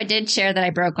did share that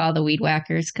I broke all the weed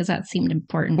whackers because that seemed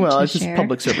important Well, to it's just a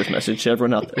public service message to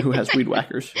everyone out there who has weed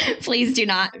whackers. Please do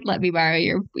not let me borrow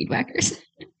your weed whackers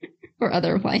or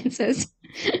other appliances.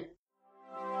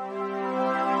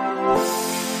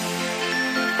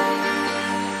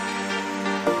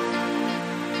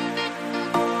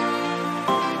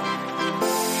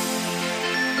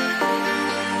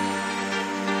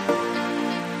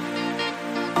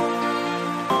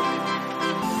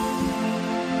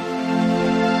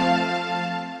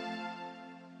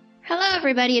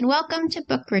 Everybody, and welcome to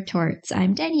Book Retorts.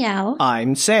 I'm Danielle.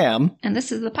 I'm Sam. And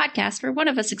this is the podcast where one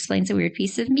of us explains a weird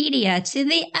piece of media to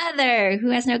the other who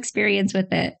has no experience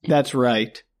with it. That's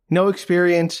right. No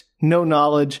experience, no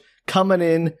knowledge, coming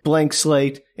in, blank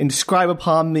slate, and describe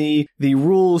upon me the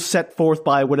rules set forth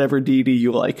by whatever deity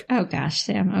you like. Oh gosh,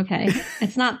 Sam, okay.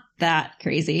 It's not that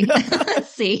crazy. Let's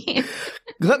see.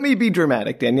 Let me be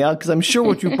dramatic, Danielle, because I'm sure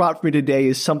what you brought for me today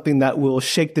is something that will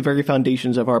shake the very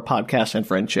foundations of our podcast and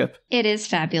friendship. It is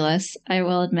fabulous, I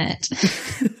will admit.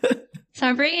 So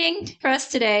I'm bringing for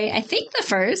us today, I think the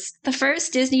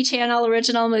first Disney Channel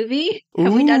original movie.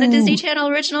 Have we done a Disney Channel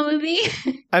original movie?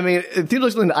 I mean, it's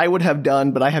something I would have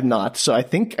done, but I have not. So I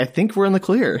think we're in the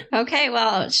clear. Okay,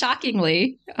 well,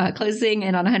 shockingly, closing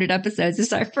in on 100 episodes, this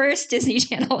is our first Disney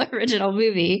Channel original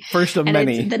movie. First of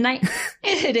many.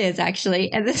 It is,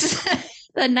 actually. And this is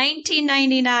the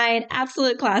 1999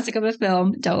 absolute classic of a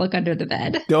film, Don't Look Under the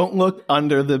Bed. Don't look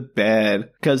under the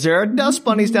bed, because there are dust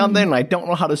bunnies down there, and I don't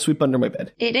know how to sweep under my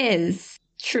bed. It is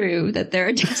true that there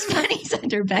are dust bunnies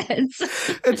under beds.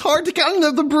 It's hard to get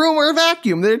under the broom or a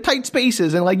vacuum. They're tight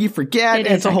spaces, and you forget,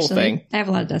 it's a whole thing. I have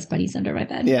a lot of dust bunnies under my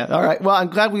bed. Yeah, all right. Well, I'm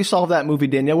glad we solved that movie,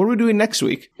 Danielle. What are we doing next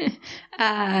week?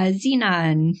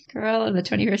 Xenon, Girl of the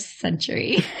 21st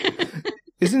Century.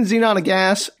 Isn't Xenon a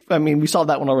gas? I mean, we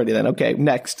solved that one already then. Okay,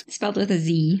 next. Spelled with a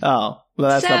Z. Oh, well,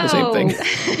 that's not the same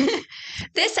thing.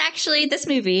 This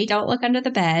movie, Don't Look Under the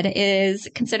Bed, is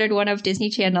considered one of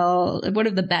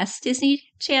the best Disney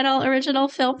Channel original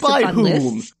films. By whom?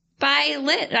 Lists. By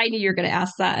Lit. I knew you were going to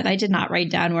ask that, and I did not write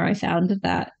down where I found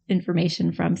that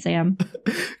information from, Sam.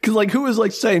 Because, who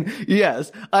is, saying,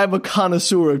 yes, I'm a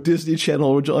connoisseur of Disney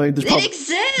Channel original. It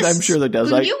exists! I'm sure there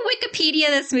does. When you Wikipedia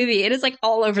this movie, it is,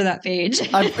 all over that page.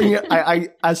 I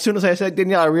as soon as I said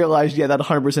Danielle, I realized, that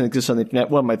 100% exists on the internet.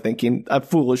 What am I thinking?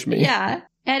 Foolish me. Yeah.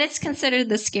 And it's considered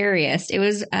the scariest. It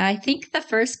was, I think, the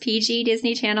first PG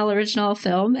Disney Channel original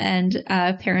film, and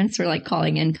parents were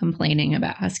calling in complaining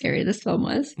about how scary this film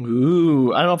was.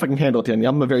 Ooh, I don't know if I can handle it, Danielle.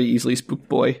 I'm a very easily spooked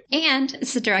boy. And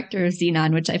it's the director of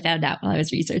Xenon, which I found out while I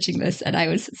was researching this, and I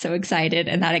was so excited,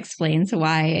 and that explains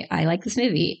why I like this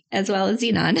movie, as well as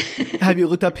Xenon. Have you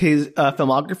looked up his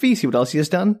filmography, see what else he has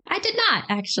done? I did not,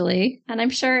 actually. And I'm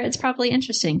sure it's probably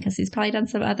interesting, because he's probably done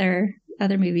some other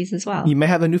movies as well. You may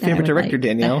have a new favorite director,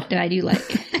 Danielle. That I do like.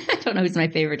 I don't know who's my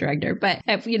favorite director, but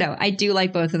I do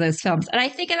like both of those films. And I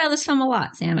think about this film a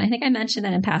lot, Sam. I think I mentioned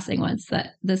that in passing once,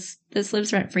 that this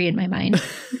lives rent-free in my mind.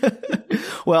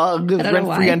 Well,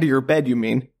 rent-free under your bed, you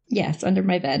mean? Yes, under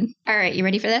my bed. All right, you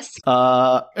ready for this?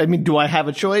 Do I have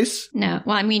a choice? No.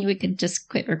 Well, we could just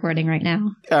quit recording right now.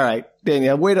 All right,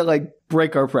 Danielle, way to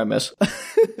break our premise.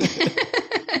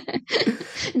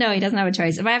 No, he doesn't have a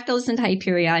choice. If I have to listen to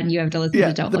Hyperia and you have to listen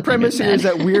to Don't Look Under the Bed. The premise here is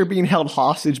that we're being held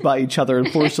hostage by each other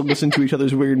and forced to listen to each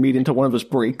other's weird meat until one of us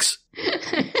breaks.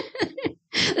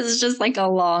 This is just a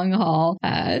long haul.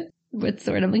 What's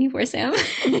the word I'm looking for, Sam?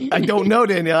 I don't know,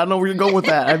 Danielle. I don't know where you're going with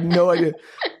that. I have no idea.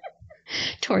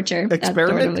 Torture. Experiment? That's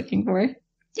the word I'm looking for.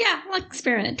 Yeah,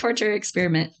 experiment. Torture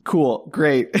experiment. Cool.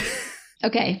 Great.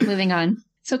 Okay, moving on.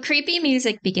 So creepy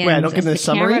music begins. Wait, I don't get the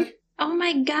summary? Oh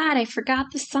my God, I forgot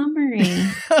the summary.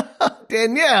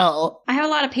 Danielle. I have a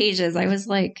lot of pages. I was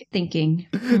thinking,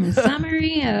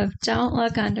 summary of Don't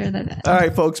Look Under the Bed. All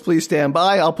right, folks, please stand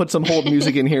by. I'll put some hold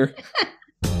music in here.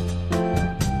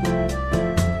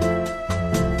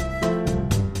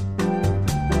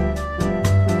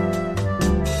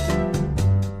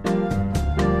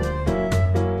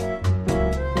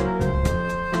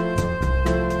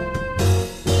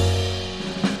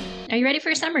 Are you ready for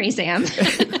a summary, Sam?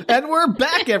 And we're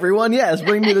back, everyone. Yes,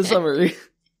 bring me the summary.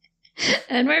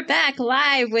 And we're back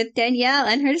live with Danielle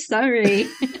and her summary.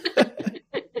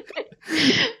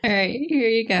 All right, here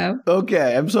you go.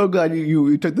 Okay, I'm so glad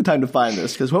you took the time to find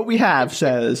this, because what we have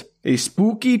says, a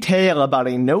spooky tale about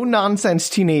a no-nonsense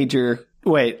teenager.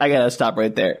 Wait, I gotta stop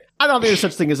right there. I don't think there's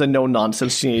such thing as a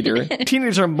no-nonsense teenager.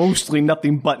 Teenagers are mostly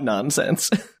nothing but nonsense.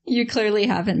 You clearly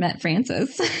haven't met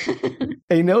Francis.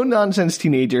 a no-nonsense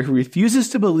teenager who refuses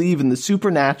to believe in the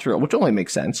supernatural, which only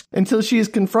makes sense, until she is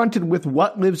confronted with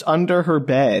what lives under her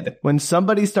bed. When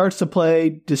somebody starts to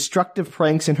play destructive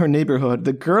pranks in her neighborhood,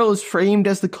 the girl is framed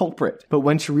as the culprit. But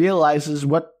when she realizes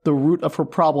what the root of her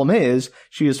problem is,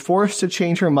 she is forced to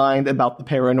change her mind about the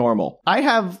paranormal. I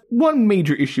have one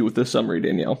major issue with this summary,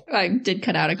 Danielle. I did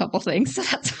cut out a couple things, so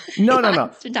that's No.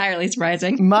 It's entirely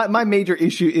surprising. My major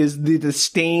issue is the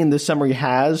disdain the summary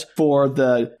has for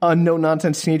the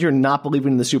no-nonsense teenager not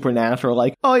believing in the supernatural.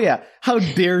 Like, oh yeah, how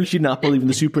dare she not believe in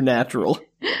the supernatural?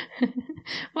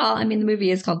 Well, I mean, the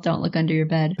movie is called Don't Look Under Your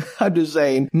Bed. I'm just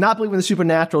saying, not believing in the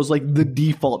supernatural is like the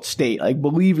default state. Like,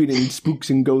 believing in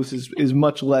spooks and ghosts is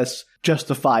much less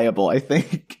justifiable, I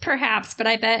think. Perhaps, but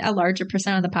I bet a larger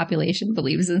percent of the population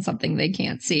believes in something they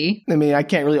can't see. I mean, I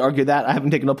can't really argue that. I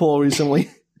haven't taken a poll recently.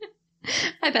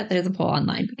 I bet there's a poll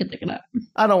online. We could look it up.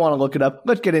 I don't want to look it up.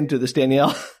 Let's get into this,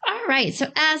 Danielle. All right. So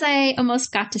as I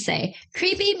almost got to say,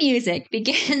 creepy music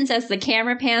begins as the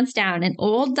camera pans down an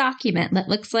old document that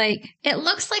looks like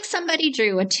somebody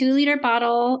drew a 2-liter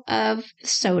bottle of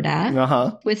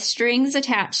soda with strings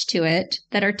attached to it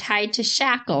that are tied to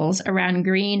shackles around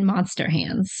green monster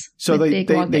hands. So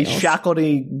they shackled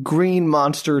a green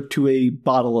monster to a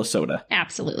bottle of soda.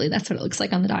 Absolutely. That's what it looks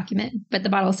like on the document. But the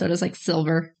bottle of soda is like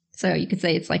silver. So you could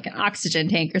say it's like an oxygen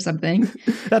tank or something.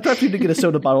 That's tough to get a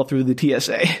soda bottle through the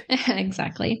TSA.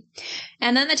 Exactly.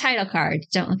 And then the title card,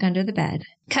 Don't Look Under the Bed.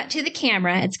 Cut to the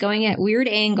camera. It's going at weird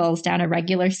angles down a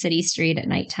regular city street at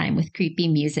nighttime with creepy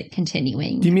music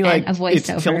continuing. Do you mean like a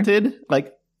voiceover. It's tilted?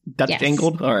 Like Dutch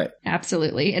angled? All right.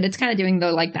 Absolutely. And it's kind of doing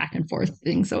the like back and forth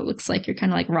thing. So it looks like you're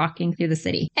kind of like rocking through the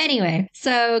city. Anyway,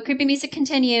 so creepy music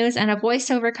continues and a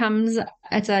voiceover comes.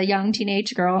 It's a young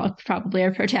teenage girl, probably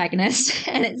our protagonist.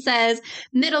 And it says,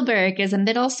 Middleburg is a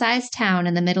middle-sized town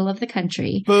in the middle of the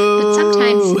country.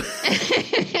 Boo!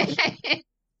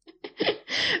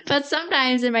 But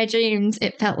sometimes in my dreams,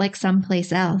 it felt like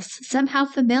someplace else. Somehow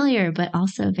familiar, but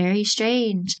also very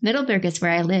strange. Middleburg is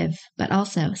where I live, but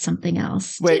also something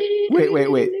else. Wait.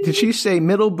 Did she say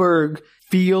Middleburg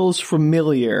feels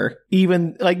familiar?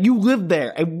 Even, like, you live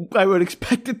there. I would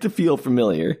expect it to feel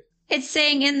familiar. It's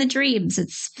saying in the dreams,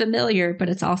 it's familiar, but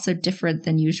it's also different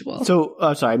than usual. So,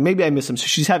 sorry, maybe I missed them. So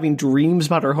she's having dreams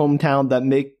about her hometown that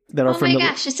are familiar. Oh my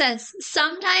gosh, it says,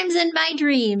 sometimes in my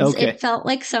dreams, It felt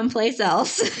like someplace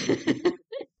else.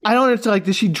 I don't understand, like,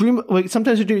 does she dream, like,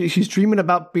 sometimes she's dreaming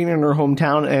about being in her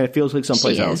hometown and it feels like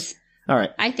someplace else. All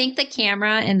right. I think the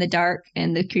camera and the dark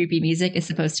and the creepy music is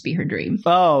supposed to be her dream.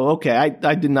 Oh, okay.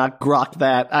 I did not grok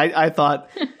that. I thought...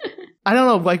 I don't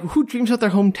know, like, who dreams about their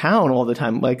hometown all the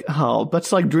time? Like, oh,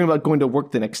 that's like dreaming about going to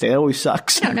work the next day. That always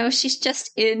sucks. I don't know. She's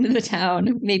just in the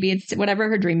town. Maybe it's whatever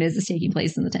her dream is taking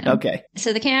place in the town. Okay.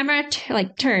 So the camera,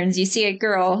 turns. You see a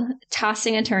girl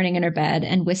tossing and turning in her bed,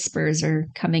 and whispers are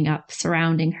coming up,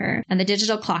 surrounding her. And the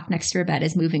digital clock next to her bed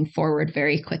is moving forward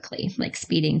very quickly, like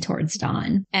speeding towards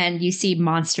dawn. And you see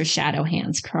monster shadow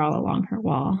hands crawl along her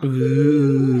wall.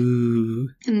 Ooh.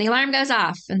 And the alarm goes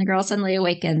off, and the girl suddenly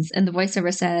awakens, and the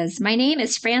voiceover says, My name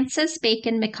is Frances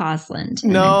Bacon McCausland,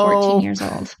 and I'm 14 years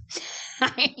old.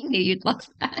 I knew you'd love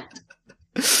that.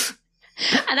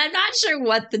 And I'm not sure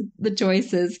what the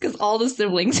choice is, because all the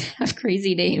siblings have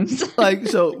crazy names. Like,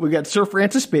 so we got Sir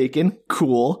Francis Bacon.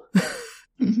 Cool.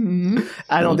 Mm-hmm.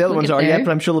 I don't know what the other ones are yet,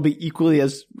 but I'm sure they'll be equally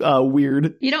as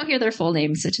weird. You don't hear their full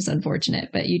names, which is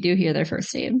unfortunate, but you do hear their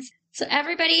first names. So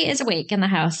everybody is awake in the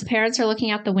house. The parents are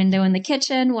looking out the window in the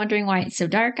kitchen, wondering why it's so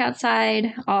dark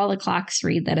outside. All the clocks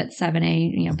read that it's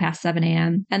past 7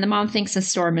 a.m. And the mom thinks a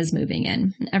storm is moving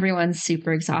in. Everyone's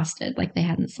super exhausted, like they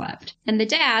hadn't slept. And the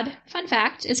dad, fun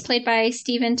fact, is played by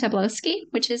Stephen Tobolowsky,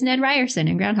 which is Ned Ryerson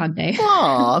in Groundhog Day.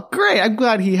 Aw, great. I'm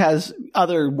glad he has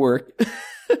other work.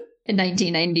 In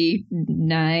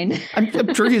 1999.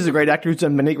 I'm sure he's a great actor who's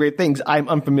done many great things. I'm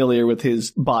unfamiliar with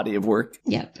his body of work.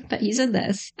 Yep, but he's in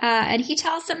this. And he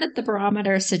tells them that the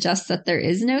barometer suggests that there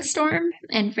is no storm,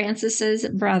 and Francis's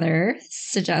brother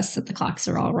suggests that the clocks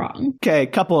are all wrong. Okay, a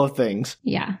couple of things.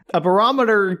 Yeah. A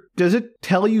barometer, does it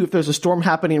tell you if there's a storm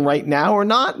happening right now or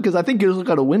not? Because I think you just look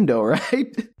out a window, right?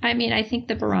 I mean, I think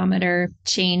the barometer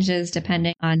changes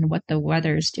depending on what the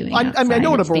weather's doing. I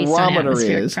know what a barometer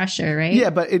is. Pressure, right?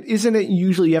 Yeah, but isn't it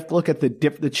usually you have to look at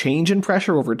the change in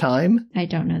pressure over time? I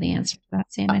don't know the answer to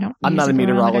that, Sam. I'm not a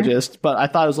meteorologist, but I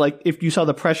thought it was like if you saw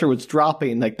the pressure was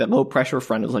dropping, like the low pressure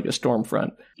front is like a storm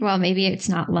front. Well, maybe it's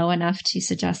not low enough to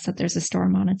suggest that there's a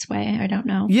storm on its way. I don't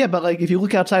know. Yeah, but like if you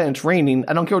look outside and it's raining,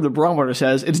 I don't care what the barometer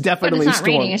says. It's definitely but it's not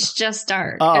storm. raining. It's just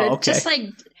dark. Oh, and it's okay. just like.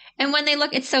 And when they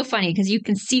look, it's so funny because you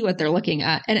can see what they're looking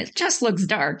at and it just looks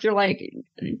dark. You're like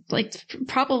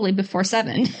probably before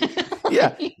 7.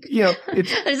 Yeah,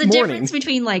 it's There's a morning. difference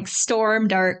between like storm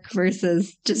dark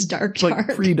versus just dark.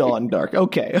 Like pre-dawn dark.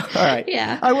 Okay, all right.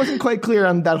 Yeah. I wasn't quite clear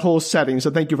on that whole setting,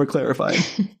 so thank you for clarifying.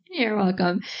 You're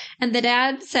welcome. And the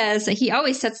dad says that he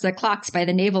always sets the clocks by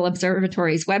the Naval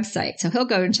Observatory's website, so he'll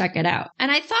go and check it out. And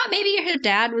I thought maybe her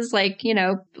dad was like,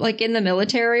 like in the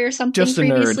military or something Just a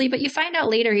previously, nerd. but you find out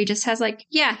later he just has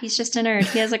he's just a nerd.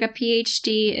 He has like a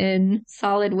PhD in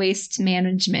solid waste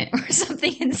management or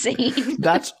something insane.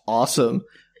 That's awesome.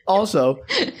 Also,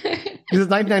 this is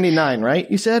 1999, right?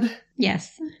 You said?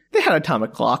 Yes. They had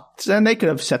atomic clocks, and they could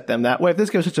have set them that way. If this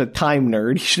guy was such a time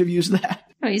nerd, he should have used that.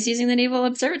 Oh, he's using the Naval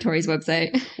Observatory's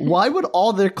website. Why would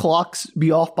all their clocks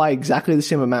be off by exactly the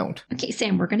same amount? Okay,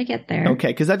 Sam, we're going to get there. Okay,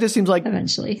 because that just seems like...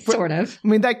 Eventually, sort of. I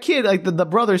mean, that kid, like the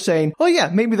brother saying, oh yeah,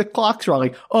 maybe the clock's wrong.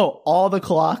 Like, oh, all the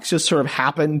clocks just sort of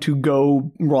happen to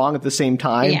go wrong at the same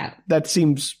time? Yeah. That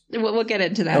seems... We'll get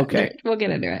into that. Okay. We'll get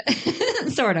into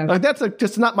it. Sort of. Like, that's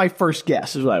just not my first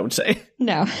guess, is what I would say.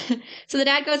 No. So the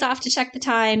dad goes off to check the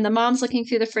time. The mom's looking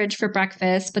through the fridge for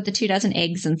breakfast, but the 2 dozen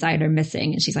eggs inside are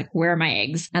missing. And she's like, where are my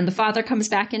eggs? And the father comes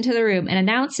back into the room and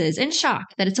announces in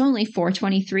shock that it's only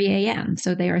 4:23 a.m.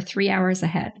 So they are 3 hours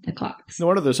ahead of the clocks. No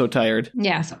wonder they're so tired.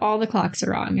 Yeah, so all the clocks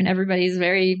are wrong. And everybody's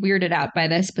very weirded out by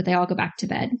this, but they all go back to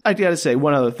bed. I gotta say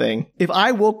one other thing. If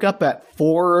I woke up at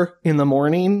 4 in the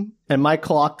morning and my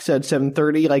clock said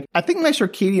 7:30, like, I think my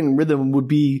circadian rhythm would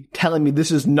be telling me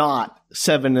this is not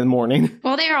 7 in the morning.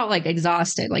 Well, they're all like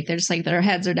exhausted. Like they're just like their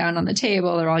heads are down on the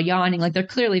table. They're all yawning. Like they're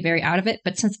clearly very out of it.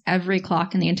 But since every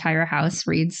clock in the entire house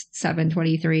reads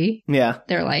 7:23, Yeah.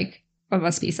 they're like, it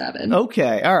must be 7.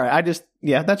 Okay. All right.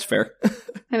 Yeah, that's fair. I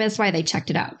mean, that's why they checked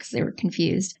it out, because they were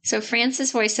confused. So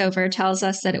Frances' voiceover tells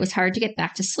us that it was hard to get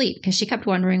back to sleep because she kept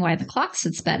wondering why the clocks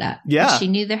had sped up. Yeah. But she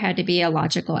knew there had to be a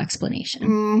logical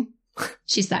explanation.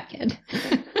 She's that kid.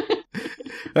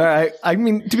 All right. I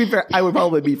mean, to be fair, I would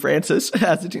probably be Frances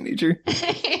as a teenager.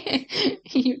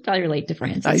 You probably relate to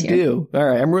Frances I here. do. All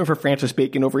right. I'm rooting for Frances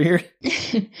Bacon over here.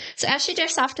 So as she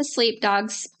drifts off to sleep,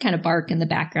 dogs kind of bark in the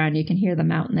background. You can hear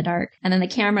them out in the dark. And then the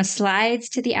camera slides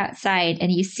to the outside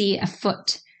and you see a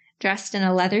foot dressed in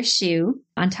a leather shoe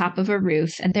on top of a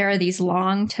roof. And there are these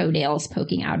long toenails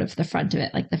poking out of the front of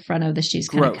it. Like the front of the shoe's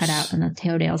kind of cut out and the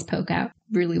toenails poke out.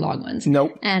 Really long ones.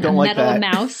 Nope. And don't a like metal that.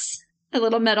 mouse. A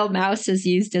little metal mouse is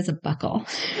used as a buckle.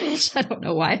 Which I don't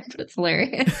know why, but it's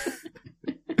hilarious.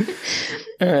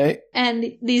 All right. And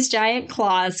these giant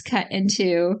claws cut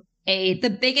into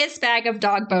the biggest bag of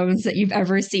dog bones that you've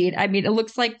ever seen. I mean, it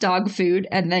looks like dog food,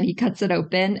 and then he cuts it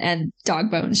open, and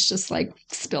dog bones just like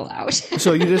spill out.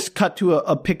 So you just cut to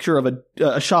a picture of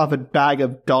a shot of a bag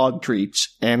of dog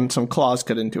treats and some claws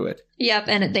cut into it. Yep,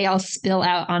 and they all spill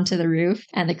out onto the roof,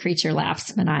 and the creature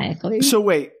laughs maniacally. So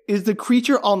wait, is the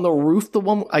creature on the roof the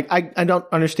one? I don't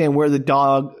understand where the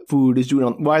dog food is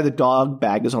doing. Why the dog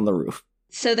bag is on the roof?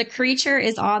 So the creature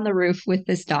is on the roof with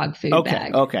this dog food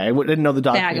bag. Okay. I didn't know the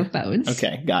dog Bag food. of bones.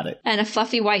 Okay, got it. And a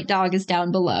fluffy white dog is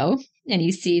down below. And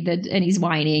you see and he's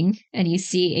whining. And you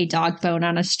see a dog bone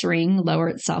on a string lower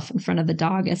itself in front of the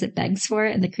dog as it begs for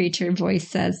it. And the creature voice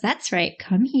says, "That's right,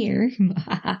 come here."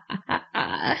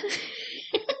 I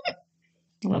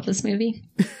love this movie.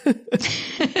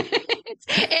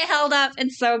 It held up.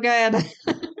 It's so good.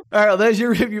 All right, well, there's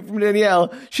your review from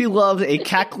Danielle. She loves a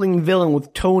cackling villain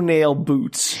with toenail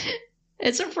boots.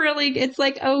 It's a weird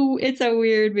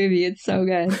movie. It's so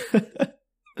good.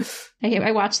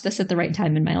 I watched this at the right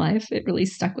time in my life. It really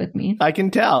stuck with me. I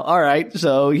can tell. All right,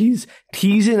 so he's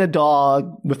teasing a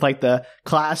dog with like the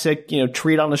classic,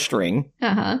 treat on a string.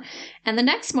 Uh-huh. And the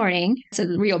next morning, so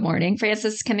the real morning,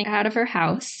 Frances is coming out of her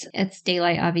house. It's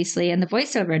daylight, obviously, and the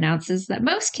voiceover announces that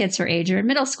most kids her age are in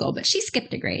middle school, but she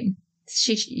skipped a grade.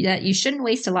 That you shouldn't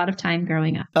waste a lot of time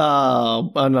growing up.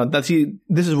 Oh, no, this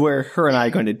is where her and I are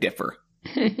going to differ.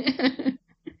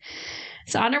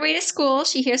 So on her way to school,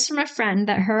 she hears from a friend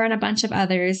that her and a bunch of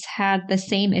others had the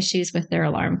same issues with their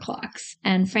alarm clocks.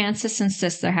 And Frances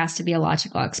insists there has to be a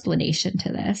logical explanation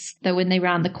to this. Though when they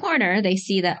round the corner, they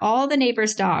see that all the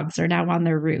neighbors' dogs are now on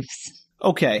their roofs.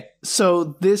 Okay,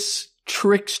 so this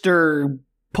trickster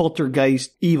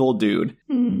poltergeist evil dude,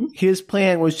 his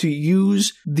plan was to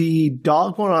use the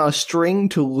dog one on a string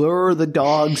to lure the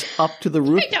dogs up to the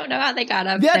roof. I don't know how they got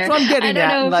up That's there. what I'm getting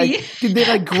at. Did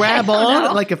they grab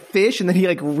on like a fish and then he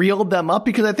reeled them up?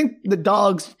 Because I think the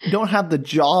dogs don't have the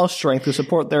jaw strength to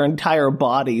support their entire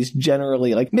bodies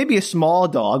generally. Like maybe a small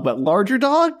dog, but larger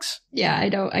dogs? Yeah,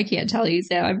 I can't tell you.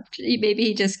 So maybe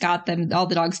he just got all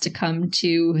the dogs to come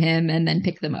to him and then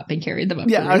pick them up and carry them up.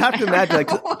 Yeah, I'd have to imagine.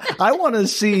 I want to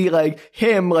see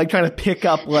him trying to pick pick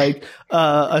up like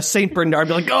a Saint Bernard,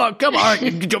 be like, oh, come on,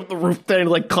 and jump the roof there and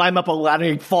like climb up a ladder,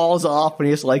 and he falls off, and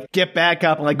he has to like get back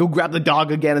up and like go grab the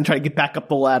dog again and try to get back up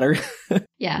the ladder.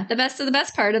 Yeah, the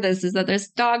best part of this is that there's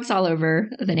dogs all over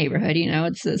the neighborhood. You know,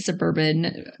 it's a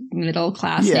suburban middle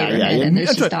class neighborhood, and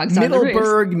there's just dogs on the roofs.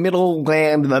 Middleburg,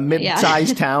 Middleland, the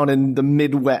mid-sized town in the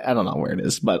Midwest. I don't know where it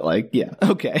is, but like, yeah,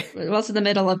 okay. Well, it's in the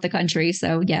middle of the country,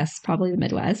 so yes, probably the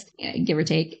Midwest, give or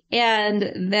take.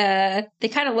 And they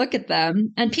kind of look at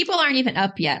them, and people aren't even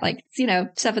up yet. Like,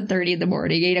 it's, 7:30 in the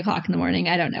morning, 8 o'clock in the morning.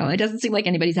 I don't know. It doesn't seem like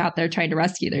anybody's out there trying to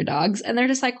rescue their dogs, and they're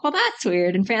just like, well, that's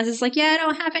weird. And Frances is like, yeah, I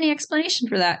don't have any explanation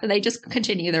for that. And they just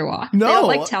continue their walk. No. They don't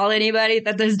like tell anybody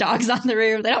that there's dogs on the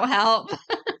roof. They don't help.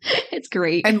 It's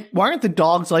great. And why aren't the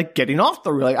dogs like getting off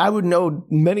the roof? Like, I would know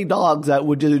many dogs that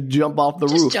would just jump off the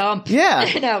roof. Just jump. Yeah.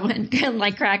 and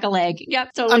like crack a leg.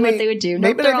 Yep, totally what they would do.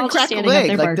 Maybe they can crack a leg,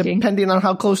 like barking. depending on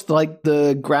how close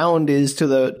the ground is to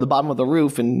the bottom of the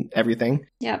roof and everything.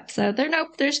 Yep. So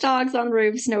there's dogs on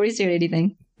roofs. Nobody's doing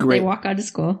anything. Great. They walk out of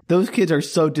school. Those kids are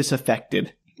so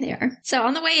disaffected. They are. So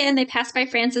on the way in, they pass by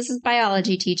Frances's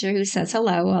biology teacher, who says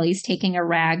hello while he's taking a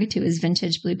rag to his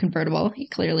vintage blue convertible. He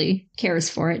clearly cares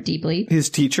for it deeply.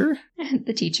 His teacher?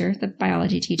 The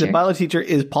biology teacher. The biology teacher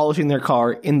is polishing their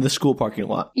car in the school parking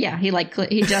lot. Yeah, he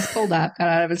just pulled up, got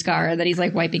out of his car, and then he's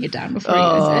like wiping it down before he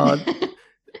goes in.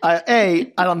 I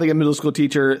don't think a middle school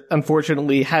teacher,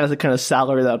 unfortunately, has a kind of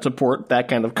salary that would support that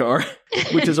kind of car,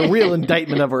 which is a real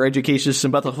indictment of our education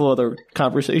system, but that's a whole other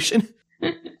conversation.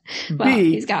 Well,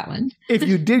 B, he's got one. If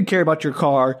you did care about your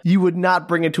car, you would not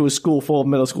bring it to a school full of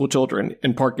middle school children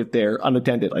and park it there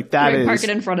unattended. Like that is park it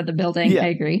in front of the building. Yeah. I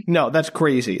agree. No, that's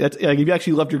crazy. That's like if you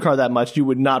actually loved your car that much, you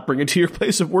would not bring it to your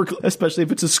place of work, especially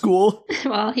if it's a school.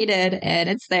 Well, he did, and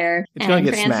it's there. It's going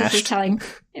to get smashed.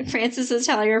 Frances is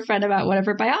telling her friend about one of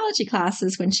her biology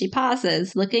classes when she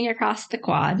pauses, looking across the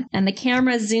quad, and the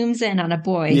camera zooms in on a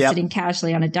boy sitting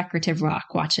casually on a decorative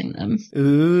rock watching them.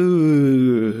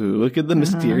 Ooh, look at the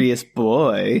mysterious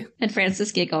boy. And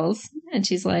Frances giggles, and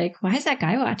she's like, why is that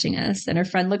guy watching us? And her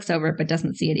friend looks over but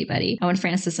doesn't see anybody. Oh, when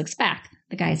Frances looks back,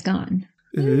 the guy's gone.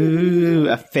 Ooh,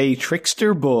 a fey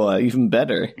trickster boy, even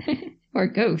better. Or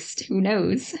ghost, who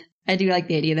knows? I do like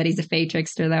the idea that he's a fey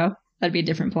trickster, though. That'd be a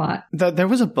different plot. There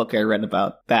was a book I read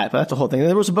about that, but that's the whole thing.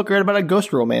 There was a book I read about a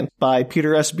ghost romance by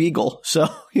Peter S. Beagle. So,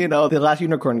 the Last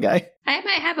Unicorn guy. I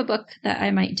might have a book that I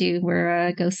might do where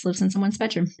a ghost lives in someone's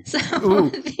bedroom. So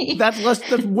ooh, that's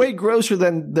way grosser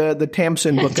than the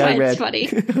Tamsin book I read. It's funny.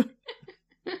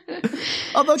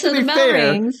 Although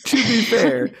to be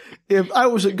fair, if I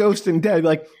was a ghost and dead, I'd be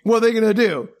like, what are they gonna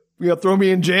do? You gonna throw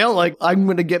me in jail? Like I'm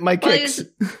gonna get my kicks.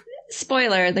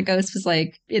 Spoiler, the ghost was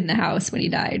like in the house when he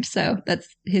died, so that's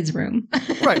his room.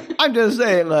 Right. I'm just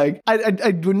saying, like,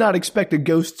 I would not expect a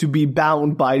ghost to be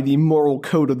bound by the moral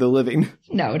code of the living.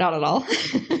 No, not at all.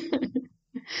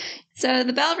 So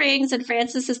the bell rings and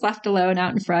Frances is left alone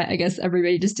out in front. I guess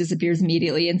everybody just disappears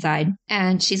immediately inside.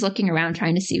 And she's looking around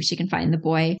trying to see if she can find the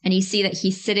boy. And you see that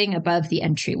he's sitting above the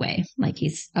entryway, like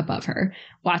he's above her,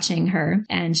 watching her.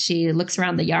 And she looks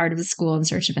around the yard of the school in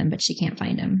search of him, but she can't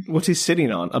find him. What's he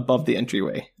sitting on above the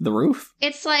entryway? The roof?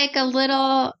 It's like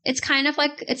it's kind of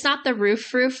like, it's not the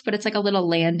roof, but it's like a little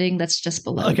landing that's just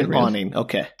below like the an roof. Awning.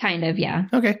 Okay. Kind of, yeah.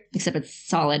 Okay. Except it's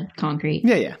solid concrete.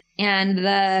 Yeah. And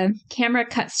the camera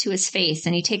cuts to his face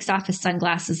and he takes off his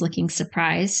sunglasses looking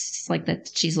surprised, like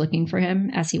that she's looking for him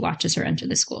as he watches her enter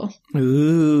the school.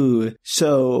 Ooh.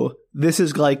 So this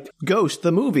is like Ghost,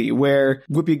 the movie, where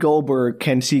Whoopi Goldberg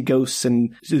can see ghosts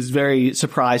and is very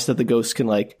surprised that the ghost can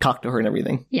like talk to her and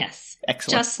everything. Yes.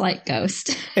 Excellent. Just like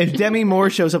Ghost. If Demi Moore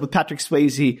shows up with Patrick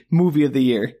Swayze, movie of the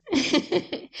year.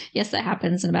 Yes, that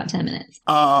happens in about 10 minutes.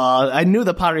 I knew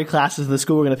the pottery classes in the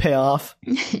school were going to pay off.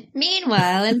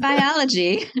 Meanwhile, in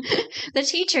biology, the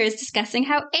teacher is discussing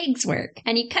how eggs work.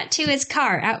 And you cut to his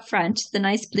car out front, the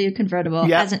nice blue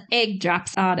convertible, as an egg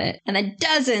drops on it. And then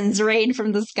dozens rain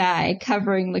from the sky,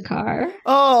 covering the car.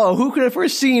 Oh, who could have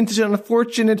foreseen such an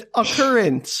unfortunate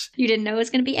occurrence? You didn't know it was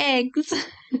going to be eggs.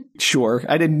 Sure,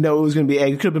 I didn't know it was going to be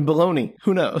eggs. It could have been bologna.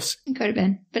 Who knows? It could have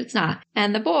been, but it's not.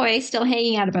 And the boy, still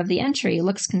hanging out above the entry,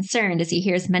 looks concerned as he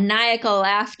hears maniacal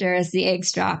laughter as the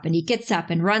eggs drop, and he gets up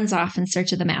and runs off in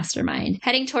search of the mastermind,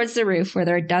 heading towards the roof where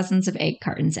there are dozens of egg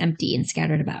cartons empty and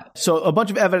scattered about. So a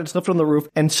bunch of evidence left on the roof,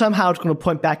 and somehow it's going to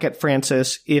point back at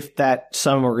Frances if that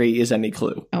summary is any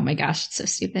clue. Oh my gosh, it's so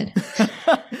stupid.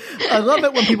 I love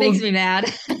it when people... It makes me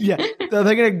mad. Yeah, they're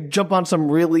going to jump on some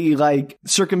really, like,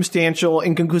 circumstantial,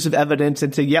 inconvenient inconclusive evidence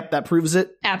and say, yep, that proves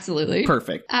it? Absolutely.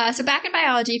 Perfect. So back in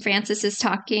biology, Frances is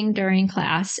talking during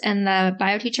class, and the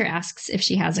bio teacher asks if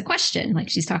she has a question, like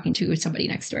she's talking to somebody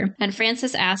next to her. And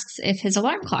Frances asks if his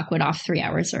alarm clock went off 3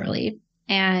 hours early.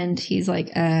 And he's like,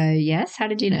 yes, how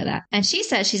did you know that? And she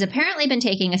says she's apparently been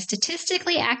taking a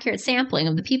statistically accurate sampling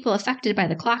of the people affected by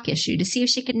the clock issue to see if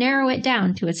she could narrow it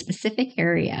down to a specific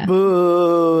area.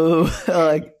 Boo.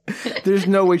 Like, there's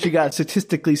no way she got a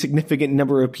statistically significant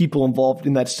number of people involved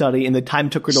in that study, and the time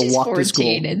took her to She's walk 14, to school.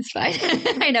 It's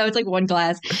fine. I know, it's like one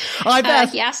class. I've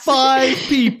asked 5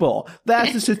 people.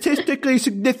 That's a statistically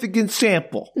significant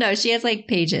sample. No, she has like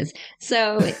pages.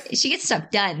 So she gets stuff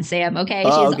done, Sam, okay?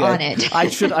 She's Okay. on it.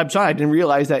 I'm sorry, I didn't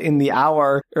realize that in the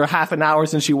hour or half an hour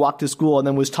since she walked to school and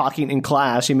then was talking in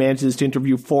class, she manages to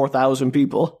interview 4,000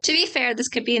 people. To be fair, this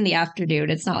could be in the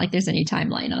afternoon. It's not like there's any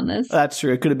timeline on this. That's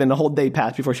true. It could have been a whole day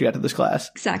past before she got to this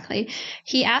class. Exactly.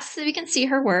 He asks if he can see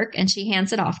her work, and she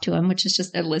hands it off to him, which is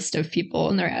just a list of people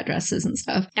and their addresses and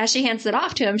stuff. As she hands it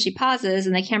off to him, she pauses,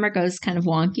 and the camera goes kind of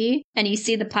wonky, and you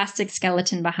see the plastic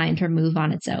skeleton behind her move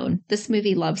on its own. This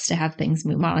movie loves to have things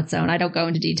move on its own. I don't go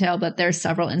into detail, but there are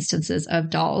several instances of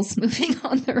dolls moving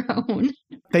on their own.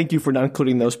 Thank you for not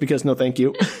including those, because no thank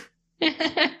you.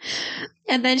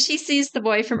 And then she sees the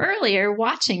boy from earlier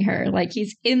watching her, like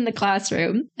he's in the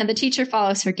classroom, and the teacher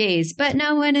follows her gaze, but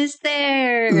no one is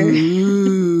there.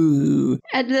 Ooh.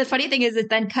 And the funny thing is, it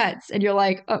then cuts, and you're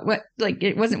like, oh, what? Like,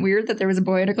 it wasn't weird that there was a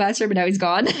boy in a classroom, and now he's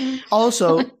gone.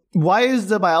 Also, why is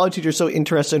the biology teacher so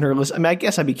interested in her list? I mean, I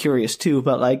guess I'd be curious too,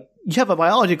 but like, you have a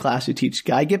biology class to teach,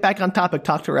 guy. Get back on topic,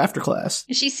 talk to her after class.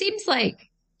 She seems like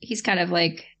he's kind of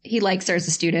like, he likes her as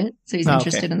a student, so he's Okay.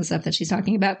 interested in the stuff that she's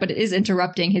talking about, but it is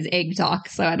interrupting his egg talk,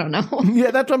 so I don't know.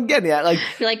 Yeah, that's what I'm getting at. Like,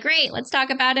 You're like, great, let's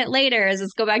talk about it later, as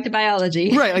let's go back to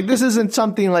biology. right, like this isn't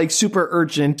something like super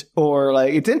urgent or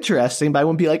like it's interesting, but I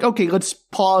wouldn't be like, okay, let's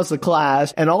pause the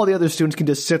class and all the other students can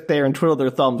just sit there and twiddle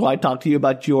their thumbs while I talk to you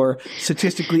about your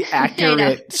statistically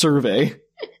accurate survey.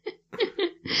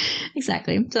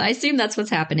 Exactly. So I assume that's what's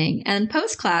happening. And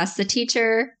post-class, the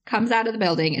teacher comes out of the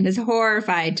building and is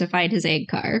horrified to find his egg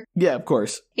car. Yeah, of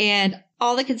course. And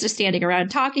all the kids are standing around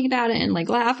talking about it and like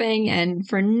laughing. And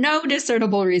for no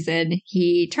discernible reason,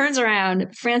 he turns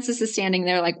around. Frances is standing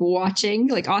there like watching,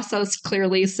 like also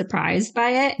clearly surprised by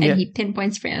it. And Yeah. he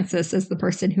pinpoints Frances as the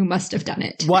person who must have done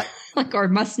it. What? Like, or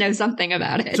must know something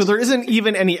about it. So there isn't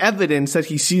even any evidence that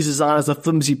he seizes on as a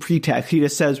flimsy pretext. He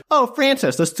just says, oh,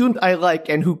 Frances, the student I like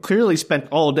and who clearly spent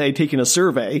all day taking a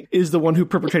survey, is the one who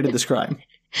perpetrated this crime.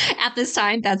 At this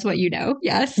time, that's what you know.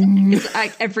 Yes.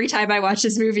 Because every time I watch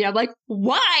this movie, I'm like,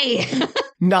 why?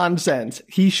 Nonsense.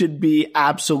 He should be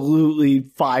absolutely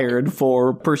fired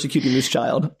for persecuting this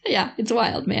child. Yeah, it's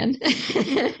wild, man.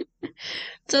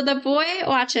 So the boy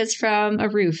watches from a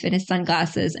roof in his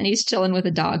sunglasses, and he's chilling with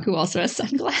a dog who also has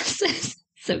sunglasses.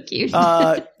 So cute.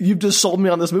 You've just sold me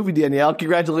on this movie, Danielle.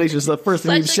 Congratulations. The first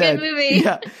thing you've Such a said. good movie.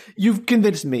 Yeah. You've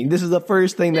convinced me. This is the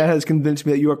first thing that has convinced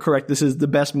me that you are correct. This is the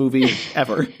best movie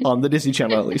ever on the Disney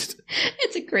Channel, at least.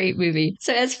 It's a great movie.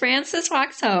 So as Frances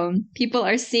walks home, people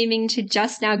are seeming to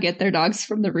just now get their dogs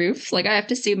from the roof. Like, I have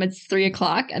to assume it's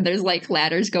 3:00 and there's like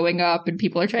ladders going up and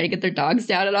people are trying to get their dogs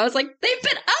down. And I was like, they've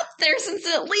been up there since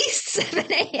at least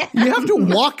 7 a.m. You have to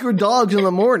walk your dogs in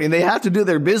the morning. They have to do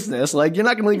their business. Like, you're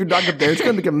not going to leave your dog up there. It's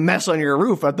going to make a mess on your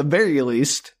roof at the very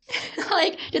least.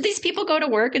 Like, did these people go to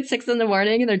work at 6 a.m.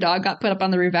 and their dog got put up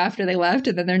on the roof after they left,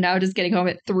 and then they're now just getting home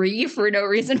at 3 for no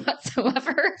reason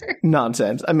whatsoever?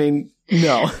 Nonsense. I mean,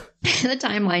 no. The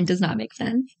timeline does not make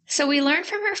sense. So we learned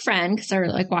from her friend, because they're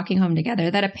like walking home together,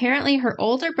 that apparently her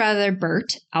older brother,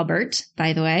 Albert,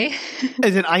 by the way,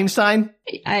 Is it Einstein?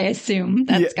 I assume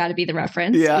that's Yeah. got to be the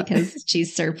reference Yeah. because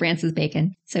she's Sir Francis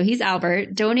Bacon. So he's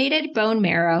Albert, donated bone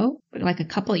marrow like a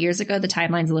couple years ago. The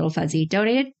timeline's a little fuzzy.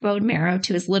 Donated bone marrow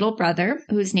to his little brother,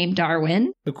 who's named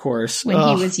Darwin, Of course. when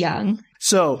he was young,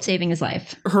 So, saving his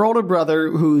life. her older brother,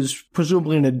 who's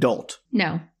presumably an adult.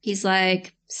 No, he's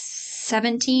like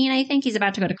 17, I think. He's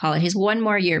about to go to college. He's one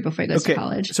more year before he goes to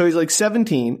college. So he's like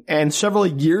 17, and several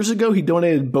years ago, he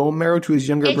donated bone marrow to his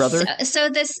younger brother.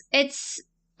 It's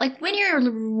like when you're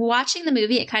watching the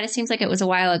movie, it kind of seems like it was a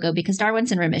while ago because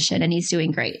Darwin's in remission and he's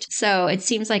doing great. So it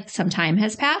seems like some time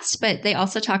has passed, but they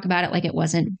also talk about it like it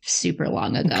wasn't super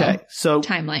long ago. Okay, so,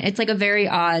 Timeline. It's like a very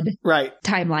odd right.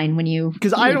 timeline when you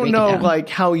Because I don't break it know, down. like,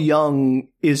 how young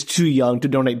is too young to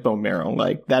donate bone marrow.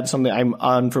 Like, that's something I'm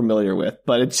unfamiliar with.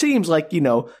 But it seems like,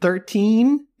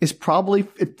 13 is probably,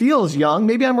 it feels young.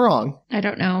 Maybe I'm wrong. I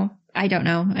don't know. I don't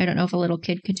know if a little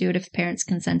kid could do it if parents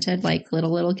consented, like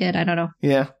little kid. I don't know.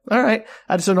 Yeah. All right.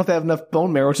 I just don't know if they have enough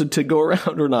bone marrow to go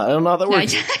around or not. I don't know how that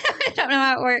works. I don't know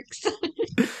how it works.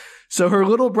 So her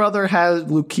little brother has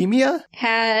leukemia?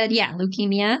 Had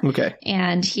leukemia. Okay.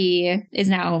 And he is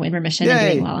now in remission Yay.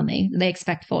 and doing well, and they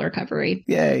expect full recovery.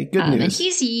 Yay, good news. And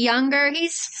he's younger.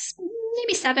 He's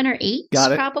maybe 7 or 8,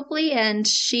 probably. And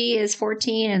she is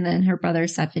 14, and then her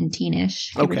brother's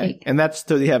 17-ish. Okay. And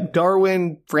so they have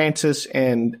Darwin, Frances,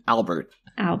 and Albert.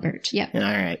 Albert, yep. All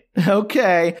right.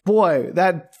 Okay. Boy,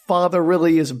 that father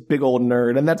really is a big old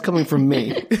nerd, and that's coming from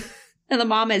me. And the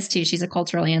mom is too. She's a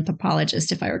cultural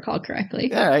anthropologist, if I recall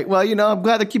correctly. All right. Well, I'm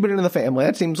glad they're keeping it in the family.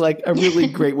 That seems like a really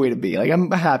great way to be. Like,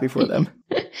 I'm happy for them.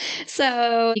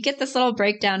 So you get this little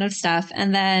breakdown of stuff,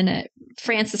 and then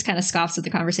Frances kind of scoffs at the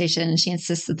conversation, and she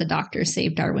insists that the doctor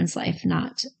saved Darwin's life,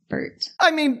 not Bert.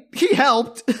 I mean, he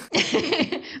helped.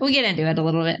 We'll get into it a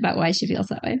little bit about why she feels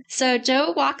that way. So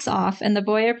Joe walks off, and the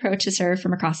boy approaches her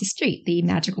from across the street, the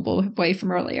magical boy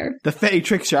from earlier. The Fey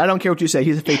trickster. I don't care what you say.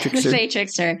 He's a Fey trickster. The Fey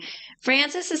trickster.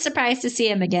 Frances is surprised to see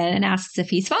him again and asks if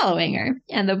he's following her.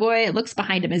 And the boy looks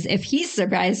behind him as if he's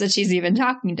surprised that she's even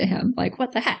talking to him. Like,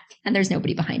 what the heck? And there's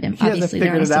nobody behind him. He Obviously,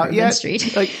 they're on a suburban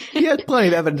street. Like, he has plenty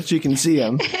of evidence you can see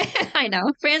him. I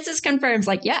know. Frances confirms,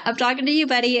 like, yeah, I'm talking to you,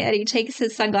 buddy. And he takes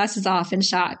his sunglasses off in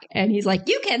shock. And he's like,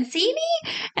 you can see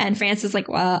me? And Frances is like,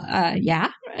 well, yeah.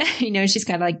 She's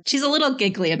kind of like, she's a little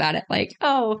giggly about it. Like,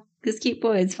 oh, this cute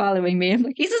boy is following me. I'm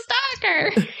like, he's a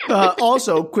stalker.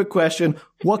 Also, quick question.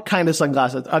 What kind of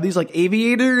sunglasses? Are these like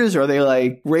aviators? Or are they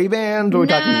like Ray-Bans?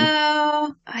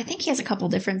 No, I think he has a couple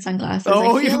different sunglasses.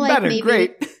 Oh, even better. Maybe,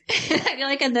 great. I feel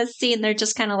like in this scene, they're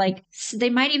just kind of like, they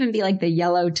might even be like the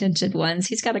yellow tinted ones.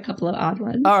 He's got a couple of odd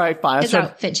ones. All right, fine. His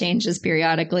outfit changes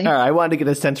periodically. All right, I wanted to get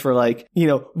a sense for like,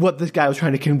 what this guy was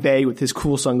trying to convey with his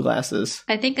cool sunglasses.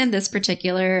 I think in this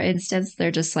particular instance, they're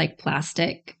just like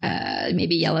plastic,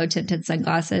 maybe yellow tinted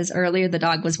sunglasses. Earlier, the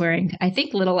dog was wearing, I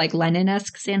think, little like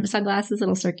Lenin-esque sunglasses,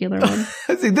 little circular ones.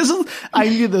 See, I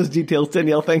needed those details,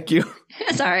 Danielle. Thank you.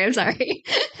 I'm sorry.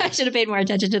 I should have paid more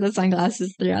attention to the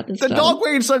sunglasses throughout this film. The dog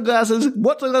wearing sunglasses,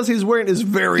 what sunglasses he's wearing is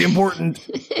very important.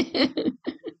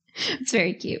 It's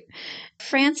very cute.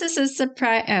 Frances is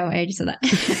surprised. Oh, I just said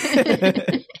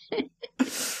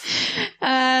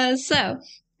that. So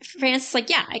Frances is like,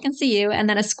 yeah, I can see you. And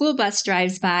then a school bus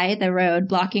drives by the road,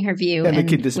 blocking her view. And the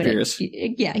kid disappears.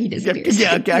 He disappears.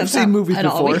 Yeah, I've seen movies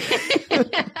before.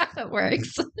 It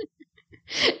works.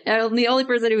 And the only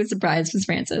person who was surprised was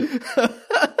Frances.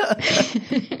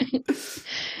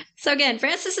 So again,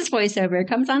 Frances's voiceover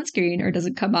comes on screen, or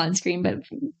doesn't come on screen, but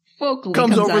vocally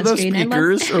comes over on the screen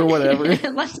speakers or whatever.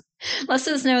 Lets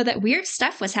us know that weird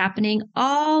stuff was happening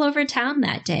all over town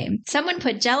that day. Someone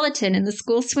put gelatin in the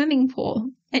school swimming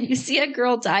pool. And you see a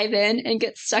girl dive in and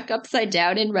get stuck upside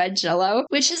down in red Jell-O,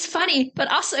 which is funny,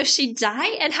 but also she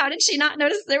died, and how did she not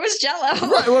notice there was Jell-O?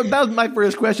 Right, well, that was my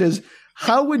first question is,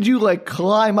 how would you like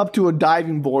climb up to a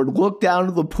diving board, look down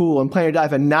to the pool and plan to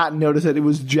dive and not notice that it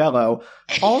was Jell-O?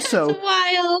 Also, it's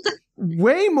wild.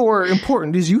 Way more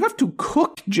important is you have to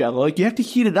cook Jell-O. Like, you have to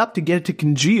heat it up to get it to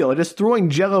congeal. Just throwing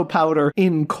Jell-O powder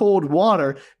in cold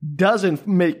water doesn't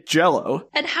make Jell-O.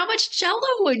 And how much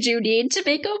Jell-O would you need to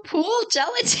make a pool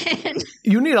gelatin?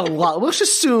 You need a lot. Let's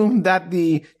assume that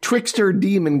the trickster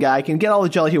demon guy can get all the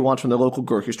Jell-O he wants from the local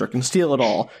grocery store, can steal it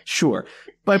all. Sure.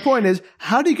 My point is,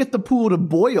 how do you get the pool to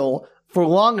boil for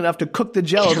long enough to cook the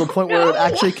Jell-O to the point where it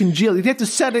actually congeals? You have to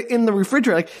set it in the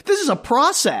refrigerator. Like, this is a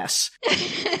process.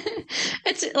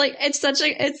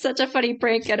 It's such a funny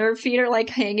prank, and her feet are like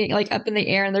hanging like up in the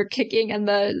air and they're kicking, and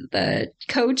the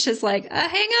coach is like,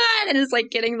 hang on, and is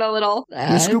like getting the little the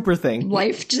scooper thing. The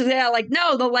life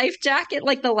jacket,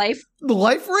 like the life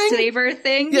ring saver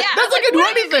thing. Yeah, that's like, do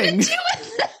anything.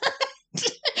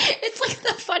 It's like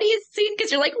the funniest scene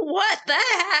because you're like, what the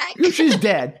heck? She's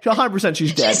dead. 100%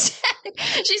 she's dead.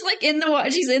 She's like in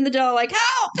the Jell-O, like,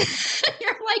 help!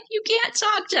 You're like, you can't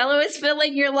talk. Jell-O is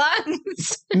filling your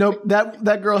lungs. Nope,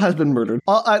 that girl has been murdered.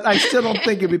 I still don't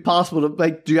think it'd be possible to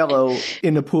make Jell-O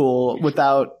in a pool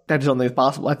without. I just don't think it's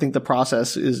possible. I think the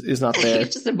process is not there.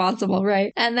 It's just impossible,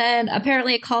 right? And then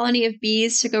apparently a colony of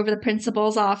bees took over the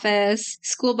principal's office.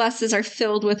 School buses are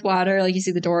filled with water. Like, you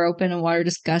see the door open and water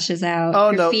just gushes out.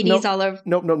 Oh, Graffiti's all over.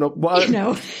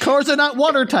 Nope. Cars are not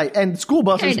watertight, and school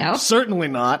buses certainly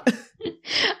not.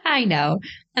 I know.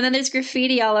 And then there's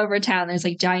graffiti all over town. There's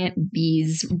like giant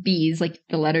bees, like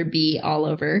the letter B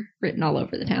written all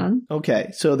over the town.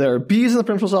 Okay, so there are bees in the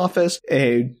principal's office,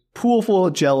 a pool full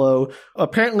of Jell-O,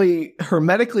 apparently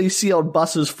hermetically sealed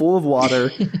buses full of water,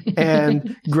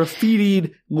 and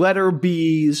graffitied letter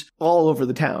B's all over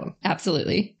the town.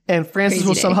 Absolutely. And Frances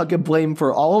will somehow get blamed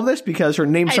for all of this because her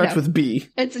name starts with B.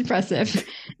 It's impressive.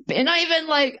 And not even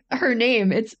like her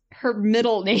name. It's her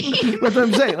middle name. That's what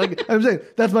I'm saying.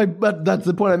 That's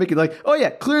the point I'm making. Like, oh yeah,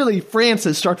 clearly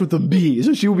Frances starts with a B,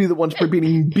 so she will be the one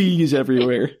painting bees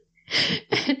everywhere.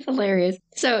 It's hilarious.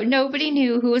 So nobody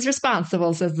knew who was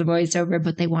responsible, says the voiceover,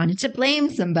 but they wanted to blame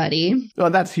somebody. Oh,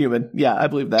 that's human. Yeah, I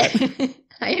believe that.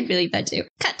 I believe that too.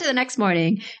 Cut to the next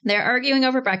morning. They're arguing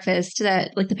over breakfast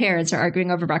the parents are arguing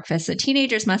over breakfast that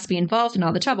teenagers must be involved in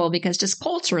all the trouble because just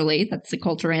culturally, that's the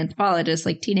cultural anthropologist,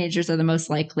 like teenagers are the most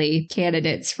likely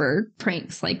candidates for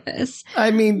pranks like this.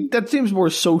 I mean, that seems more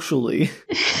socially.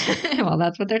 Well,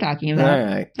 that's what they're talking about. All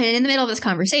right. And in the middle of this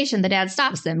conversation, the dad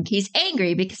stops them. He's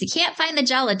angry because he can't find the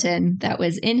gelatin that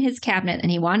was in his cabinet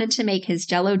and he wanted to make his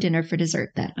Jell-O dinner for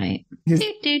dessert that night.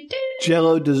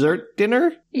 Jell-O dessert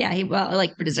dinner? Yeah,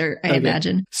 like for dessert, I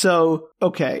imagine. So,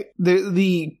 okay,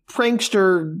 the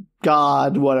prankster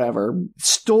god, whatever,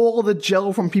 stole the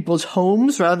Jell-O from people's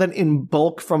homes rather than in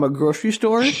bulk from a grocery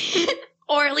store?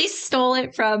 Or at least stole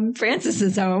it from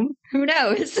Frances's home. Who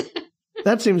knows?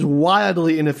 That seems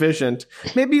wildly inefficient.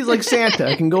 Maybe he's like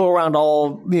Santa, can go around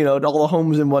all the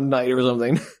homes in one night or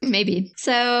something. Maybe.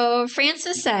 So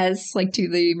Frances says, like to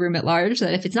the room at large,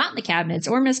 that if it's not in the cabinets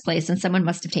or misplaced, then someone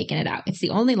must have taken it out. It's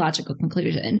the only logical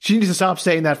conclusion. She needs to stop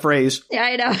saying that phrase. Yeah,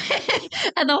 I know.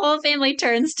 And the whole family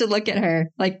turns to look at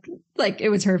her like it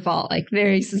was her fault, like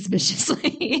very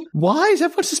suspiciously. Why is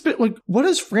everyone suspicious? Like, what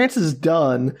has Frances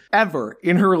done ever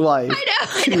in her life?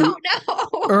 I don't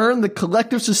know. Earn the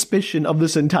collective suspicion of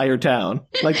this entire town.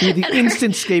 Like, be the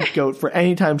instant scapegoat for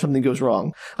any time something goes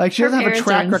wrong. Like, she doesn't have a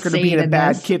track record of being a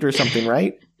bad kid or something,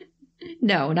 right?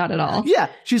 No, not at all. Yeah,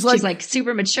 she's like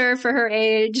super mature for her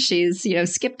age. She's,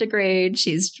 skipped a grade.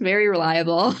 She's very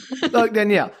reliable. Then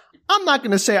yeah. I'm not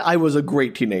going to say I was a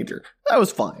great teenager. That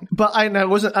was fine. But I'm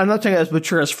not saying as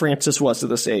mature as Frances was at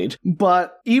this age.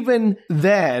 But even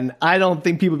then, I don't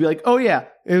think people would be like, oh yeah,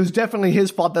 it was definitely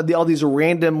his fault that all these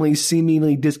randomly,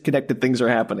 seemingly disconnected things are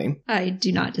happening. I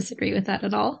do not disagree with that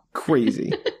at all.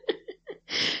 Crazy.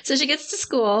 So she gets to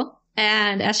school.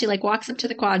 And as she walks up to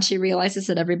the quad, she realizes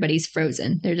that everybody's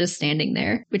frozen. They're just standing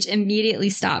there, which immediately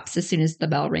stops as soon as the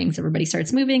bell rings. Everybody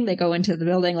starts moving. They go into the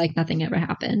building like nothing ever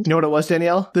happened. You know what it was,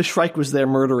 Danielle? The Shrike was there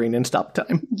murdering in stop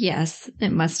time. Yes,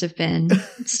 it must have been.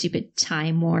 Stupid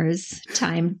time wars,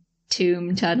 time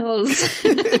tomb tunnels.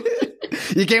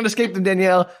 You can't escape them,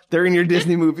 Danielle. They're in your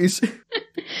Disney movies.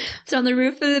 So on the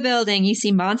roof of the building, you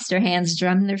see monster hands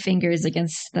drum their fingers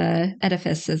against the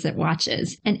edifice as it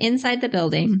watches. And inside the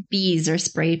building, bees are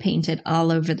spray painted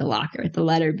all over the locker, the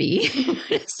letter B,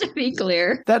 just to be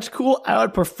clear. That's cool. I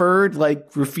would prefer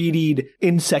graffitied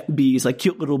insect bees, like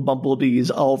cute little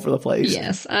bumblebees all over the place.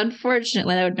 Yes,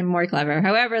 unfortunately, that would have been more clever.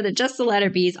 However, just the letter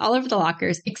B's all over the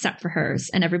lockers except for hers.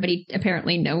 And everybody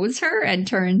apparently knows her and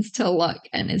turns to look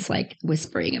and is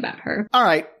whispering about her. All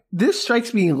right. This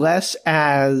strikes me less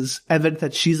as evidence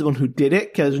that she's the one who did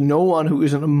it, because no one who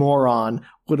isn't a moron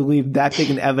would leave that big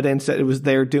an evidence that it was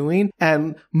their doing,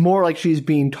 and more like she's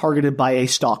being targeted by a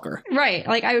stalker. Right.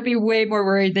 I would be way more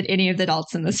worried than any of the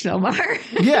adults in this film are.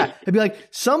 Yeah. It'd be like,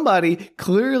 somebody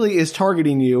clearly is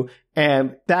targeting you,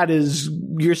 and that is,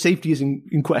 your safety is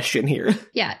in question here.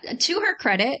 Yeah. To her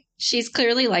credit, she's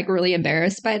clearly really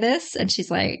embarrassed by this, and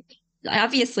she's like,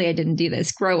 obviously I didn't do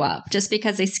this. Grow up. Just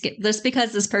because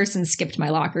this person skipped my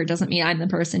locker doesn't mean I'm the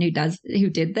person who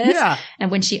did this. Yeah. And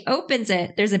when she opens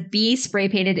it, there's a bee spray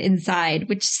painted inside,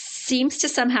 which seems to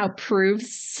somehow prove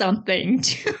something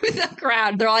to the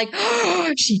crowd. They're like,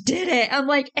 oh, she did it. I'm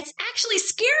like, it's actually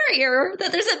scarier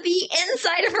that there's a bee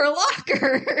inside of her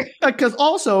locker. Because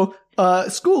also,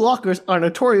 school lockers are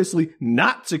notoriously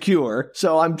not secure.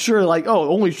 So I'm sure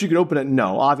only she could open it.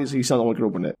 No, obviously someone could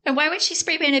open it. And why would she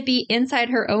spray paint a bee inside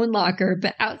her own locker,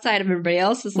 but outside of everybody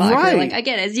else's locker? Right.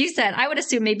 Again, as you said, I would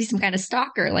assume maybe some kind of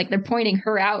stalker. They're pointing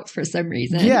her out for some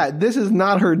reason. Yeah, this is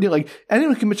not her deal.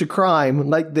 Anyone who commits a crime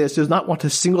like this does not want to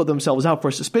single themselves out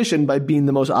for suspicion by being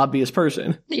the most obvious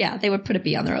person. Yeah, they would put a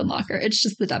bee on their own locker. It's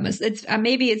just the dumbest. It's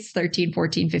maybe it's 13,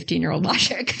 14, 15-year-old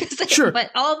logic. Sure.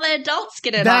 But all the adults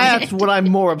get it That's what I'm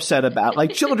more upset about.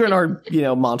 Children are,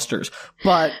 monsters.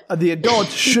 But the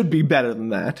adults should be better than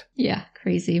that. Yeah,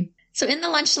 crazy. So in the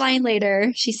lunch line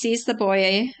later, she sees the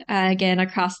boy again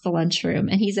across the lunchroom,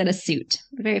 and he's in a suit,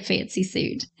 a very fancy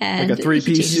suit. And like a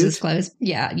three-piece suit? His clothes.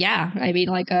 Yeah. I mean,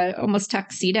 a almost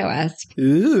tuxedo-esque.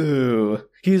 Ooh.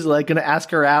 He's like going to ask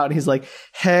her out, and he's like,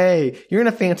 hey, you're in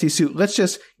a fancy suit. Let's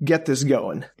just get this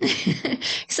going.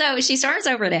 So she storms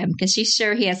over to him because she's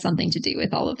sure he has something to do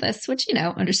with all of this, which,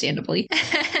 understandably.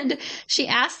 And she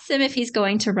asks him if he's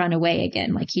going to run away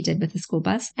again, like he did with the school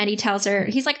bus. And he tells her,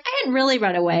 he's like, I didn't really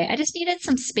run away. I just needed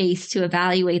some space to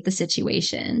evaluate the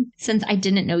situation since I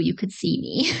didn't know you could see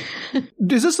me.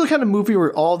 Is this the kind of movie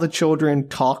where all the children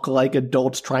talk like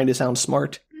adults trying to sound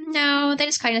smart? No, they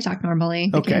just kind of talk normally,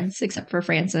 the kids, except for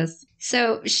Frances.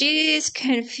 So she's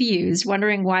confused,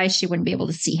 wondering why she wouldn't be able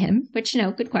to see him, which,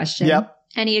 good question. Yep.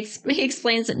 And he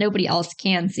explains that nobody else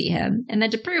can see him. And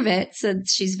then to prove it,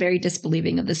 since she's very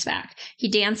disbelieving of this fact, he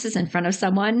dances in front of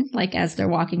someone, like as they're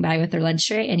walking by with their lunch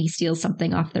tray, and he steals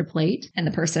something off their plate. And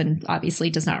the person obviously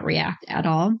does not react at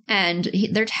all. And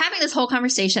they're having this whole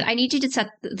conversation. I need you to set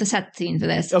the scene for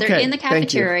this. Okay, they're in the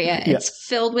cafeteria. Yeah. It's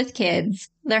filled with kids.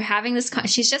 They're having this,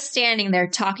 she's just standing there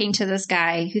talking to this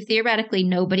guy who theoretically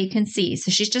nobody can see. So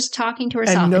she's just talking to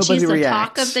herself. And she's the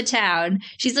talk of the town.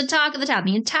 She's the talk of the town.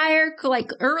 The entire,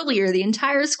 earlier, the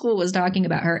entire school was talking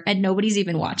about her, and nobody's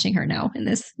even watching her now in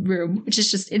this room, which is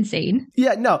just insane.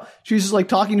 Yeah, no. She's just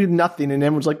talking to nothing, and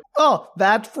everyone's like, oh,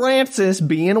 that's Frances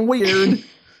being weird.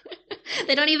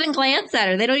 They don't even glance at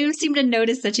her. They don't even seem to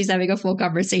notice that she's having a full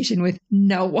conversation with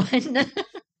no one.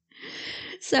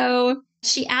 So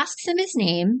she asks him his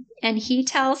name, and he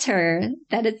tells her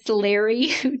that it's Larry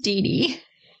Houdini.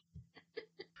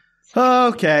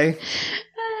 Okay.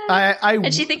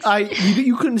 And she thinks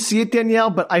you couldn't see it,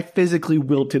 Danielle, but I physically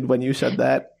wilted when you said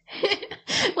that.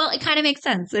 Well, it kind of makes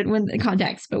sense when the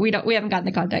context, but we haven't gotten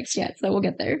the context yet, so we'll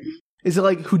get there. Is it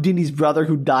like Houdini's brother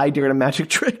who died during a magic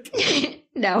trick?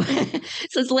 No.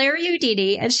 So it's Larry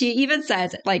Houdini, and she even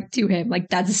says, to him,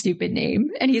 that's a stupid name.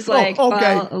 And he's like,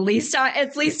 okay. Well, at least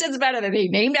it's better than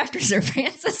being named after Sir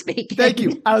Francis Bacon. Thank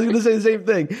you. I was going to say the same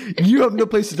thing. You have no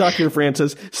place to talk here,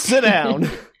 Frances. Sit down.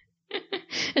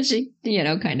 And she,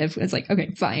 kind of was like,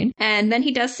 okay, fine. And then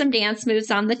he does some dance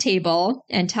moves on the table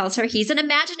and tells her he's an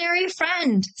imaginary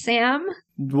friend, Sam.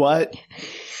 What?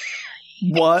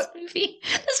 What?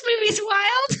 This movie's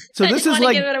wild. So this is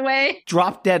like give it away.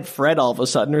 Drop Dead Fred all of a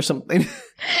sudden or something.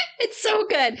 It's so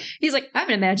good. He's like, I'm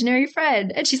an imaginary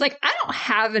friend. And she's like, I don't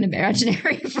have an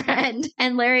imaginary friend.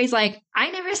 And Larry's like,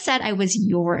 I never said I was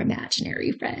your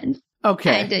imaginary friend.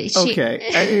 Okay.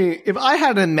 Okay. If I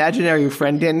had an imaginary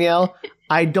friend, Danielle,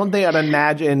 I don't think I'd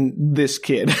imagine this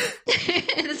kid.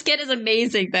 This kid is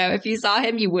amazing, though. If you saw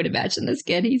him, you would imagine this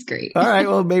kid. He's great. All right.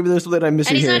 Well, maybe there's something I'm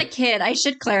missing here. And he's not a kid. I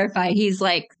should clarify. He's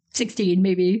 16,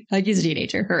 maybe. He's a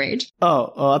teenager, her age.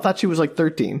 Oh, I thought she was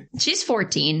 13. She's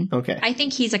 14. Okay. I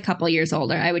think he's a couple years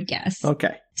older, I would guess.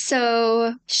 Okay.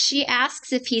 So she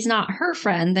asks if he's not her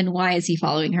friend, then why is he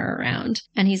following her around?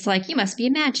 And he's like, you must be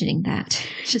imagining that.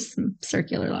 Just some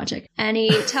circular logic. And he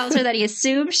tells her that he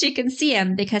assumes she can see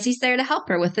him because he's there to help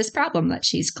her with this problem that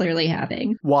she's clearly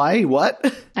having. Why?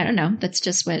 What? I don't know. That's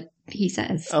just what he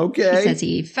says. Okay. He says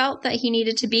he felt that he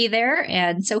needed to be there,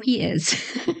 and so he is.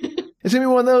 It's going to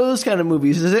be one of those kind of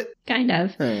movies, is it? Kind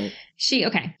of. Right.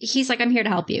 He's like, I'm here to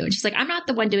help you. And she's like, I'm not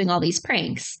the one doing all these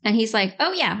pranks. And he's like,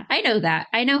 oh yeah, I know that.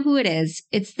 I know who it is.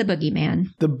 It's the boogeyman.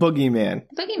 The boogeyman.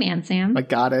 Boogeyman, Sam. I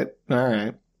got it. All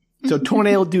right. So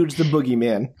Toenail Dude's the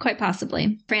boogeyman. Quite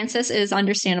possibly. Frances is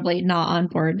understandably not on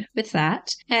board with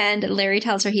that. And Larry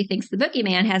tells her he thinks the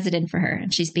boogeyman has it in for her.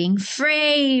 And she's being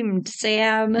framed,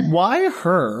 Sam. Why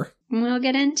her? We'll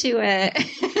get into it.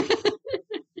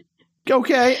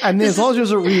 Okay, and as long as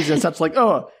there's a reason, so it's like,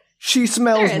 oh, she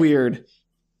smells weird.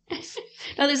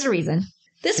 No, there's a reason.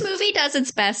 This movie does its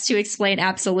best to explain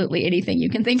absolutely anything you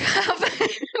can think of,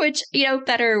 which,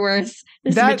 better or worse,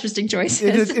 there's some interesting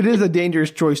choices. It is a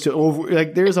dangerous choice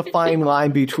to there's a fine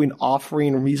line between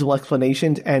offering reasonable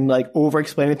explanations and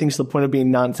over-explaining things to the point of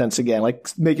being nonsense again,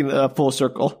 making it a full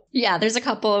circle. Yeah, there's a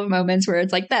couple of moments where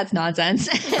it's like, that's nonsense.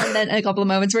 And then a couple of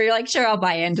moments where you're like, sure, I'll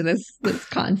buy into this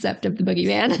concept of the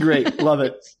boogeyman. Great. Love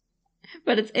it.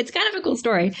 But it's kind of a cool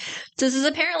story. So this is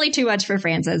apparently too much for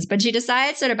Frances, but she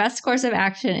decides that her best course of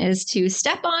action is to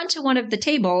step onto one of the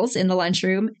tables in the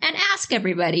lunchroom and ask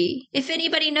everybody if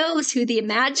anybody knows who the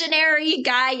imaginary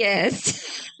guy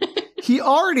is. He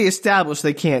already established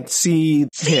they can't see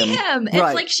him. Right.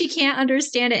 It's like she can't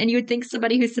understand it, and you would think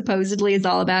somebody who supposedly is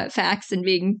all about facts and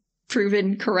being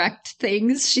proven correct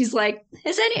things. She's like, who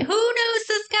knows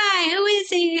this guy? Who is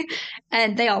he?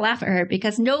 And they all laugh at her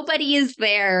because nobody is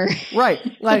there. Right.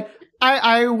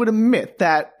 I would admit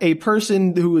that a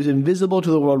person who is invisible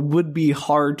to the world would be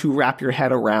hard to wrap your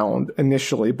head around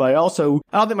initially, but I don't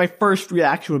think my first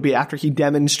reaction would be after he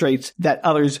demonstrates that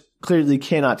others clearly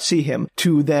cannot see him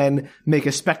to then make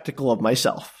a spectacle of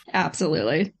myself.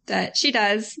 Absolutely. That she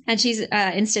does. And she's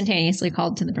instantaneously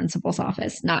called to the principal's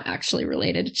office. Not actually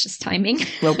related. It's just timing.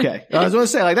 Okay. I was going to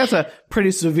say, like, that's a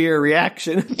pretty severe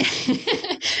reaction.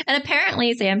 And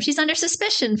apparently, Sam, she's under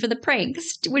suspicion for the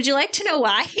pranks. Would you like to know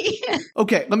why?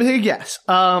 Okay, let me take a guess.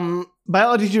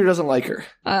 Biology teacher doesn't like her.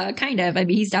 Kind of. I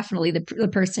mean, he's definitely the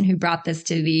person who brought this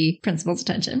to the principal's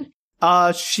attention.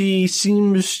 She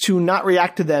seems to not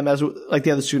react to them as like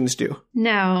the other students do.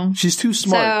 No. She's too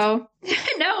smart. So,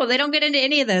 no, they don't get into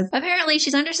any of this. Apparently,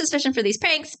 she's under suspicion for these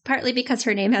pranks, partly because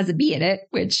her name has a B in it,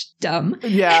 which, dumb.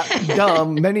 Yeah,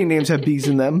 dumb. Many names have B's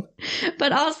in them.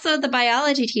 But also, the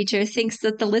biology teacher thinks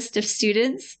that the list of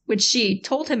students, which she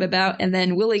told him about and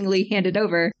then willingly handed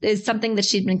over, is something that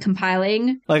she'd been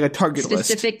compiling. Like a target list.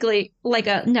 Specifically,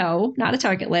 no, not a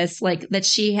target list. Like that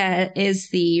she is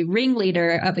the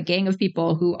ringleader of a gang of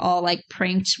people who all like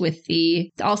pranked with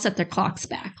all set their clocks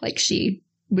back. Like she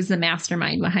was the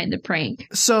mastermind behind the prank.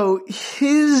 So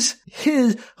his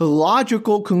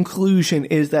logical conclusion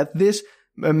is that this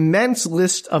immense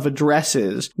list of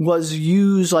addresses was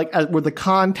used like as were the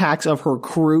contacts of her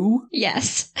crew.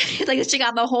 Yes. Like she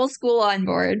got the whole school on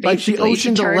board. Like she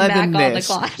Ocean's 11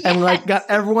 this and like got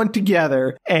everyone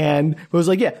together and was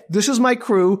like, yeah, this is my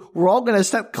crew. We're all going to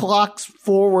set clocks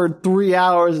forward 3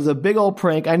 hours. It's a big old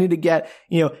prank. I need to get,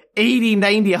 80,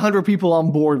 90, 100 people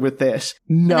on board with this.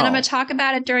 No. And then I'm going to talk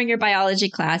about it during your biology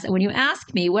class. And when you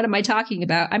ask me, what am I talking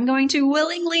about? I'm going to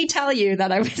willingly tell you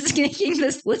that I was making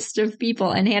this list of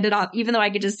people and hand it off, even though I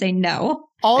could just say no.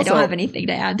 Also, I don't have anything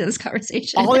to add to this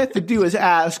conversation. All I have to do is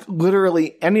ask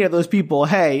literally any of those people,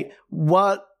 hey,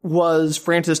 what was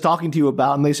Frances talking to you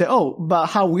about? And they say, oh, about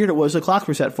how weird it was the clocks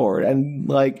were set forward. And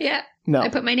like, yeah, no. I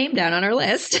put my name down on our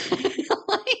list.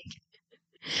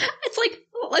 It's like,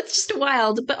 it's just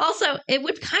wild. But also, it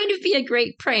would kind of be a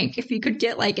great prank if you could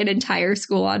get like an entire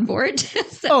school on board to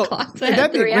set clocks.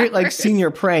 That'd be a great like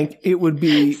senior prank. It would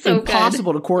be so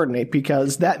impossible to coordinate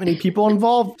because that many people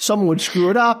involved. Someone would screw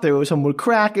it up. Someone would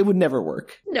crack. It would never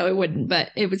work. No, it wouldn't.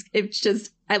 But it's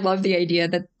just, I love the idea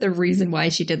that the reason why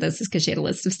she did this is because she had a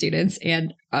list of students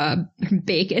and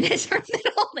Bacon is her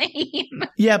middle name.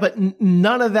 Yeah, but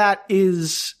none of that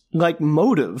is like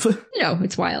motive. No,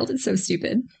 it's wild. It's so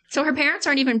stupid. So her parents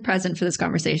aren't even present for this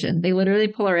conversation. They literally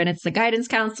pull her in. It's the guidance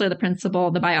counselor, the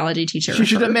principal, the biology teacher. She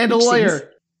should demand a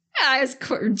lawyer.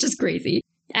 It's just crazy.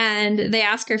 And they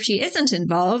ask her if she isn't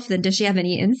involved, then does she have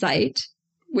any insight?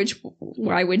 Which,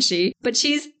 why would she? But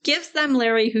she gives them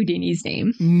Larry Houdini's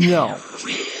name. No.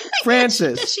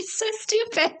 Frances. She's so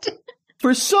stupid.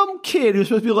 For some kid who's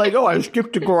supposed to be like, oh, I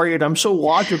skipped a grade, I'm so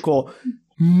logical.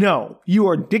 No, you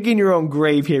are digging your own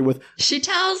grave here with She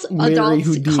tells Larry adults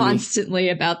Houdini. constantly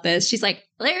about this. She's like,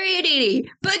 Larry Houdini,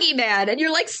 boogeyman. And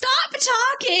you're like, stop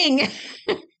talking.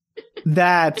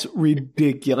 That's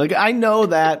ridiculous. Like, I know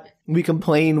that we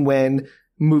complain when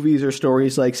movies or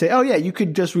stories like say, oh yeah, you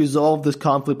could just resolve this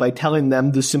conflict by telling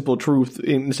them the simple truth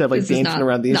instead of like dancing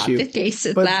around the issue. Not the case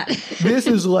of but that. This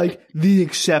is like the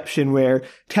exception where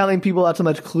telling people that's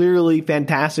something that's clearly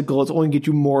fantastical is only get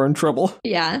you more in trouble.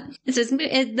 Yeah. It says, the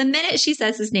minute she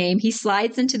says his name, he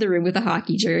slides into the room with a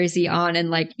hockey jersey on and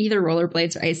like either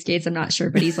rollerblades or ice skates, I'm not sure,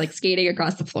 but he's like skating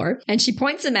across the floor. And she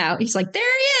points him out. He's like, there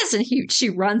he is. And she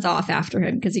runs off after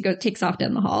him because he takes off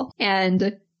down the hall.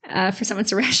 And for someone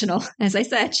so rational, as I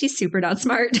said, she's super not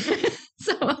smart.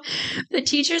 So the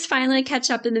teachers finally catch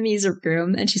up in the music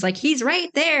room and she's like, he's right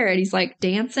there. And he's like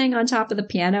dancing on top of the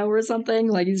piano or something.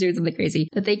 Like he's doing something crazy,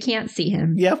 but they can't see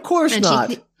him. Yeah, of course and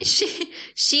not.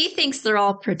 She thinks they're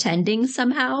all pretending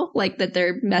somehow, like that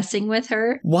they're messing with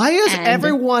her. Why is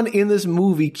everyone in this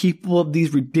movie capable of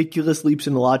these ridiculous leaps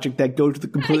in logic that go to the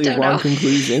completely wrong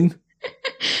conclusion?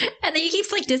 And then he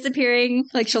keeps like disappearing.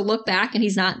 Like she'll look back and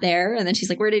he's not there. And then she's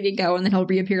like, where did he go? And then he'll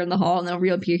reappear in the hall and they'll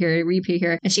reappear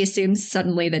here. And she assumes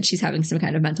suddenly that she's having some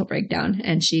kind of mental breakdown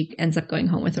and she ends up going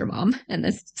home with her mom. And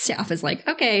the staff is like,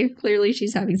 okay, clearly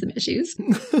she's having some issues.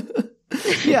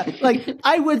 Yeah, like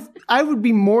I would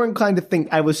be more inclined to think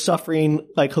I was suffering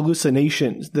like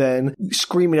hallucinations than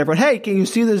screaming at everyone, hey, can you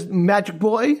see this magic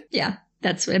boy? Yeah,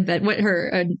 that's what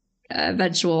her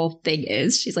eventual thing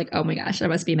is. She's like, oh my gosh, I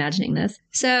must be imagining this.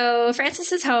 So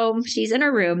Frances is home. She's in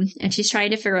her room and she's trying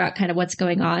to figure out kind of what's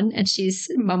going on. And she's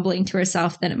mumbling to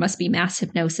herself that it must be mass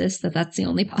hypnosis, that's the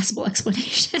only possible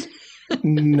explanation.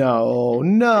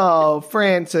 No,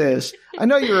 Frances. I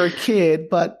know you're a kid,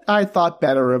 but I thought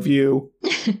better of you.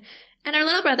 And her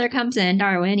little brother comes in,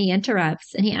 Darwin. He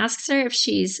interrupts and he asks her if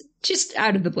she's Just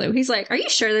out of the blue. He's like, are you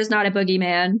sure there's not a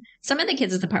boogeyman? Some of the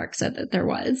kids at the park said that there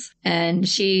was. And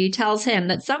she tells him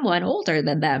that someone older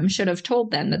than them should have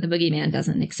told them that the boogeyman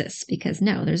doesn't exist because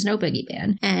no, there's no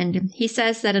boogeyman. And he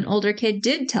says that an older kid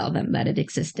did tell them that it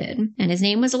existed. And his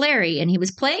name was Larry, and he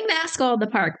was playing basketball in the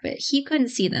park, but he couldn't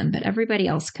see them, but everybody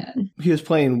else could. He was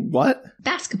playing what?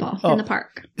 Basketball in the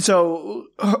park. So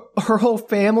her whole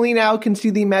family now can see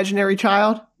the imaginary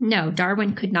child? No,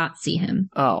 Darwin could not see him.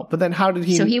 Oh, but then how did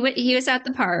he... So he was at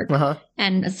the park,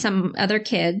 and some other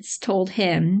kids told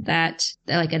him that,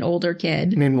 like an older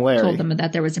kid named Larry told them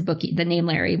that there was a boogie. The name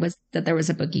Larry was that there was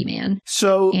a boogeyman.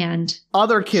 So and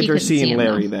other kids are seeing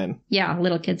Larry then? Yeah,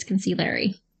 little kids can see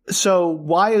Larry. So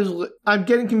why is... I'm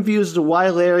getting confused as to why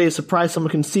Larry is surprised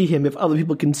someone can see him if other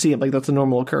people can see him. Like, that's a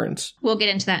normal occurrence. We'll get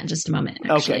into that in just a moment,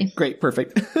 actually. Okay, great,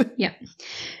 perfect. Yep.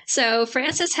 So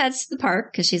Frances heads to the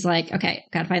park because she's like, okay,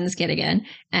 gotta find this kid again.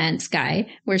 And Sky,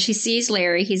 where she sees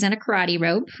Larry, he's in a karate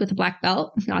rope with a black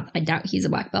belt. Not, I doubt he's a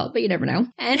black belt, but you never know.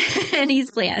 And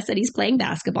he's playing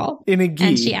basketball. In a gi.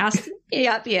 And she asks,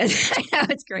 yep, he is. I know,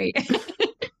 it's great.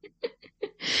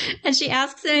 And she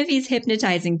asks him if he's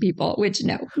hypnotizing people, which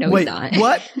no, Wait, he's not.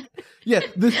 What? Yeah,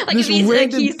 this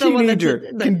random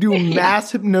teenager can do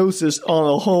mass hypnosis on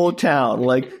a whole town.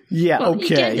 Like, yeah, well, okay.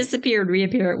 He can't disappear and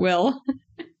reappear at will.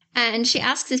 And she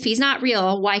asks if he's not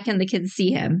real, why can the kids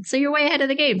see him? So you're way ahead of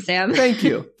the game, Sam. Thank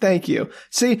you. Thank you.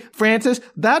 See, Frances,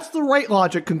 that's the right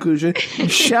logic conclusion.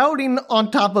 Shouting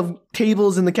on top of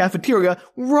tables in the cafeteria,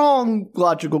 wrong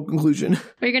logical conclusion. Well,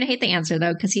 you're going to hate the answer,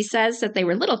 though, because he says that they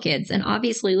were little kids, and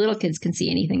obviously little kids can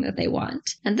see anything that they want.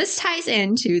 And this ties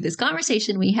into this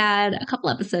conversation we had a couple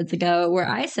episodes ago where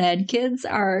I said kids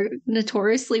are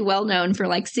notoriously well known for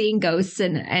like seeing ghosts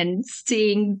and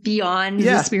seeing beyond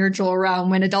the spiritual realm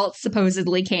when adults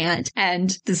supposedly can't.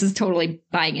 And this is totally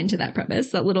buying into that premise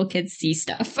that little kids see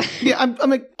stuff. Yeah,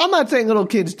 I'm not saying little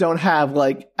kids don't have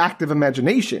like active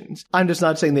imaginations. I'm just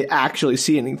not saying they actually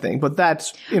see anything. But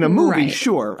that's in a movie,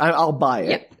 sure. I'll buy it.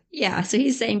 Yep. Yeah, so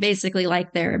he's saying basically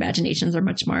like their imaginations are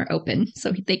much more open,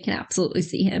 so they can absolutely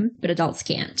see him, but adults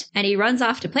can't. And he runs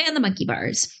off to play on the monkey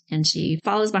bars, and she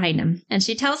follows behind him. And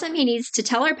she tells him he needs to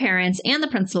tell her parents and the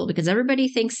principal because everybody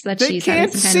thinks that she's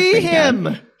having some kind of breakdown. They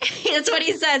can't see him! That's what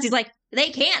he says. He's like,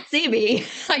 they can't see me.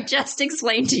 I just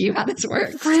explained to you how this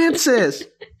works. Frances!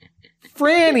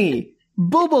 Franny!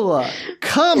 Bubala!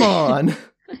 Come on!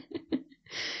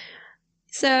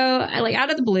 So, like, out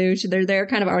of the blue, they're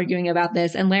kind of arguing about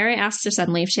this, and Larry asks her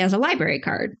suddenly if she has a library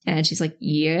card. And she's like,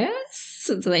 yes.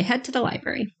 So they head to the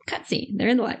library. Cutscene. They're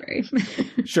in the library.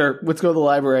 Sure, let's go to the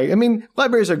library. I mean,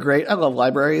 libraries are great. I love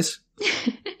libraries.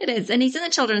 It is. And he's in the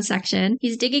children's section.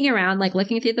 He's digging around, like,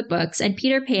 looking through the books, and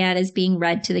Peter Pan is being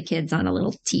read to the kids on a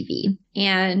little TV.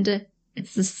 And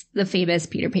it's the famous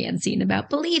Peter Pan scene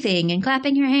about believing and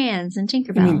clapping your hands and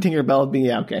Tinkerbell. I mean, Tinkerbell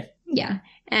being, okay. Yeah.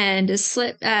 And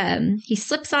he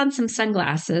slips on some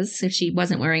sunglasses, if she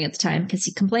wasn't wearing at the time, because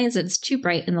he complains that it's too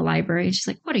bright in the library. And she's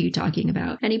like, what are you talking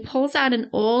about? And he pulls out an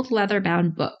old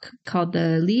leather-bound book called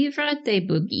the Livre de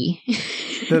Boogie.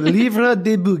 The Livre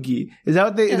de Boogie. Is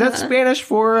that Spanish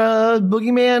for a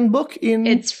boogeyman book?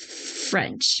 It's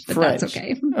French, but that's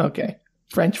okay. Okay.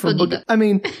 French for boogie. I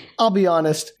mean, I'll be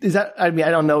honest. I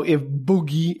don't know if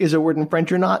boogie is a word in French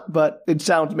or not, but it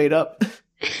sounds made up.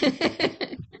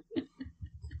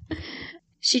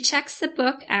 She checks the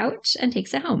book out and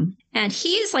takes it home. And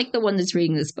he's like the one that's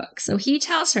reading this book. So he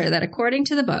tells her that according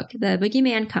to the book, the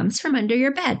boogeyman comes from under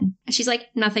your bed. And she's like,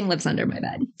 nothing lives under my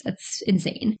bed. That's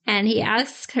insane. And he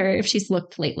asks her if she's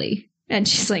looked lately. And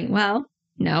she's like, well,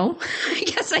 no, I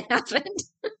guess I haven't.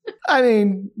 I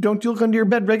mean, don't you look under your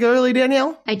bed regularly,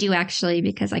 Danielle? I do actually,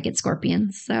 because I get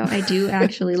scorpions. So I do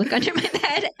actually look under my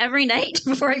bed every night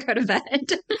before I go to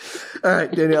bed. All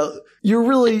right, Danielle, you're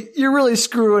really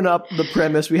screwing up the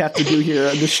premise we have to do here,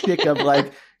 the shtick of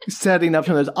like setting up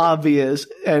something that's obvious,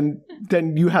 and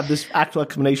then you have this actual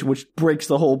explanation which breaks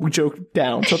the whole joke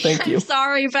down. So thank you. I'm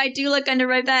sorry, but I do look under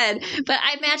my bed. But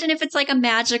I imagine if it's like a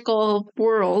magical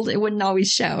world, it wouldn't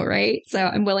always show, right? So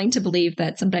I'm willing to believe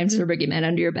that sometimes there's a boogeyman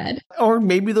under your bed. Or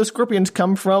maybe those scorpions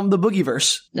come from the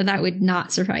Boogieverse. That would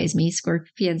not surprise me.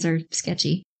 Scorpions are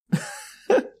sketchy.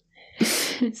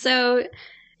 So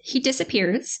he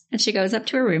disappears, and she goes up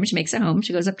to her room. She makes it home.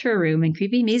 She goes up to her room, and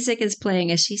creepy music is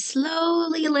playing as she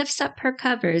slowly lifts up her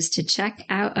covers to check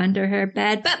out under her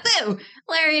bed. But boo!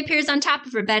 Larry appears on top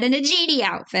of her bed in a genie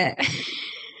outfit.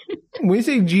 When you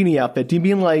say genie outfit, do you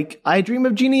mean like I Dream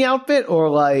of Genie outfit,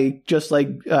 or like just like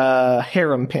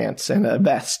harem pants and a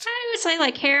vest? I would say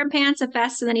like harem pants, a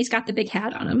vest, and then he's got the big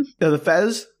hat on him. The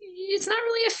fez? It's not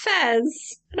really a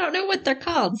fez. I don't know what they're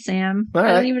called, Sam. All I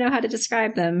right. don't even know how to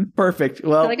describe them. Perfect.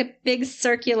 Well, They're like a big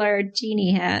circular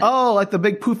genie hat. oh, like the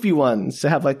big poofy ones to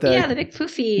have like the the big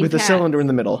poofy with the hat. cylinder in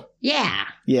the middle. Yeah.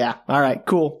 Yeah. All right.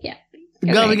 Cool. Yeah.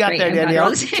 Glad we got great. there, I'm glad Danielle. we're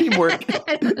all- Teamwork.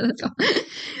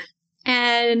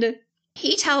 And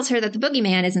he tells her that the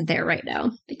boogeyman isn't there right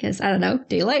now because, I don't know,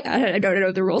 daylight? I don't know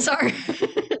what the rules are.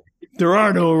 There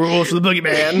are no rules for the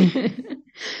boogeyman.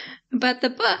 But the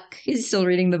book, he's still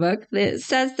reading the book, it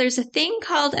says there's a thing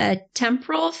called a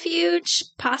temporal fuge,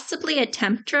 possibly a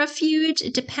temptrofuge.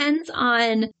 It depends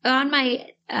on my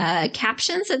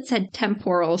captions. It said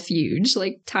temporal fuge,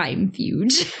 like time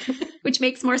fuge, which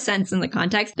makes more sense in the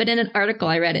context. But in an article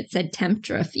I read, it said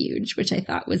temptrofuge, which I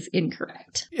thought was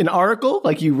incorrect. An article?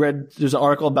 Like you read, there's an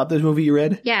article about this movie you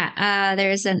read? Yeah,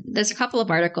 there's a couple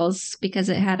of articles because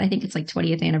it had, I think it's like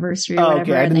 20th anniversary or Oh, whatever.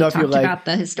 okay. I And didn't they know if you talked like- about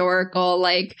the historical,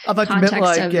 like, I thought you context meant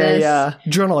like of this. a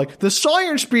journal, like the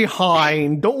science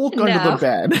behind. Don't look under No. the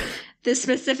bed. This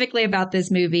specifically about this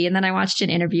movie, and then I watched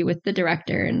an interview with the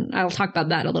director, and I'll talk about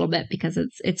that a little bit because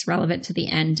it's relevant to the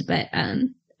end. But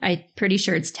I'm pretty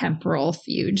sure it's temporal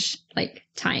fuge, like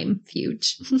time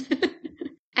fuge.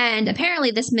 And apparently,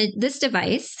 this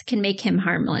device can make him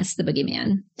harmless, the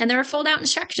boogeyman. And there are fold-out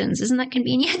instructions. Isn't that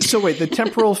convenient? So wait, the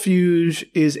temporal fuge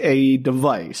is a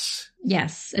device.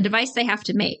 Yes, a device they have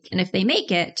to make. And if they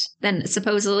make it, then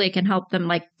supposedly it can help them,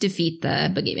 like, defeat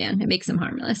the boogeyman. It makes him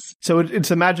harmless. So it's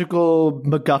a magical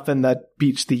MacGuffin that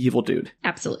beats the evil dude.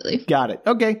 Absolutely. Got it.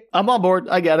 Okay, I'm on board.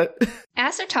 I get it.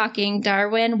 As they're talking,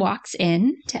 Darwin walks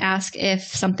in to ask if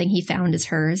something he found is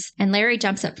hers, and Larry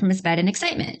jumps up from his bed in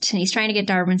excitement, and he's trying to get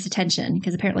Darwin's attention,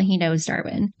 because apparently he knows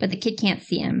Darwin, but the kid can't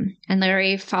see him, and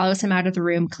Larry follows him out of the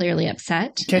room, clearly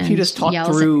upset. Can't he and just talk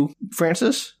yells through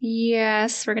Francis?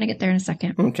 Yes, we're going to get there in a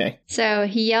second. Okay. So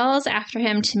he yells after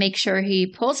him to make sure he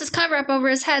pulls his cover up over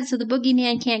his head so the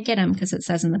boogeyman can't get him, because it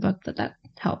says in the book that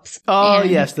helps. Oh,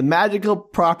 And- yes, the magical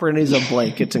properties of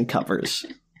blankets and covers.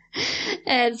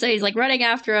 And so he's like running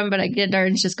after him, but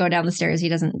Darwin's just going down the stairs. He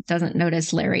doesn't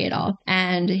notice Larry at all.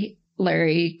 And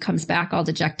Larry comes back all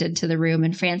dejected to the room,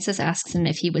 and Francis asks him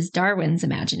if he was Darwin's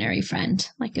imaginary friend,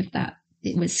 like if that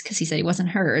it was, because he said he wasn't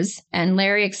hers. And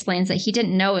Larry explains that he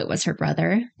didn't know it was her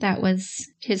brother that was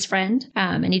his friend,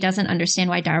 and he doesn't understand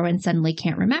why Darwin suddenly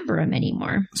can't remember him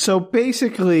anymore. So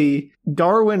basically,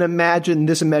 Darwin imagined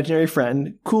this imaginary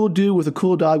friend, cool dude with a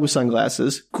cool dog with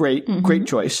sunglasses. Great, great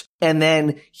choice. And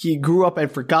then he grew up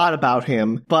and forgot about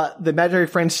him, but the imaginary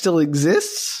friend still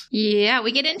exists? Yeah,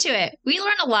 we get into it. We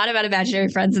learn a lot about imaginary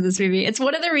friends in this movie. It's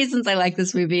one of the reasons I like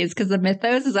this movie is because the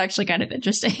mythos is actually kind of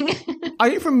interesting. Are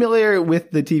you familiar with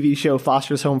the TV show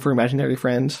Foster's Home for Imaginary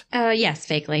Friends? Yes,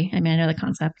 vaguely. I mean, I know the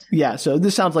concept. Yeah, so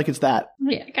this sounds like it's that.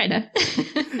 Yeah, kind of.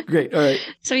 Great, all right.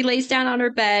 So he lays down on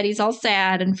her bed. He's all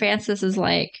sad. And Francis is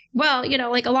like, well,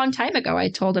 like a long time ago, I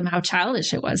told him how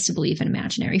childish it was to believe in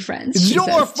imaginary friends. It's She your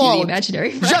says to the fault.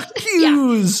 Imaginary friend.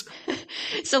 J'accuse!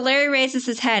 So Larry raises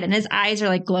his head and his eyes are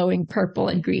like glowing purple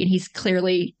and green. He's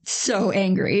clearly so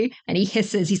angry and he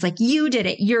hisses. He's like, you did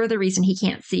it. You're the reason he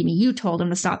can't see me. You told him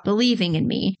to stop believing in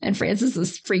me. And Francis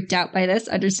is freaked out by this,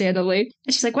 understandably.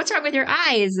 And she's like, what's wrong with your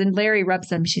eyes? And Larry rubs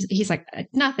them. He's like,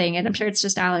 nothing. And I'm sure it's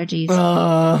just allergies.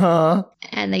 Uh-huh.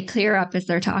 And they clear up as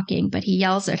they're talking, but he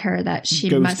yells at her that she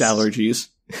Ghost allergies.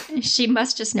 She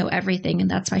must just know everything, and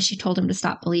that's why she told him to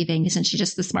stop believing. Isn't she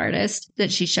just the smartest?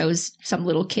 That she shows some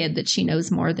little kid that she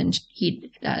knows more than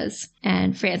he does.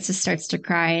 And Frances starts to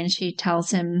cry, and she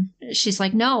tells him, she's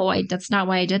like, no, that's not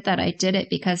why I did that. I did it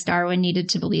because Darwin needed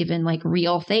to believe in like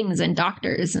real things and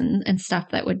doctors and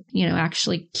stuff that would,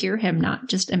 actually cure him, not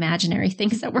just imaginary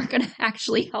things that were going to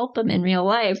actually help him in real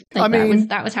life. Like, I mean,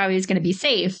 that was how he was going to be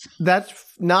safe. That's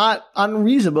not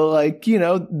unreasonable. Like, being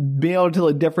able to tell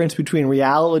the difference between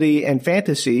reality and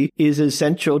fantasy is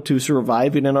essential to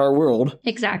surviving in our world.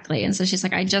 Exactly. And so she's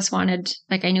like, I just wanted,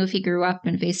 like, I knew if he grew up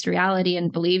and faced reality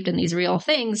and believed in these real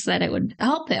things that it would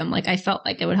help him. Like, I felt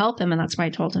like it would help him. And that's why I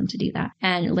told him to do that.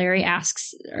 And Larry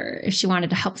asks her if she wanted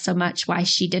to help so much, why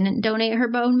she didn't donate her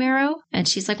bone marrow. And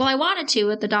she's like, well, I wanted to,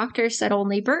 but the doctor said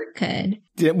only Bert could.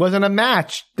 It wasn't a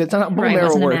match. That's not how bone marrow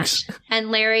wasn't a works. match.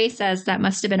 And Larry says that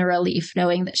must have been a relief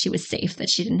knowing that she was safe, that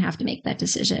she didn't have to make that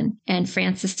decision. And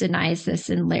Frances denies this,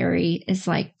 and Larry is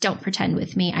like, don't pretend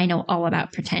with me. I know all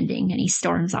about pretending. And he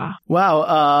storms off.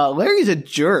 Wow, Larry's a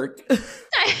jerk.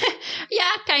 Yeah,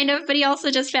 kind of. But he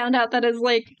also just found out that his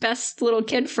like best little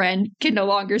kid friend can no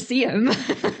longer see him.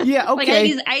 Yeah,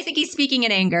 okay. Like, I think he's speaking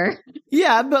in anger.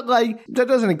 Yeah, but like, that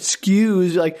doesn't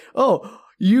excuse, like, oh,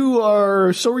 you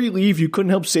are so relieved you couldn't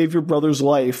help save your brother's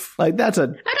life. Like, that's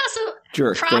a...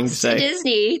 jerk thing to Props to say.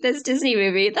 Disney, this Disney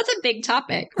movie. That's a big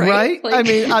topic, right? I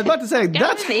mean, I was about to say, That was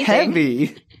that's amazing.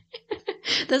 heavy.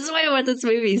 This is why this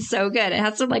movie is so good. It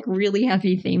has some like really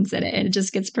heavy themes in it, and it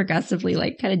just gets progressively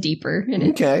like kind of deeper in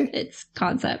its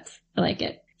concepts. I like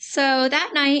it. So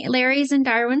that night, Larry's in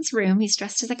Darwin's room. He's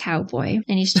dressed as a cowboy,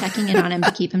 and he's checking in on him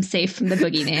to keep him safe from the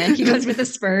boogeyman. He goes with the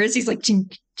spurs. He's like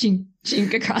chink, chink,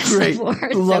 chink across the floor.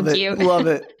 It's Love so it. cute. Love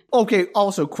it. Okay,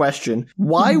 also question.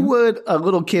 Why would a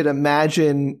little kid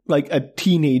imagine like a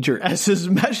teenager as his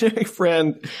imaginary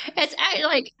friend?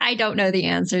 I don't know the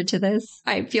answer to this.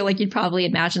 I feel like you'd probably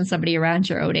imagine somebody around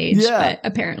your own age, but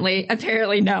apparently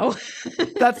no.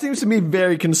 That seems to me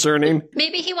very concerning.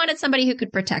 Maybe he wanted somebody who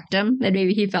could protect him, and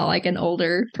maybe he felt like an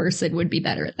older person would be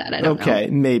better at that. I don't know. Okay,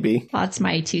 maybe. That's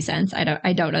my 2 cents. I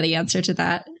don't know the answer to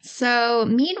that. So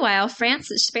meanwhile,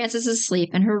 Frances is asleep,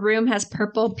 and her room has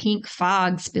purple pink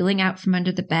fog spilling out from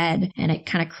under the bed, and it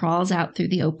kind of crawls out through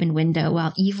the open window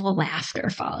while evil laughter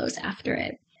follows after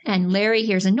it. And Larry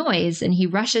hears a noise, and he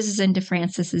rushes into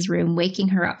Frances's room, waking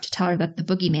her up to tell her that the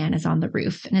boogeyman is on the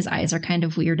roof. And his eyes are kind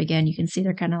of weird again. You can see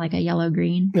they're kind of like a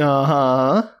yellow-green.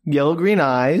 Uh-huh. Yellow-green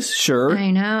eyes, sure. I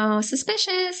know.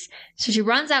 Suspicious. So she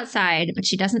runs outside, but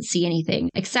she doesn't see anything,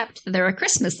 except that there are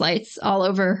Christmas lights all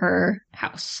over her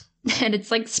house. And it's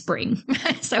like spring.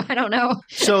 So I don't know.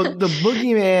 So the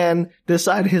boogeyman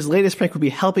decided his latest prank would be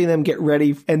helping them get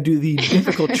ready and do the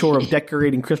difficult chore of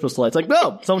decorating Christmas lights. Like,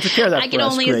 no, someone took care of that I for can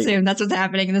us. only Great. assume that's what's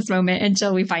happening in this moment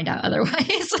until we find out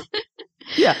otherwise.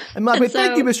 Yeah. And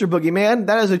thank you, Mr. Boogeyman.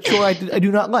 That is a chore I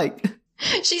do not like.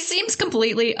 She seems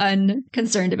completely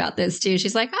unconcerned about this, too.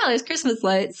 She's like, oh, there's Christmas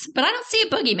lights, but I don't see a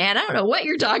boogeyman. I don't know what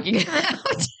you're talking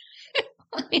about.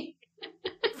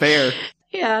 Fair.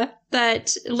 Yeah,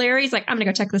 but Larry's like, I'm gonna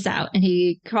go check this out, and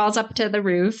he crawls up to the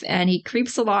roof and he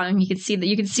creeps along. You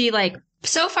can see like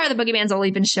so far the boogeyman's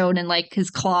only been shown in like his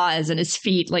claws and his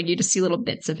feet, like you just see little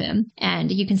bits of him,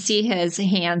 and you can see his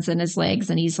hands and his legs,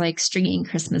 and he's like stringing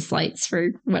Christmas lights for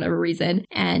whatever reason.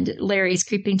 And Larry's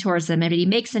creeping towards them, and he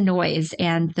makes a noise,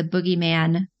 and the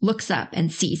boogeyman looks up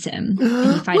and sees him,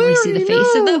 and you finally see the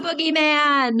face of the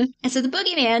boogeyman. And so the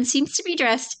boogeyman seems to be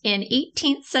dressed in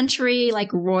 18th century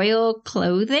like royal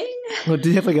clothing. Well, did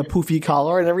he have like a poofy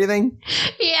collar and everything?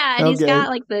 Yeah, and he's got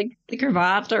like the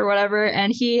cravat or whatever,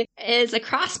 and he is a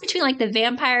cross between like the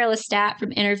vampire Lestat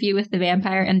from Interview with the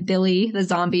Vampire and Billy the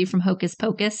zombie from Hocus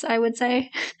Pocus, I would say.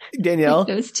 Danielle, like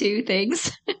those two things.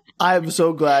 I'm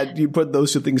so glad you put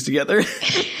those two things together.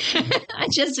 I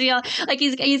just feel like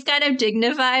he's kind of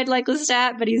dignified like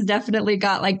Lestat, but he's definitely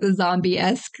got like the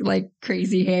zombie-esque like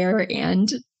crazy hair and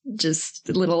just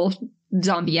a little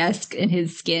zombie-esque in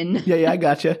his skin. Yeah, I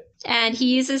gotcha. And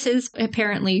he uses his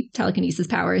apparently telekinesis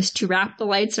powers to wrap the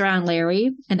lights around Larry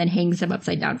and then hangs him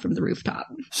upside down from the rooftop.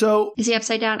 So, is he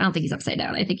upside down? I don't think he's upside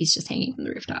down. I think he's just hanging from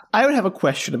the rooftop. I would have a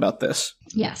question about this.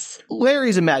 Yes.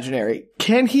 Larry's imaginary.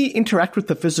 Can he interact with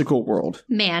the physical world?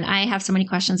 Man, I have so many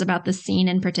questions about this scene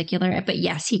in particular, but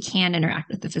yes, he can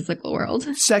interact with the physical world.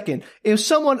 Second, if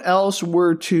someone else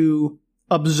were to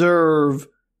observe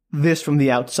this from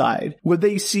the outside, would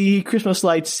they see Christmas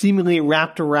lights seemingly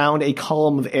wrapped around a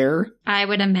column of air? I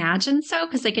would imagine so,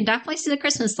 because they can definitely see the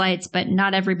Christmas lights, but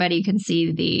not everybody can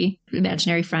see the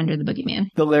imaginary friend or the boogeyman.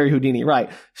 The Larry Houdini, right.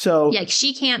 So yeah,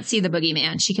 she can't see the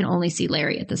boogeyman. She can only see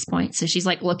Larry at this point. So she's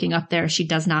like looking up there. She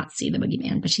does not see the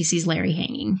boogeyman, but she sees Larry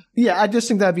hanging. Yeah, I just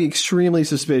think that'd be extremely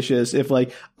suspicious if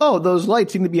like, oh, those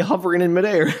lights seem to be hovering in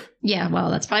midair. Yeah,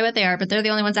 well, that's probably what they are, but they're the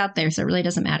only ones out there, so it really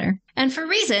doesn't matter. And for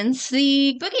reasons,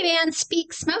 the boogeyman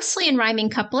speaks mostly in rhyming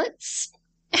couplets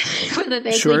with a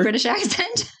vaguely British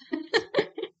accent.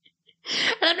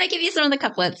 And I'm going to give you some of the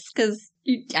couplets, because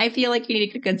I feel like you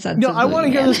need a good sense of I want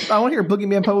to hear this. I want to hear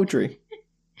boogeyman poetry.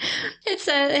 It's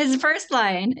his first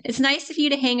line. It's nice of you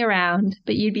to hang around,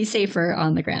 but you'd be safer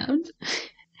on the ground.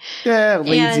 Yeah,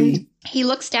 lazy. And he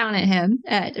looks down at him,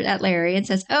 at Larry, and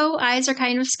says, oh, eyes are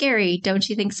kind of scary. Don't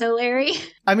you think so, Larry?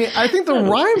 I mean, I think the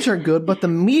rhymes are good, but the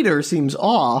meter seems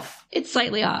off. It's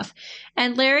slightly off.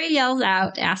 And Larry yells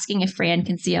out, asking if Fran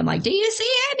can see him, like, do you see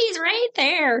him? He's right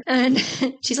there. And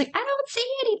she's like, I don't see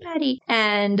anybody.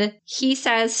 And he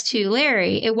says to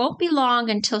Larry, it won't be long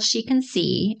until she can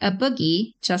see a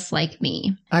boogie just like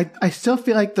me. I still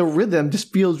feel like the rhythm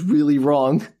just feels really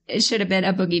wrong. It should have been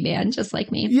a boogeyman just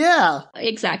like me. Yeah.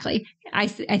 Exactly. I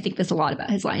think there's a lot about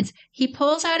his lines. He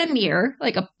pulls out a mirror,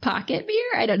 like a pocket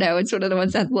mirror. I don't know. It's one of the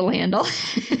ones that has a little handle.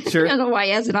 Sure. I don't know why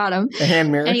he has it on him. A hand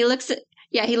mirror. And he looks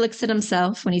at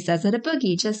himself when he says it, a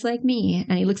boogie just like me.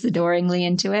 And he looks adoringly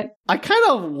into it. I kind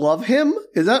of love him.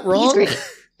 Is that wrong? He's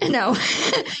great. No.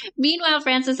 Meanwhile,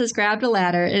 Francis has grabbed a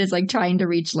ladder and is like trying to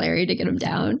reach Larry to get him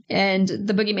down. And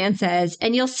the boogeyman says,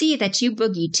 and you'll see that you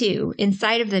boogie too.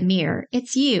 Inside of the mirror,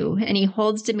 it's you. And he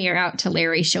holds the mirror out to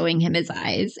Larry, showing him his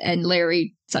eyes. And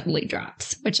Larry suddenly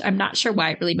drops, which I'm not sure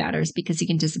why it really matters because he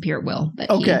can disappear at will.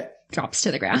 But he drops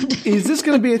to the ground. Is this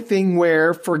going to be a thing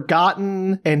where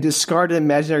forgotten and discarded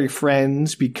imaginary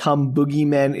friends become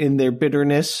boogeymen in their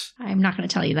bitterness? I'm not going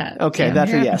to tell you that. Okay, so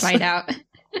that's a yes. Find out.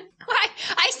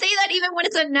 I say that even when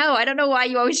it's a no. I don't know why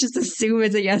you always just assume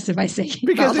it's a yes if I say it.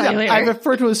 Because I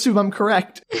prefer to assume I'm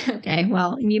correct. Okay,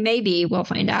 well, you may be. We'll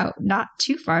find out not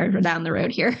too far down the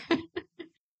road here.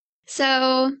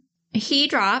 So he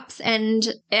drops, and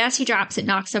as he drops, it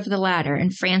knocks over the ladder,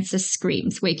 and Frances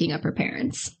screams, waking up her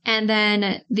parents. And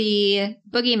then the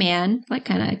boogeyman, like,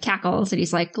 kind of cackles, and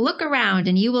he's like, look around,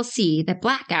 and you will see that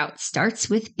blackout starts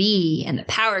with B, and the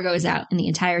power goes out in the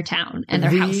entire town, and their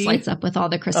house lights up with all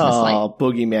the Christmas lights. Oh,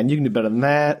 boogeyman, you can do better than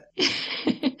that.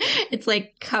 It's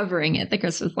like covering it, the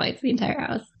Christmas lights, the entire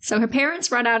house. So her parents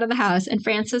run out of the house, and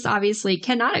Frances obviously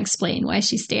cannot explain why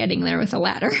she's standing there with a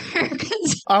ladder.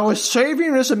 I was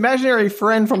saving this imaginary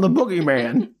friend from the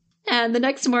boogeyman. And the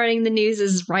next morning, the news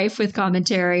is rife with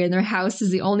commentary, and their house is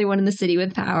the only one in the city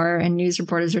with power, and news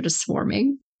reporters are just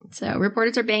swarming. So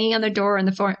reporters are banging on their door, and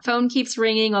the phone keeps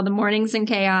ringing all the morning's in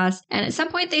chaos. And at some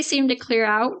point, they seem to clear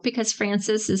out because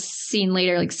Frances is seen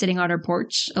later, like, sitting on her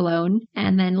porch alone.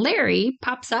 And then Larry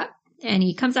pops up, and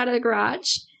he comes out of the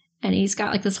garage, and he's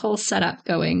got like this whole setup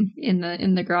going in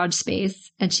the garage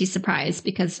space. And she's surprised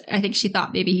because I think she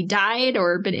thought maybe he died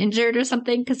or been injured or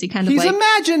something because he's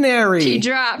imaginary. He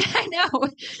dropped. I know.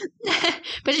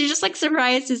 But she's just like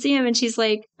surprised to see him. And she's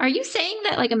like, are you saying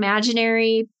that like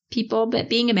imaginary people, but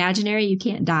being imaginary, you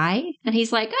can't die? And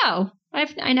he's like, oh,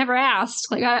 I never asked.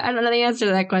 Like, I don't know the answer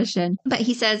to that question. But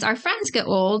he says, our friends get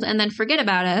old and then forget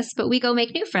about us, but we go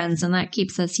make new friends, and that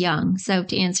keeps us young. So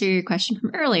to answer your question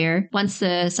from earlier, once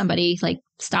somebody like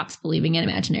stops believing in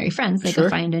imaginary friends, they go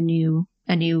find a new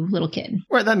little kid.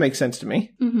 Right, that makes sense to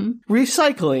me. Mm-hmm.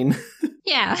 Recycling.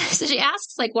 Yeah. So she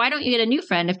asks, like, why don't you get a new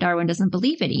friend if Darwin doesn't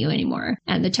believe in you anymore?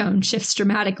 And the tone shifts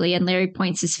dramatically, and Larry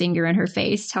points his finger in her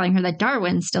face, telling her that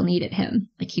Darwin still needed him.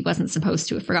 Like, he wasn't supposed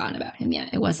to have forgotten about him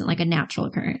yet. It wasn't like a natural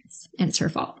occurrence. And it's her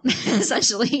fault,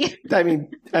 essentially. I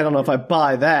mean, I don't know if I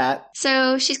buy that.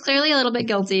 So she's clearly a little bit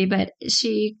guilty, but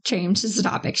she changes the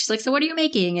topic. She's like, so what are you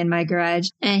making in my garage?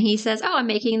 And he says, oh, I'm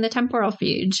making the temporal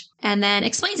fugue. And then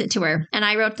explains it to her. And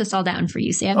I wrote this all down for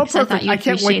you, Sam. Oh, perfect. I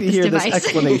can't wait to hear this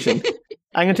explanation.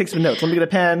 I'm going to take some notes. Let me get a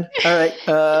pen. All right.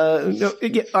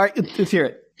 All right. Let's hear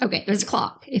it. Okay. There's a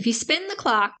clock. If you spin the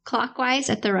clock clockwise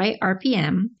at the right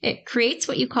RPM, it creates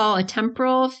what you call a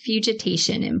temporal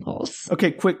fugitation impulse.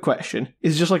 Okay. Quick question.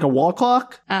 Is it just like a wall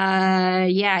clock?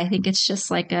 Yeah. I think it's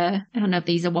just like I don't know if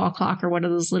they use a wall clock or one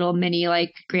of those little mini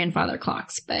like grandfather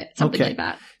clocks, but something like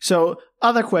that. So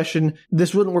other question,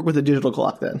 this wouldn't work with a digital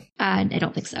clock then? I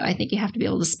don't think so. I think you have to be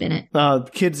able to spin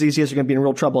it. Kids these days are going to be in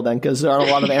real trouble then because there are a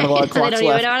lot of analog clocks left. They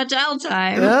don't even know how to tell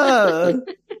time. Yeah.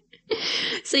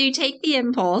 So you take the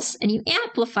impulse and you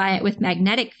amplify it with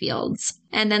magnetic fields.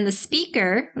 And then the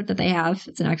speaker that they have,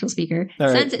 it's an actual speaker,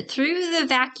 sends it through the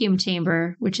vacuum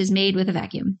chamber, which is made with a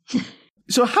vacuum.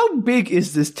 So how big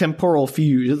is this temporal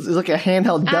fuse? Is it like a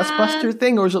handheld dustbuster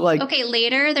thing, or is it like... Okay,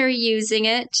 later they're using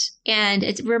it, and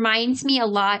it reminds me a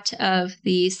lot of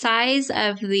the size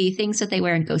of the things that they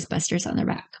wear in Ghostbusters on their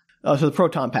back. Oh, so the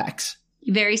proton packs.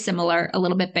 Very similar, a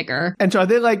little bit bigger. And so are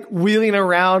they like wheeling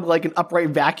around like an upright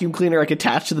vacuum cleaner like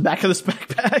attached to the back of this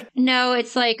backpack? No,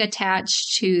 it's like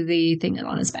attached to the thing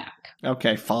on his back.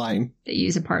 Okay, fine. They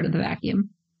use a part of the vacuum.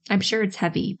 I'm sure it's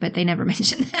heavy, but they never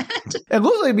mention that. It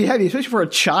looks like it'd be heavy, especially for a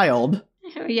child.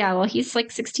 Yeah, well, he's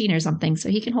like 16 or something, so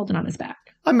he can hold it on his back.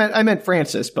 I meant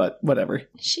Frances, but whatever.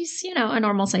 She's, a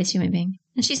normal-sized human being.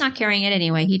 And she's not carrying it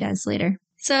anyway. He does later.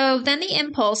 So then the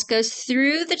impulse goes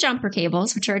through the jumper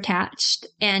cables, which are attached,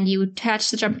 and you attach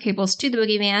the jumper cables to the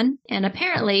boogeyman. And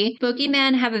apparently,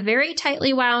 boogeymen have a very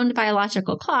tightly wound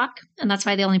biological clock, and that's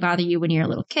why they only bother you when you're a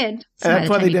little kid. So and that's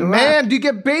why they demand you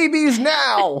get babies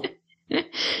now!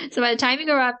 So by the time you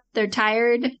grow up, they're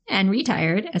tired and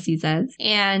retired, as he says.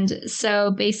 And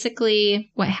so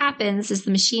basically what happens is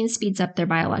the machine speeds up their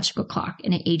biological clock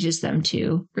and it ages them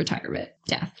to retirement,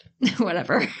 death,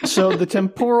 whatever. So the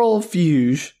temporal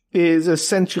fuse is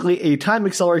essentially a time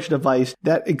acceleration device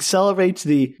that accelerates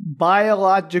the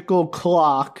biological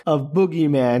clock of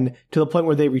boogeymen to the point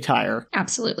where they retire.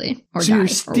 Absolutely. Or so die, you're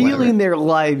stealing their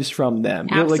lives from them.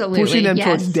 Absolutely. You're like pushing them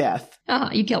towards death.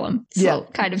 You kill them.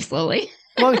 Kind of slowly.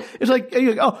 Well, it's like,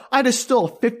 I just stole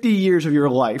 50 years of your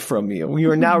life from you.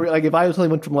 You are now, like, if I only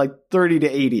went from like 30 to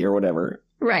 80 or whatever.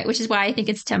 Right, which is why I think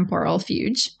it's temporal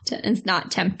fuge. It's not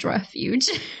tempora fuge.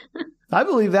 I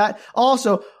believe that.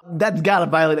 Also, that's got to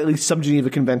violate at least some Geneva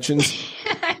Conventions.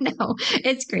 I know.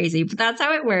 It's crazy, but that's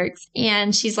how it works.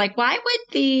 And she's like, why would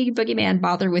the boogeyman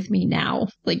bother with me now?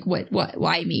 Like,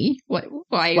 why me?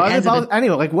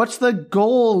 Anyway, like, what's the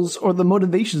goals or the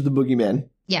motivations of the boogeyman?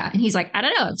 Yeah. And he's like, I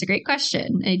don't know. It's a great question.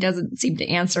 And he doesn't seem to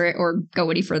answer it or go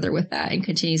any further with that and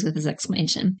continues with his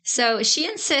explanation. So she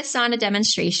insists on a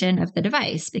demonstration of the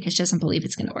device because she doesn't believe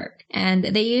it's going to work. And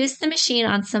they use the machine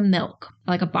on some milk,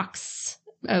 like a box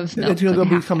of milk. It's going to go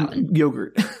become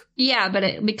yogurt. Yeah,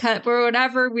 but because for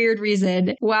whatever weird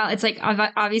reason, well, it's like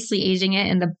obviously aging it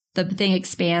and the thing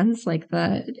expands, like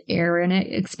the air in it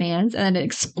expands and then it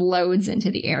explodes into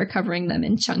the air, covering them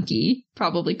in chunky,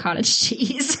 probably cottage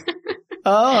cheese.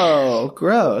 Oh,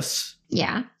 gross.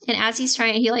 Yeah. And as he's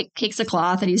trying, he like takes a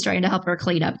cloth and he's trying to help her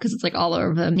clean up because it's like all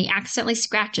over him. And he accidentally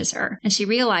scratches her and she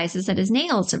realizes that his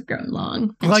nails have grown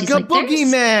long. And like a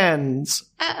boogeyman's.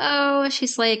 Uh-oh.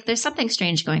 She's like, there's something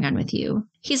strange going on with you.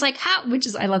 He's like, how?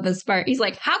 I love this part. He's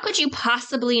like, how could you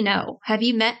possibly know? Have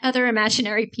you met other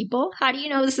imaginary people? How do you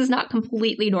know this is not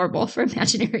completely normal for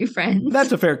imaginary friends?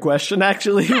 That's a fair question,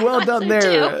 actually. Well done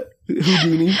there,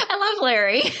 Houdini. I love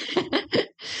Larry.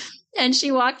 And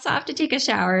she walks off to take a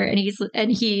shower and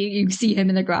you see him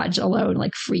in the garage alone,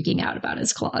 like freaking out about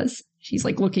his claws. She's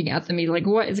like looking at them. He's like,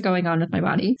 what is going on with my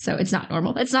body? So it's not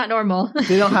normal. It's not normal.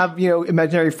 They don't have,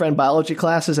 imaginary friend biology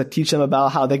classes that teach them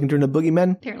about how they can turn to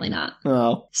boogeymen? Apparently not.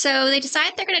 Oh. So they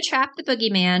decide they're going to trap the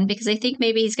boogeyman because they think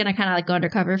maybe he's going to kind of like go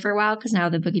undercover for a while because now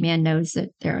the boogeyman knows that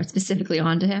they're specifically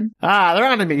onto him. They're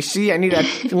onto me. See, I need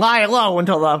to lie low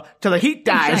until the heat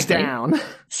dies down.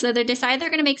 So they decide they're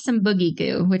going to make some boogie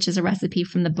goo, which is a recipe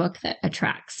from the book that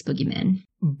attracts boogeymen.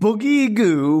 Boogie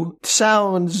goo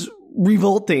sounds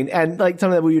revolting and like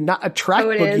something that would not attract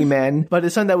boogeymen, but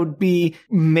it's something that would be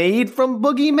made from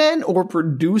boogeymen or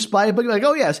produced by a boogeyman. Like,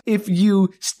 oh yes, if you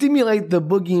stimulate the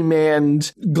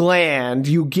boogeyman's gland,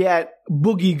 you get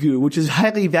boogie goo, which is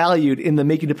highly valued in the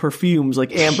making of perfumes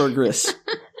like ambergris.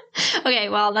 Okay,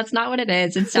 well, that's not what it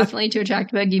is. It's definitely to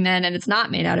attract boogeymen, and it's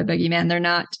not made out of boogeymen. They're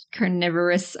not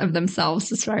carnivorous of themselves,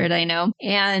 as far as I know.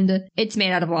 And it's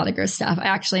made out of a lot of gross stuff. I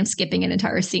actually am skipping an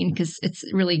entire scene because it's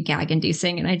really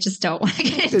gag-inducing, and I just don't want to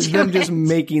get into it. It's them just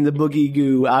making the boogie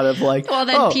goo out of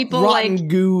people rotten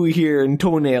goo here and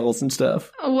toenails and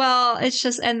stuff. Well, it's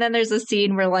just, and then there's a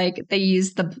scene where like they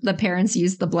use the parents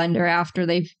use the blender after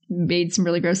they've made some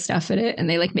really gross stuff in it, and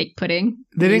they like make pudding.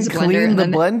 They didn't clean the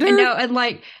blender? And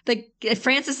like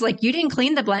Francis is like, you didn't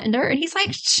clean the blender? And he's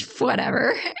like,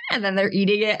 whatever. And then they're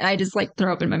eating it. And I just like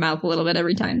throw up in my mouth a little bit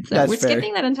every time. So we're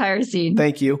skipping that entire scene.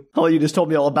 Thank you. Oh, you just told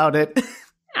me all about it.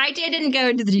 I didn't go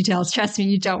into the details. Trust me,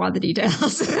 you don't want the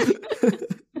details.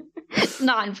 It's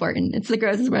not important. It's the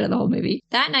grossest part of the whole movie.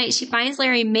 That night, she finds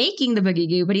Larry making the boogie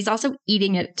goo, but he's also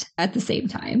eating it at the same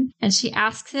time. And she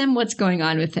asks him what's going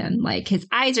on with him. Like, his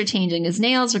eyes are changing, his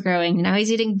nails are growing, and now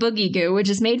he's eating boogie goo, which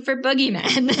is made for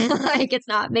boogeymen. Like, it's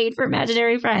not made for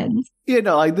imaginary friends.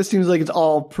 This seems like it's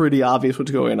all pretty obvious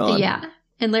what's going on. Yeah.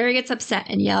 And Larry gets upset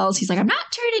and yells. He's like, I'm not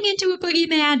turning into a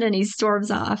boogeyman. And he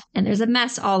storms off. And there's a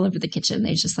mess all over the kitchen.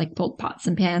 They just like pulled pots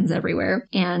and pans everywhere.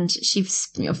 And she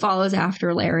follows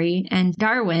after Larry. And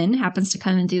Darwin happens to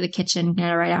come in through the kitchen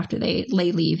right after they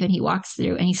leave. And he walks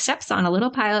through and he steps on a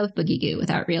little pile of boogie goo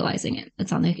without realizing it.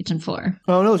 It's on the kitchen floor.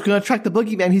 Oh no, it's going to attract the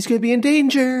boogeyman. He's going to be in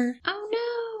danger. Oh no.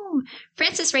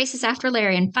 Francis races after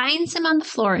Larry and finds him on the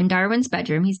floor in Darwin's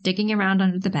bedroom. He's digging around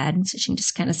under the bed, so she can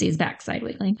just kind of see his backside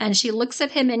wiggling. And she looks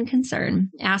at him in concern,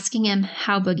 asking him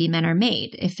how boogeymen are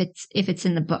made, if it's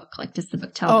in the book. Like, does the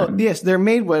book tell them? Oh, yes, they're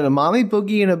made when a mommy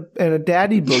boogie and a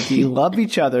daddy boogie love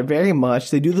each other very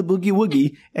much. They do the boogie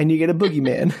woogie, and you get a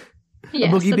boogeyman.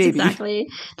 Yes, a boogie baby. Exactly.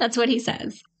 That's what he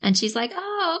says. And she's like,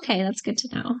 oh, okay, that's good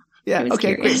to know. Yeah,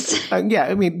 okay,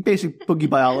 great. Basic boogie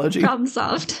biology. Problem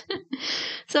solved.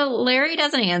 So Larry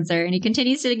doesn't answer, and he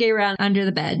continues to dig around under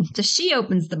the bed. So she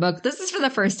opens the book. This is for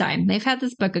the first time. They've had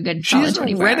this book a good solid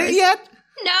 24 hours. She hasn't read it yet?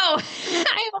 No.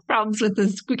 I have problems with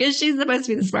this because she's supposed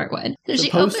to be the smart one. So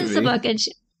she opens the book, and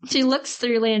she looks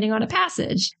through, landing on a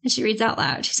passage, and she reads out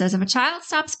loud. She says, if a child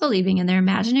stops believing in their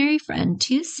imaginary friend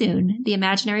too soon, the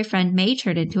imaginary friend may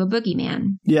turn into a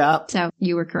boogeyman. Yeah. So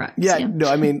you were correct. Yeah.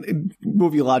 No,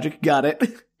 movie logic. Got it.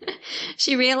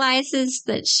 She realizes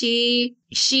that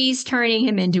she's turning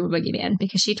him into a boogeyman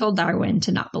because she told Darwin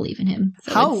to not believe in him.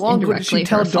 So how long would she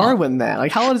tell Darwin that?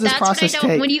 Like, how long does this process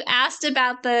take? When you asked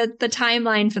about the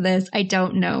timeline for this, I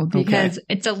don't know because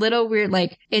it's a little weird.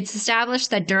 Like, it's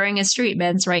established that during his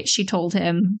treatments, right, she told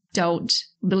him, don't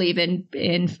believe in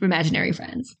imaginary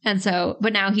friends. And so,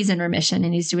 but now he's in remission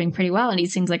and he's doing pretty well and he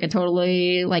seems like a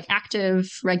totally like active,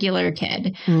 regular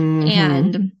kid. Mm-hmm.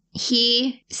 And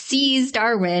he sees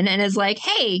Darwin and is like,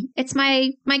 hey, it's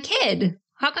my kid.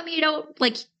 How come you don't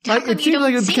like? It seems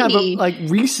like it's kind of like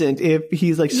recent. If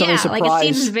he's like suddenly surprised, like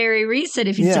it seems very recent.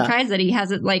 If he's surprised that he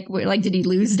hasn't like did he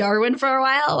lose Darwin for a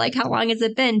while? Like how long has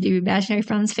it been? Do imaginary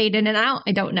friends fade in and out?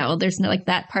 I don't know. There's no like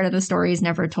that part of the story is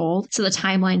never told, so the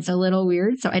timeline's a little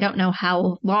weird. So I don't know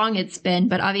how long it's been,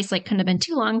 but obviously it couldn't have been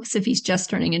too long because if he's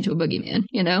just turning into a boogeyman,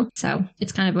 you know. So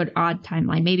it's kind of an odd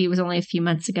timeline. Maybe it was only a few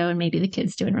months ago, and maybe the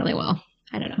kid's doing really well.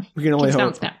 I don't know. We can only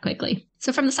bounce back quickly.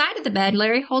 So from the side of the bed,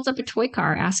 Larry holds up a toy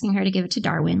car, asking her to give it to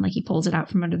Darwin, like he pulls it out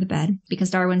from under the bed,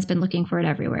 because Darwin's been looking for it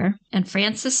everywhere. And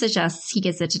Frances suggests he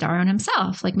gives it to Darwin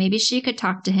himself. Like maybe she could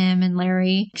talk to him and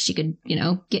Larry, she could,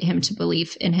 get him to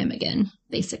believe in him again,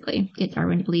 basically. Get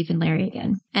Darwin to believe in Larry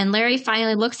again. And Larry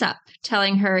finally looks up,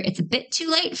 telling her it's a bit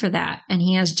too late for that. And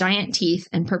he has giant teeth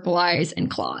and purple eyes and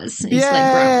claws. And he's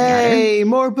Yay!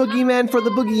 More boogeyman for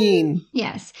the boogieing.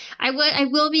 Yes. I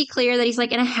will be clear that he's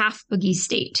like in a half boogie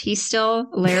state. He's still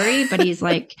Larry, but he's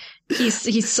like,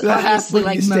 he's obviously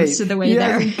like most of the way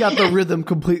there. He hasn't got the rhythm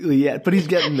completely yet, but he's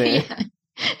getting there.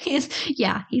 He's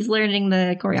learning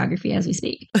the choreography as we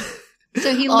speak.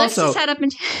 So he lifts his head up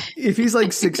and if he's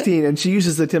like 16 and she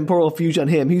uses the temporal fuse on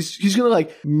him, he's gonna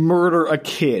like murder a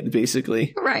kid,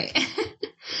 basically. Right.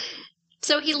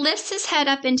 So he lifts his head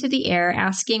up into the air,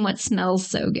 asking what smells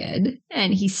so good.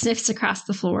 And he sniffs across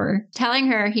the floor, telling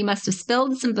her he must have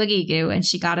spilled some boogie goo and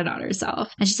she got it on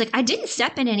herself. And she's like, I didn't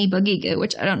step in any boogie goo,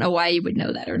 which I don't know why you would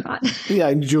know that or not.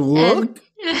 Yeah, did you look?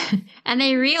 And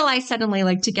they realize suddenly,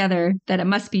 like together, that it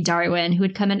must be Darwin who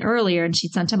had come in earlier and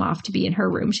she'd sent him off to be in her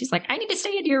room. She's like, I need to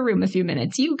stay in your room a few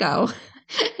minutes. You go.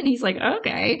 And he's like,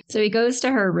 okay. So he goes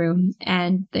to her room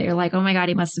and they're like, oh my God,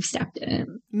 he must have stepped in it.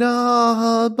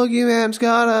 No, Boogeyman's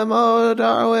got him. Oh,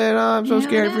 Darwin, I'm so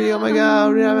scared for you. Oh my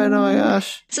God. Oh my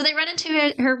gosh. So they run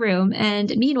into her room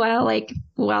and meanwhile, like,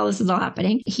 while this is all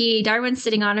happening, Darwin's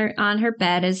sitting on her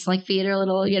bed as like feet are a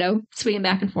little, swinging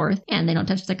back and forth and they don't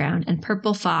touch the ground. And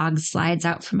purple fog slides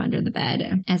out from under the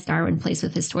bed as Darwin plays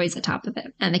with his toys atop of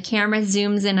it. And the camera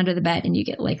zooms in under the bed and you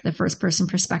get like the first person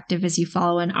perspective as you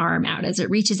follow an arm out as it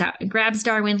reaches out and grabs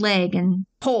Darwin's leg and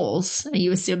pulls. And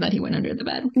you assume that he went under the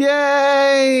bed.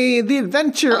 Yay! The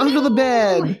adventure under the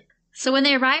bed. So when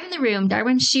they arrive in the room,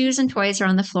 Darwin's shoes and toys are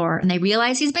on the floor and they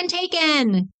realize he's been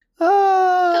taken.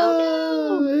 Oh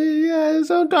no! Yeah,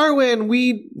 so Darwin,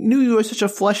 we knew you were such a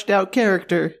fleshed out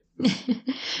character.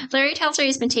 Larry tells her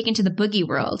he's been taken to the boogie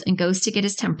world and goes to get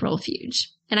his temporal fuge.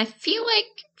 And I feel like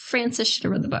Frances should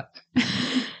have read the book.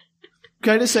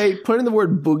 Can I just say, putting the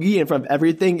word boogie in front of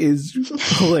everything is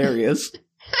hilarious.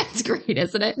 That's great,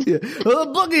 isn't it? Yeah.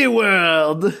 Oh, boogie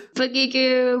world! Boogie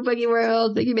goo, boogie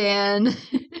world, boogie man.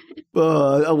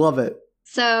 I love it.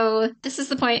 So this is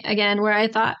the point, again, where I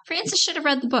thought Frances should have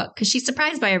read the book because she's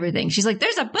surprised by everything. She's like,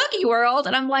 there's a boogie world.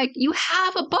 And I'm like, you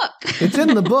have a book. It's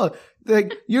in the book.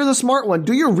 Like, you're the smart one.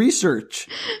 Do your research.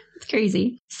 It's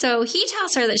crazy. So he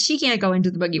tells her that she can't go into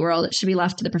the boogie world. It should be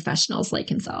left to the professionals like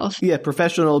himself. Yeah,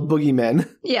 professional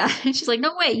boogeymen. Yeah. And she's like,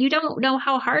 no way. You don't know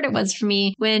how hard it was for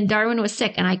me when Darwin was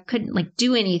sick and I couldn't like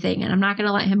do anything. And I'm not going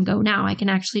to let him go now. I can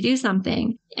actually do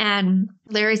something. And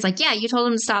Larry's like, yeah, you told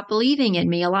him to stop believing in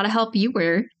me. A lot of help you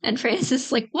were. And Frances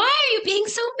is like, why are you being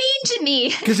so mean to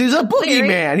me? Because he's a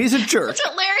boogeyman. He's a jerk. That's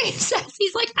what Larry says.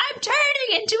 He's like, I'm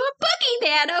turning into a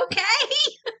boogeyman, okay?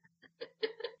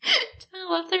 I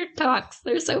love their talks.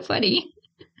 They're so funny.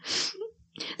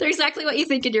 They're exactly what you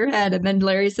think in your head, and then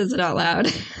Larry says it out loud.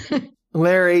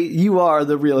 Larry, you are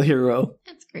the real hero.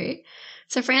 That's great.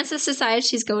 So Frances decides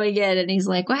she's going in, and he's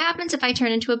like, what happens if I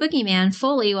turn into a boogeyman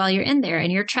fully while you're in there,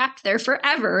 and you're trapped there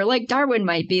forever, like Darwin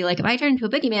might be? Like, if I turn into a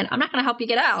boogeyman, I'm not going to help you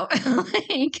get out.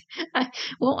 Like, I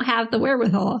won't have the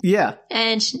wherewithal. Yeah.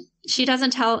 And she tells him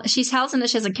that she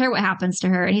doesn't care what happens to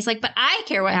her. And he's like, but I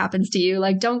care what happens to you.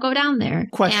 Like, don't go down there.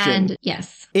 Question. And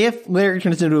yes. If Larry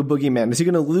turns into a boogeyman, is he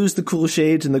going to lose the cool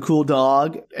shades and the cool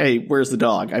dog? Hey, where's the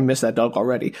dog? I missed that dog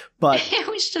already. But it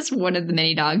was just one of the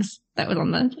many dogs that was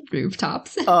on the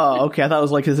rooftops. Oh, okay. I thought it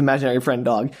was like his imaginary friend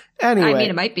dog. Anyway. I mean,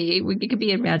 it might be. It could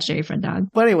be an imaginary friend dog.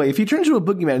 But anyway, if he turns into a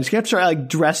boogeyman, he's going to start like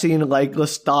dressing like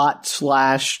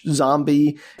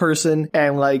Lestat/zombie person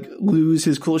and like lose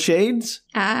his cool shades?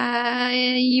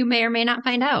 You may or may not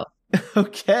find out.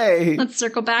 Okay. Let's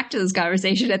circle back to this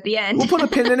conversation at the end. We'll put a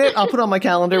pin in it. I'll put it on my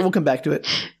calendar. We'll come back to it.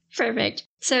 Perfect.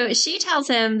 So she tells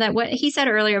him that what he said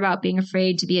earlier about being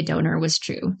afraid to be a donor was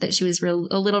true, that she was a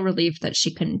little relieved that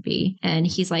she couldn't be. And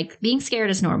he's like, being scared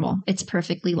is normal. It's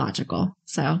perfectly logical.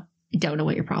 So I don't know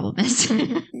what your problem is.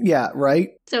 Yeah, right?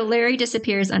 So Larry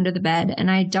disappears under the bed, and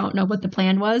I don't know what the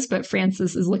plan was, but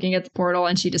Frances is looking at the portal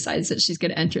and she decides that she's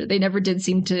going to enter. They never did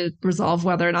seem to resolve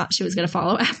whether or not she was going to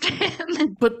follow after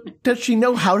him. But does she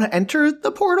know how to enter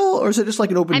the portal, or is it just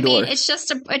like an open door? I mean, it's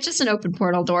just an open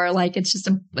portal door. Like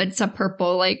it's a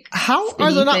purple like. How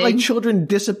are there not thing. like children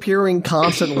disappearing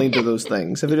constantly into those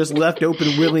things if they're just left open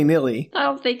willy nilly?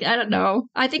 I don't know.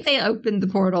 I think they opened the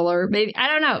portal, or maybe I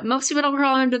don't know. Most people don't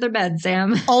crawl under their bed,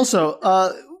 Sam. Also,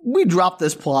 we dropped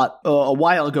this plot a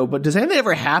while ago, but does anything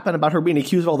ever happen about her being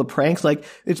accused of all the pranks? Like,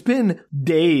 it's been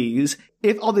days.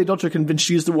 If all the adults are convinced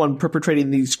she's the one perpetrating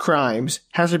these crimes,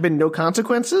 has there been no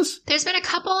consequences? There's been a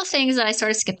couple of things that I sort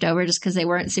of skipped over just because they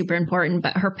weren't super important,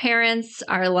 but her parents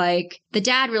are like, the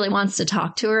dad really wants to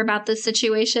talk to her about this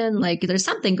situation. Like, there's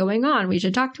something going on. We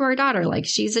should talk to our daughter. Like,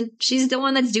 she's the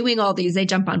one that's doing all these. They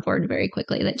jump on board very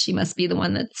quickly that she must be the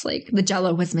one that's like, the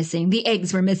Jell-O was missing. The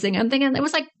eggs were missing. I'm thinking it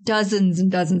was like dozens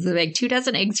and dozens of eggs.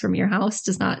 24 eggs from your house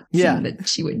does not seem that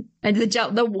she would. And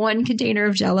the one container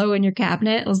of Jell-O in your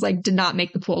cabinet was like, did not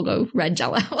make the pool go red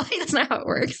Jell-O. Like, that's not how it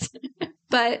works.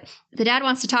 But the dad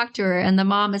wants to talk to her, and the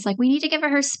mom is like, we need to give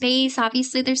her space.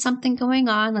 Obviously, there's something going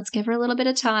on. Let's give her a little bit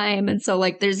of time. And so,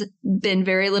 like, there's been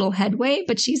very little headway,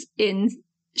 but she's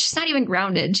not even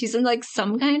grounded. She's in, like,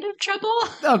 some kind of trouble.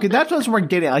 Okay, that's what we're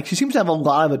getting at. Like, she seems to have a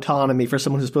lot of autonomy for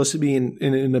someone who's supposed to be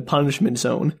in a punishment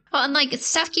zone. Well, and, like,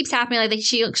 stuff keeps happening. Like,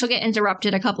 she'll get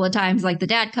interrupted a couple of times. Like, the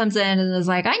dad comes in and is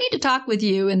like, I need to talk with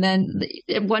you. And then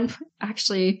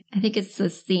actually, I think it's the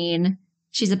scene.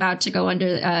 She's about to go into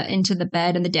the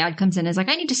bed, and the dad comes in and is like,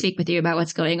 I need to speak with you about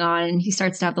what's going on. And he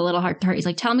starts to have the little heart to heart. He's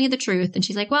like, tell me the truth. And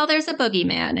she's like, well, there's a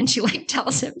boogeyman. And she like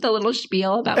tells him the little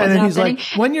spiel about what's happening. And then he's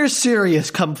like, when you're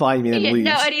serious, come find me, and leaves.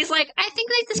 No, and he's like, I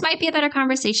think like this might be a better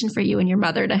conversation for you and your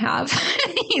mother to have.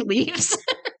 And he leaves.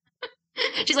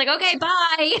 She's like, okay,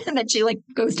 bye. And then she like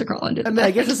goes to crawl under the bed.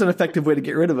 I guess it's an effective way to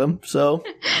get rid of him. So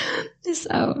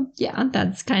yeah,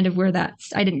 that's kind of where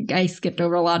I skipped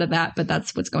over a lot of that, but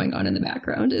that's what's going on in the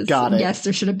background. Got it. Yes,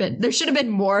 there should have been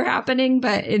more happening,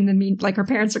 but in the like her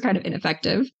parents are kind of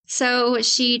ineffective. So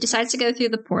she decides to go through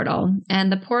the portal,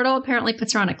 and the portal apparently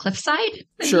puts her on a cliffside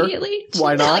immediately. Sure.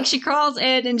 Why not? Like she crawls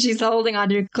in and she's holding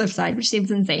onto a cliffside, which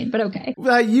seems insane, but okay.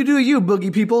 You do you,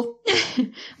 boogie people.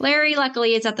 Larry,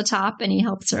 luckily, is at the top and he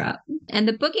helps her up. And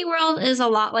the boogie world is a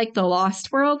lot like the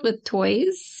Lost World with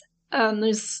toys.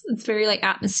 It's very like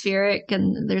atmospheric,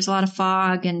 and there's a lot of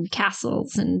fog and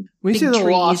castles and when you say the trees.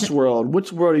 Lost World,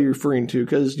 which world are you referring to?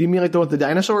 Because do you mean like the one with the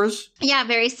dinosaurs? Yeah,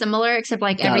 very similar, except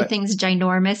like everything's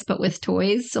ginormous, but with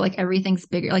toys. So like everything's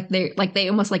bigger. Like they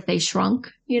almost like they shrunk,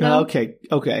 you know?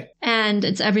 Okay. And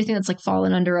it's everything that's like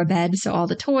fallen under a bed. So all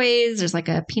the toys, there's like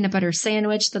a peanut butter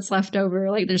sandwich that's left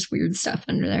over. Like there's weird stuff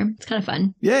under there. It's kind of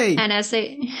fun. Yay. And as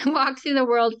they walk through the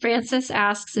world, Frances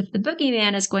asks if the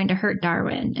boogeyman is going to hurt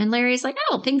Darwin. And Larry's like,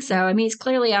 I don't think so. I mean, he's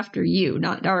clearly after you,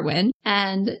 not Darwin.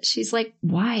 And she's like,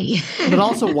 why? But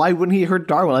also, why wouldn't he hurt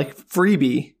Darwin? Like,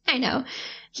 freebie. I know.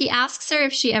 He asks her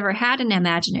if she ever had an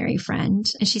imaginary friend.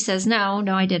 And she says, no,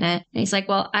 I didn't. And he's like,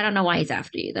 well, I don't know why he's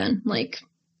after you then. Like,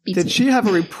 did she have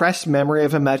a repressed memory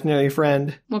of imaginary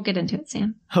friend? We'll get into it,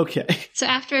 Sam. Okay. So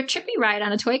after a trippy ride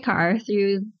on a toy car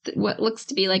through what looks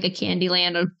to be like a candy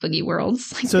land of boogie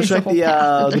worlds. Like so it's like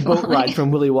the boat ride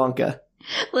from Willy Wonka.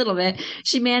 A little bit.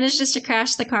 She manages to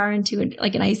crash the car into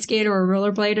like an ice skate or a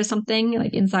rollerblade or something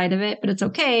like inside of it, but it's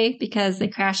okay because they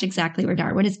crash exactly where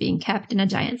Darwin is being kept in a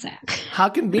giant sack. How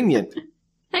convenient.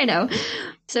 I know.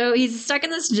 So he's stuck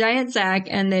in this giant sack,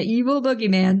 and the evil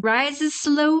boogeyman rises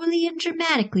slowly and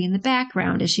dramatically in the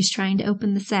background as she's trying to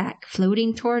open the sack,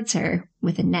 floating towards her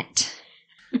with a net.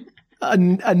 A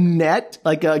net?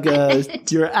 Like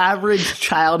your average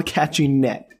child catching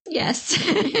net. Yes.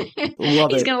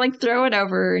 Love He's it. going to like throw it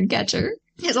over her and catch her.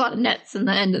 There's a lot of nets in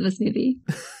the end of this movie.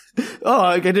 Oh,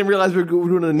 I didn't realize we were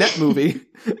doing a net movie.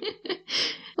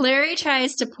 Larry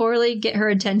tries to poorly get her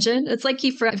attention. It's like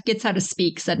he forgets how to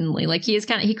speak suddenly. Like he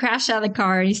crashed out of the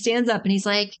car and he stands up and he's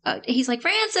like,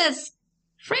 Frances.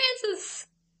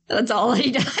 That's all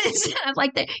he does. I'm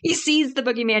like, he sees the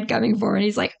boogeyman coming for her and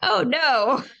he's like, oh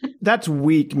no. That's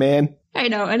weak, man. I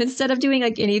know. And instead of doing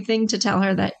like anything to tell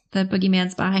her that the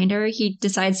boogeyman's behind her, he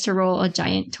decides to roll a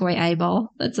giant toy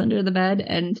eyeball that's under the bed,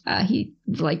 and he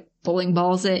like bowling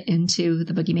balls it into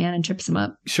the boogeyman and trips him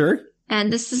up. Sure.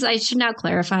 And I should now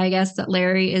clarify, I guess, that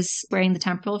Larry is wearing the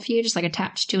temporal-fuge, just like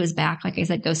attached to his back, like I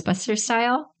said, Ghostbusters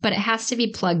style. But it has to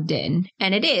be plugged in.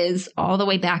 And it is all the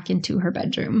way back into her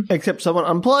bedroom. Except someone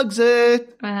unplugs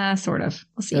it. Sort of.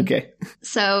 We'll see. Okay.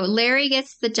 So Larry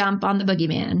gets the jump on the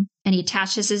boogeyman, and he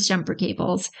attaches his jumper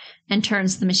cables and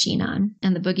turns the machine on.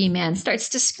 And the boogeyman starts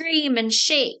to scream and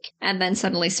shake, and then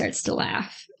suddenly starts to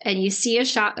laugh. And you see a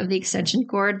shot of the extension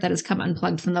cord that has come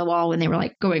unplugged from the wall when they were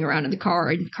like going around in the car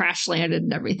and crash landed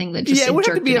and everything that just it would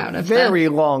have to jerked be it a out of very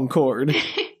long cord.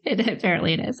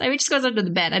 Apparently it is. I mean, it just goes under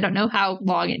the bed. I don't know how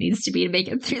long it needs to be to make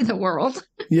it through the world.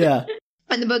 Yeah.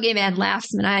 And the boogeyman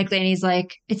laughs maniacally and he's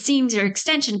like, "It seems your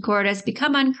extension cord has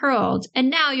become uncurled, and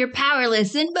now you're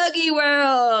powerless in Boogie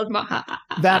World."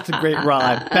 That's a great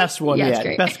rhyme. Best one yet.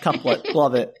 Great. Best couplet.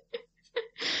 Love it.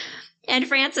 And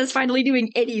Frances finally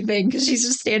doing anything because she's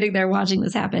just standing there watching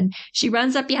this happen. She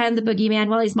runs up behind the boogeyman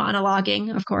while he's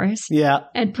monologuing, of course. Yeah.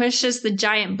 And pushes the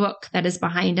giant book that is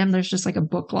behind him. There's just like a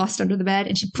book lost under the bed.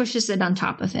 And she pushes it on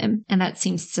top of him. And that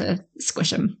seems to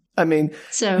squish him. I mean,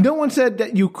 no one said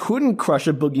that you couldn't crush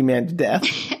a boogeyman to death.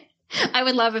 I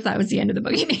would love if that was the end of the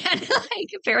boogeyman. Like,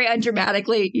 very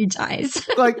undramatically, he dies.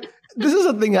 Like, this is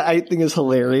a thing that I think is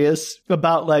hilarious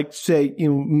about, like, say,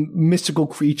 mystical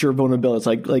creature vulnerabilities,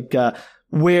 like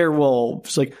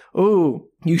werewolves. Like, oh,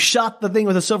 you shot the thing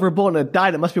with a silver bullet and it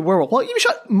died. It must be a werewolf. Well, you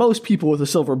shot most people with a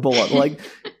silver bullet. Like,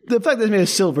 the fact that it's made of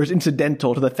silver is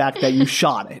incidental to the fact that you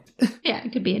shot it. Yeah,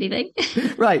 it could be anything.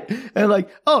 Right. And like,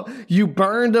 oh, you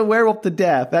burned a werewolf to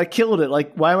death. That killed it.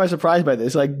 Like, why am I surprised by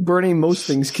this? Like, burning most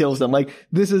things kills them. Like,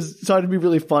 this is starting to be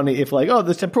really funny if, like, oh,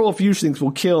 the temporal fuge things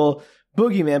will kill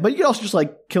boogeyman, but you can also just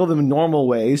like kill them in normal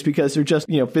ways because they're just,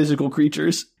 physical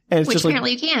creatures. And it's Which just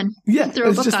apparently like, you can. Yeah, throw a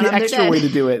it's book just on the them, extra way to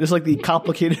do it. It's like the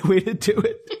complicated way to do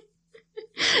it.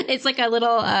 It's like a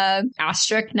little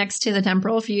asterisk next to the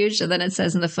temporal fuge, and then it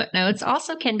says in the footnotes,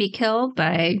 also can be killed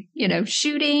by,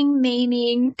 shooting,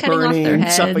 maiming, cutting Burning, off their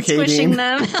heads, suffocating. squishing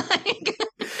them.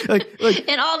 like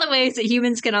in all the ways that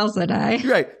humans can also die.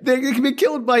 Right. They can be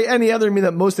killed by any other mean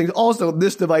that most things. Also,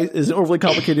 this device is an overly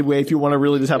complicated way if you want to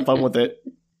really just have fun with it.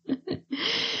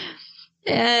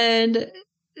 And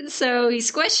so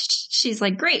he's squished. She's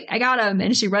like, "Great, I got him."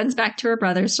 And she runs back to her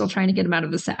brother, still trying to get him out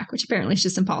of the sack, which apparently is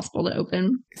just impossible to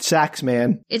open. Sacks,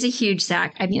 man. It's a huge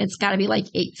sack. I mean, it's got to be like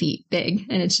 8 feet big,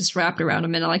 and it's just wrapped around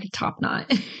him in like a top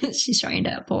knot. She's trying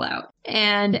to pull out.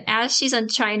 And as she's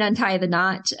trying to untie the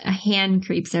knot, a hand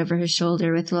creeps over her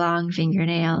shoulder with long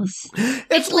fingernails.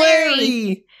 It's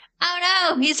Larry!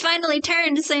 Oh no, he's finally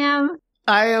turned, Sam.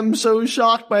 I am so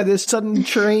shocked by this sudden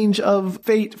change of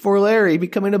fate for Larry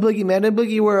becoming a boogeyman in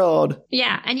Boogie World.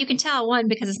 Yeah, and you can tell, one,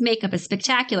 because his makeup is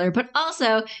spectacular, but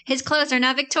also his clothes are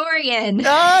now Victorian.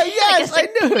 Yes, I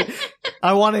knew it.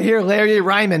 I want to hear Larry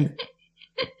rhyming.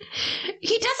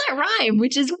 He doesn't rhyme,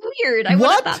 which is weird. I would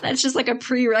have thought that's just like a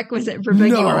prerequisite for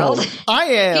Boogie World. I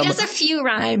am. He does a few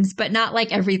rhymes, but not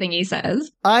like everything he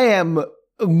says. I am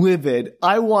livid.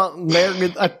 I want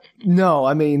Larry. No,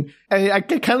 I mean, I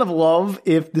kind of love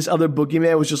if this other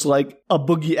boogeyman was just like a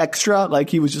boogie extra,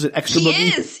 like he was just an extra boogie. He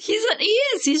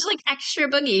is. He's like extra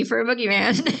boogie for a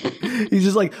boogeyman. He's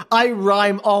just like, I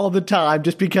rhyme all the time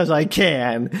just because I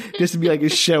can, just to be like a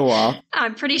show off.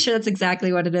 I'm pretty sure that's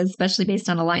exactly what it is, especially based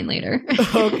on a line later.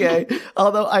 Okay.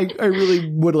 Although I really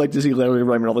would like to see Larry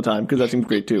rhyming all the time because that seems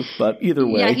great too. But either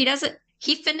way. Yeah, he doesn't.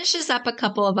 He finishes up a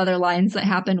couple of other lines that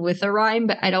happen with a rhyme,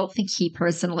 but I don't think he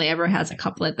personally ever has a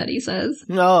couplet that he says.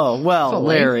 Oh, well,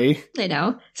 fully. Larry. I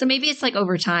know. So maybe it's like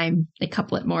over time, they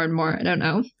couplet more and more. I don't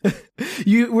know.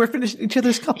 We're finishing each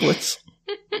other's couplets.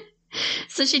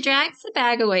 So she drags the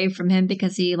bag away from him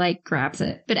because he, grabs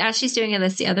it. But as she's doing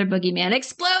this, the other boogeyman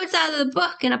explodes out of the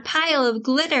book in a pile of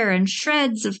glitter and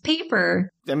shreds of paper.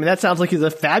 I mean, that sounds like he's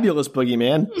a fabulous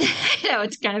boogeyman. I know,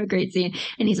 it's kind of a great scene.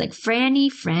 And he's like, "Franny,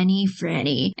 Franny,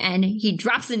 Franny." And he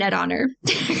drops the net on her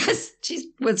because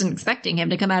she wasn't expecting him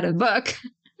to come out of the book.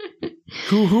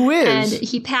 Who is? And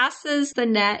he passes the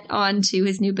net on to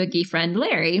his new boogie friend,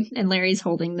 Larry. And Larry's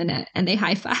holding the net, and they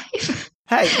high five.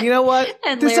 Hey, you know what?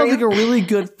 This sounds like a really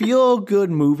good, feel-good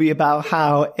movie about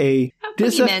how a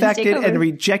disaffected and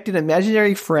rejected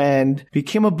imaginary friend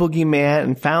became a boogeyman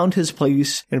and found his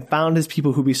place and found his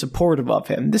people who be supportive of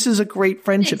him. This is a great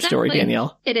friendship story,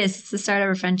 Danielle. It is. It's the start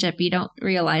of a friendship. You don't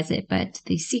realize it, but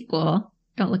the sequel,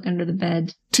 Don't Look Under the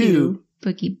Bed, 2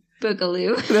 Boogie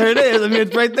Boogaloo. There it is. I mean,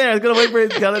 it's right there. It's gonna wait for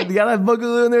it. You gotta have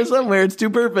Boogaloo in there somewhere. It's too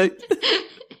perfect.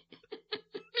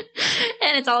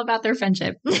 And it's all about their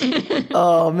friendship.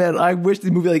 Oh man, I wish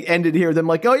the movie ended here. Them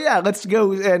like, oh yeah, let's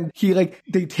go. And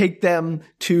they take them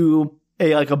to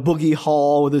a boogie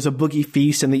hall where there's a boogie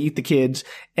feast and they eat the kids.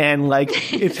 And like,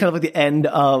 it's kind of like the end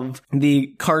of the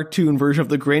cartoon version of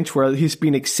the Grinch where he's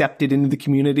being accepted into the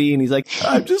community. And he's like,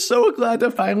 I'm just so glad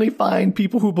to finally find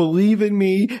people who believe in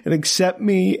me and accept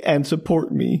me and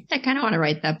support me. I kind of want to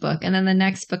write that book. And then the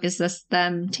next book is just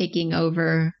them taking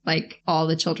over like all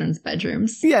the children's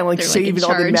bedrooms. Yeah, and like They're, saving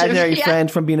all the imaginary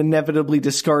friends from being inevitably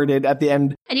discarded at the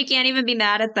end. And you can't even be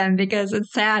mad at them because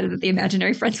it's sad that the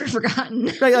imaginary friends were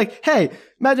forgotten. Right, like, hey,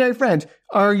 imaginary friends,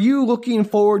 are you looking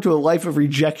forward to a life of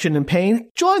rejection and pain?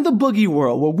 Join the boogie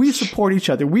world where we support each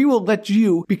other. We will let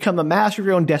you become the master of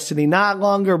your own destiny, not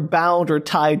longer bound or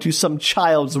tied to some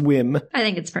child's whim. I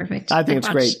think it's perfect. I think it's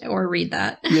great. Or read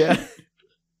that. Yeah.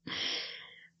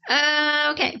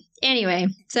 Okay. Anyway,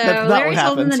 so Larry's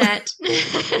holding the net.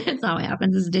 It's not what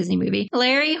happens. It's a Disney movie.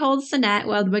 Larry holds the net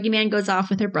while the boogeyman goes off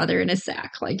with her brother in a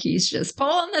sack. Like he's just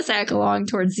pulling the sack along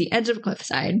towards the edge of a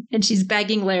cliffside. And she's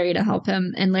begging Larry to help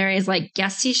him. And Larry is like,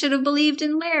 guess he should have believed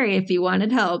in Larry if he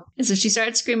wanted help. And so she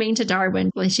starts screaming to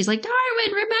Darwin. She's like,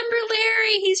 Darwin, remember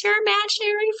Larry. He's your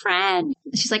imaginary friend.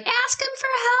 She's like, ask him for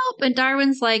help. And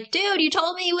Darwin's like, dude, you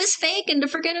told me he was fake and to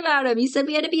forget about him. You said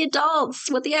we had to be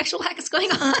adults. What the actual heck is going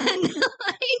on?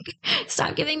 Like,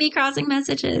 stop giving me crossing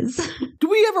messages. Do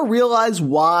we ever realize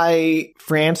why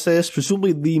Francis,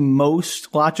 presumably the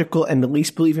most logical and the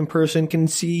least believing person, can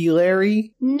see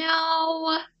Larry?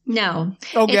 No.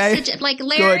 Okay. It's like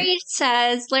Larry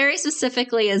says, Larry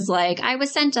specifically is like, I was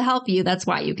sent to help you. That's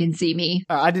why you can see me.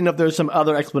 I didn't know if there's some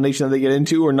other explanation that they get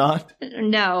into or not.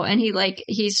 No. And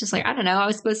he's just like, I don't know. I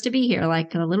was supposed to be here.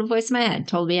 Like a little voice in my head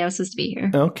told me I was supposed to be here.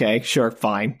 Okay, sure,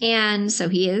 fine. And so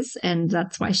he is. And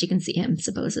that's why she can see him,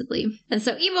 supposedly. And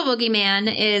so Evil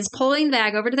Boogeyman is pulling the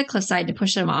bag over to the cliffside to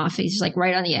push him off. He's just like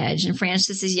right on the edge. And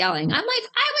Francis is yelling, I'm like,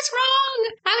 I was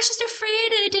wrong. I was just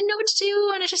afraid and I didn't know what to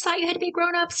do. And I just thought you had to be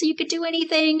grown up so you could do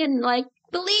anything and like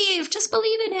just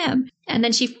believe in him. And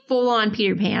then she full on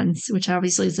Peter Pans, which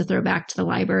obviously is a throwback to the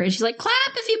library. She's like, clap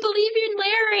if you believe in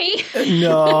Larry.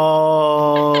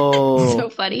 No. So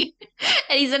funny.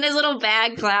 And he's in his little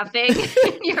bag clapping.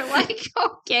 And you're like,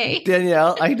 okay.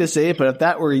 Danielle, I hate to say it, but if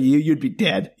that were you, you'd be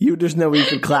dead. There's no way you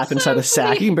could clap inside a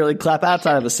sack. You can barely clap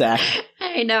outside of a sack.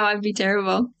 I know, I'd be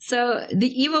terrible. So the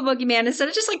evil boogeyman, instead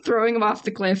of just like throwing him off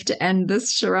the cliff to end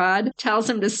this charade, tells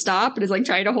him to stop and is like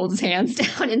trying to hold his hands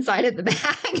down inside of the bag.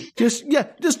 Just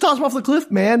toss him off the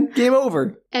cliff, man. Game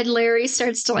over. And Larry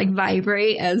starts to like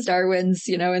vibrate as Darwin's,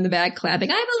 in the bag clapping,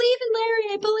 I believe in Larry,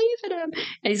 I believe in him.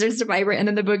 And he starts to vibrate, and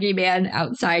then the boogeyman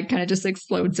outside kind of just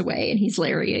explodes away, and he's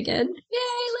Larry again.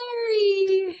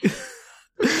 Yay,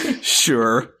 Larry!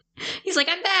 Sure. He's like,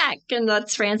 I'm back. And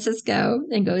lets Francis go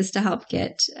and goes to help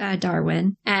get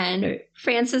Darwin. And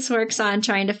Francis works on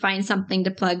trying to find something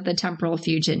to plug the temporal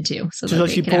fuge into. So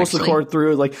she pulls the cord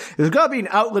through, like, there's got to be an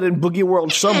outlet in Boogie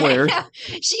World somewhere.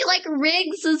 She like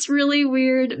rigs this really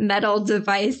weird metal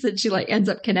device that she like ends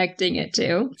up connecting it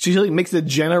to. She like makes a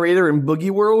generator in Boogie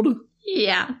World?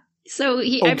 Yeah. So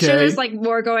I'm sure there's like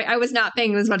more going. I was not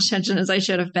paying as much attention as I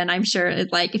should have been. I'm sure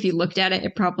if you looked at it,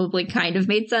 it probably kind of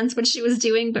made sense what she was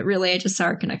doing, but really I just saw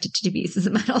her connected to two pieces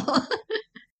of metal.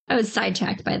 I was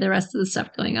sidetracked by the rest of the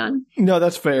stuff going on. No,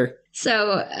 that's fair.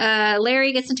 So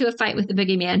Larry gets into a fight with the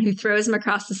boogeyman, who throws him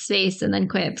across the space and then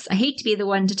quips, I hate to be the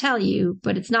one to tell you,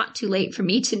 but it's not too late for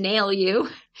me to nail you.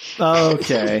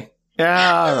 Okay.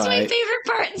 Yeah, that's my favorite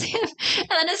part. And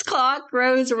then his claw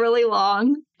grows really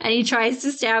long, and he tries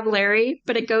to stab Larry,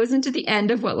 but it goes into the end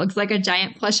of what looks like a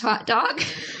giant plush hot dog.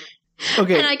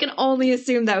 Okay. And I can only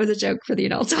assume that was a joke for the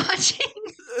adults watching.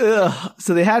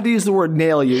 So they had to use the word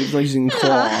nail you, using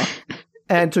claw.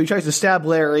 And so he tries to stab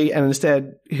Larry, and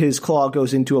instead his claw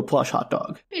goes into a plush hot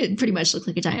dog. It pretty much looked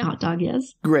like a giant hot dog,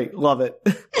 yes. Great. Love it.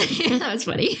 That was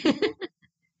funny.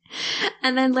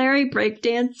 And then Larry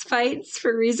breakdance fights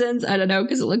for reasons, I don't know,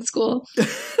 because it looks cool.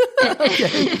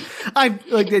 Okay. I'm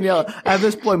like Danielle, at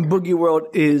this point, Boogie World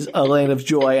is a land of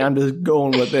joy. I'm just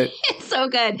going with it. It's so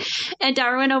good. And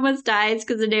Darwin almost dies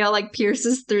because the nail like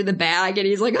pierces through the bag, and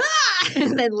he's like, ah!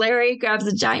 And then Larry grabs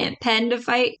a giant pen to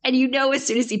fight. And as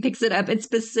soon as he picks it up, it's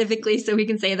specifically so he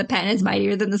can say the pen is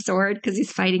mightier than the sword because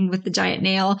he's fighting with the giant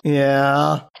nail.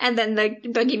 Yeah. And then the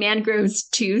boogeyman grows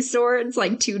two swords,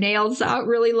 like two nails out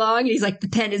really long. And he's like, the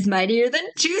pen is mightier than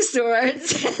two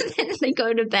swords. And then they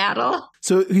go to battle.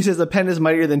 So he says the pen is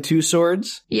mightier than two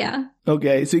swords? Yeah.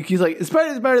 Okay, so he's like, it's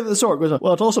better than the sword. Goes,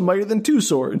 well, it's also mightier than 2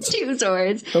 swords. 2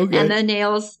 swords. Okay. And the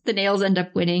nails end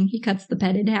up winning. He cuts the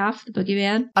pen in half, the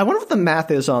boogeyman. I wonder what the math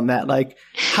is on that. Like,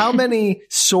 how many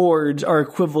swords are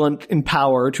equivalent in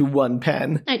power to 1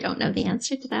 pen? I don't know the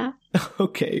answer to that.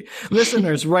 Okay.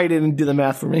 Listeners, write in and do the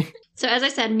math for me. So as I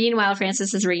said, meanwhile,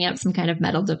 Frances is ringing up some kind of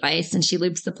metal device and she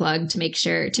loops the plug to make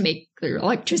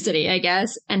electricity, I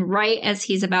guess. And right as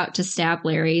he's about to stab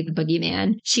Larry, the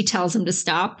boogeyman, she tells him to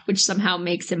stop, which somehow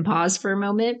makes him pause for a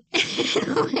moment.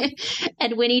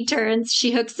 And when he turns,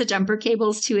 she hooks the jumper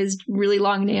cables to his really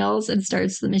long nails and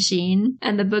starts the machine.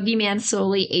 And the boogeyman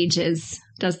slowly ages.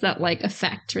 Does that like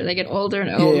effect where they get older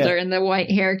and older and the white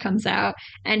hair comes out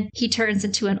and he turns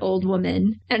into an old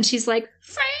woman and she's like,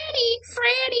 Franny,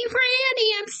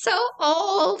 I'm so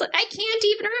old. I can't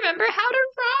even remember how to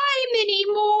rhyme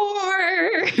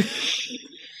anymore.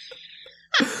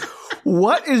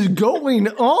 What is going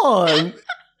on? I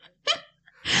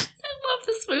love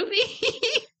this movie.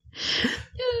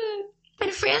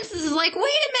 And Frances is like, wait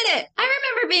a minute. I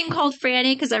remember being called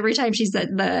Franny because every time she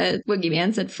said the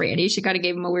boogeyman said Franny, she kind of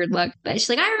gave him a weird look. But she's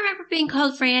like, I remember being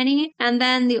called Franny. And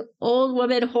then the old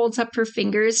woman holds up her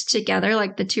fingers together,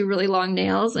 like the 2 really long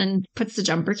nails, and puts the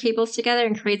jumper cables together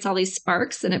and creates all these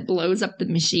sparks and it blows up the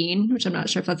machine, which I'm not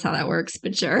sure if that's how that works,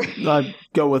 but sure. I'd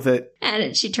go with it.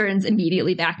 And she turns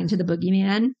immediately back into the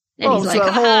boogeyman. And oh, he's so like,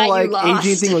 the whole like lost.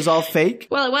 aging thing was all fake?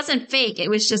 Well, it wasn't fake. It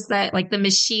was just that like the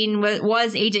machine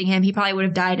was aging him. He probably would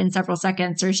have died in several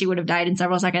seconds, or she would have died in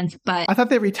several seconds. But I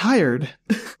thought they retired.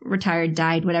 Retired,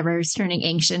 died, whatever. Is turning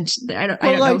ancient. I don't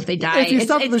know if they die. If you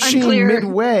stop the machine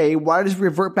midway, why does it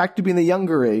revert back to being the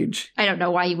younger age? I don't know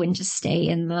why you wouldn't just stay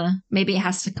in the. Maybe it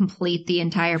has to complete the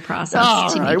entire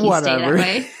process to make you stay that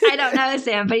way. I don't know,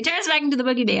 Sam. But he turns back into the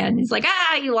boogeyman. He's like,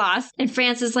 you lost. And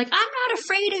Frances is like, I'm not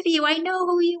afraid of you. I know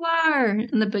who you are.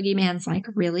 And the boogeyman's like,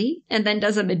 really? And then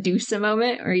does a Medusa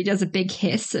moment where he does a big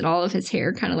hiss and all of his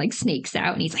hair kind of like snakes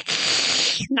out. And he's like,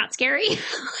 not scary.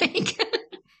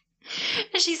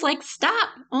 And she's like, stop.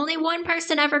 Only one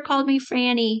person ever called me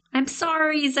Franny. I'm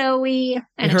sorry, Zoe.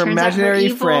 And her it turns imaginary out her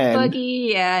evil friend.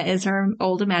 Boogie, is her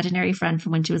old imaginary friend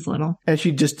from when she was little. And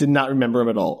she just did not remember her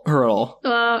at all.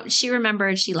 Well, she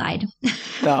remembered. She lied.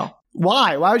 No.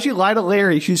 Why? Why would she lie to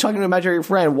Larry? She's talking to an imaginary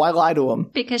friend. Why lie to him?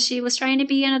 Because she was trying to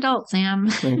be an adult, Sam.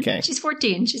 Okay. She's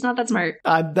 14. She's not that smart.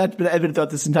 That's been evident throughout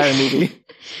this entire movie.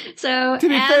 So, to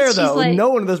be fair, though,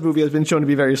 no one in this movie has been shown to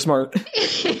be very smart.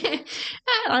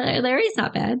 Larry's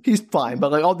not bad. He's fine,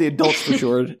 but like all the adults for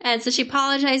sure. And so she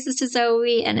apologizes to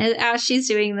Zoe, and as she's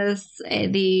doing this,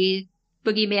 the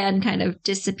boogeyman kind of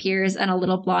disappears, and a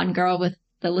little blonde girl with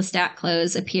the Lestat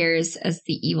clothes appears as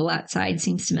the evil outside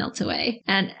seems to melt away.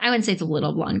 And I wouldn't say it's a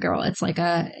little blonde girl. It's like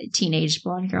a teenage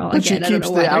blonde girl. But again, she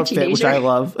keeps the outfit, which I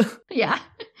love. Yeah.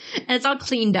 And it's all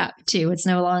cleaned up, too. It's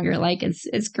no longer like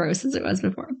as gross as it was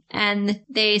before. And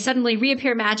they suddenly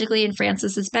reappear magically in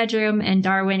Frances's bedroom, and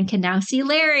Darwin can now see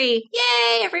Larry.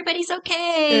 Yay! Everybody's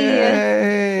okay!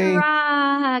 Yay!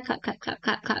 Hurrah! Clap, clap, clap,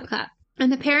 clap, clap, clap.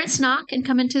 And the parents knock and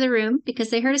come into the room because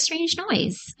they heard a strange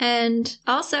noise. And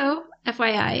also,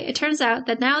 FYI, it turns out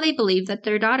that now they believe that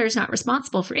their daughter's not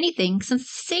responsible for anything since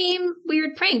the same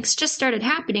weird pranks just started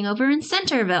happening over in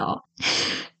Centerville.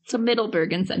 So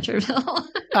Middleburg in Centerville.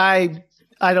 I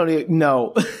don't even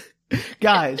know.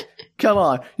 Guys, come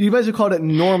on. You guys have called it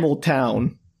Normal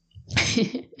Town.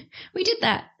 We did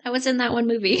that. I was in that one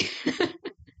movie.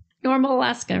 Normal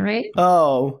Alaska, right?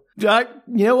 Oh. You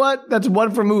know what? That's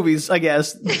 1 for movies, I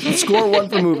guess. Score 1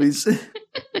 for movies.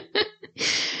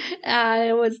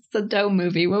 It was the Dome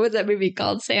movie. What was that movie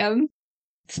called, Sam?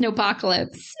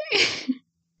 Snowpocalypse.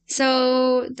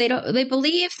 So they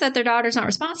believe that their daughter's not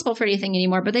responsible for anything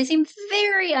anymore, but they seem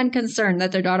very unconcerned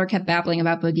that their daughter kept babbling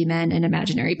about boogeymen and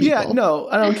imaginary people. Yeah, no,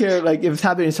 I don't care. Like if it's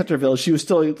happening in Centerville, she was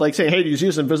still like saying, "Hey, do you see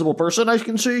this invisible person I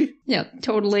can see?" Yeah,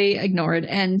 totally ignored.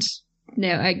 And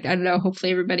no, I don't know.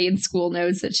 Hopefully everybody in school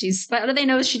knows that how do they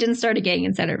know she didn't start a gang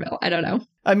in Centerville? I don't know.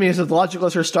 I mean, it's as logical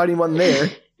as her starting one there.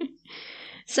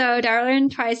 So Darwin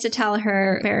tries to tell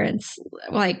her parents,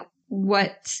 like,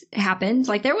 what happened.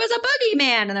 Like, there was a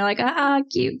boogeyman. And they're like,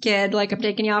 cute kid. Like, I'm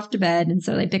taking you off to bed. And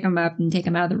so they pick him up and take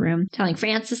him out of the room, telling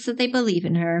Frances that they believe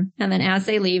in her. And then as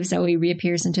they leave, Zoe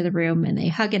reappears into the room and they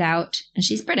hug it out. And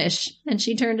she's British. And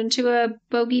she turned into a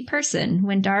bogey person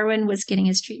when Darwin was getting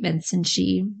his treatments and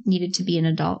she needed to be an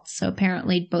adult. So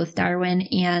apparently both Darwin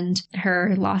and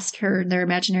her lost their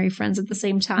imaginary friends at the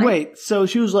same time. Wait, so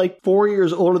she was like 4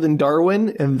 years older than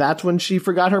Darwin, and that's when she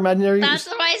forgot her imaginary? That's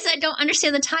why I said I don't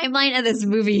understand the timeline of this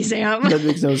movie, Sam. That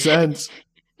makes no sense.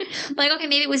 Like, okay,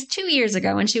 maybe it was 2 years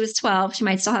ago when she was 12. She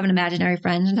might still have an imaginary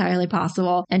friend, entirely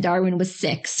possible. And Darwin was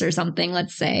 6 or something,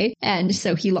 let's say. And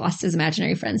so he lost his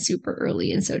imaginary friend super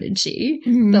early, and so did she.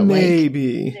 But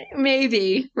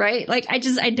maybe, right? Like, I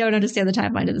don't understand the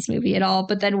timeline of this movie at all.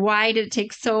 But then why did it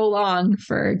take so long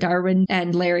for Darwin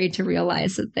and Larry to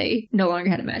realize that they no longer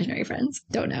had imaginary friends?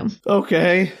 Don't know.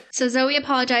 Okay. So Zoe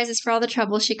apologizes for all the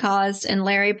trouble she caused, and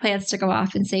Larry plans to go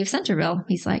off and save Centerville.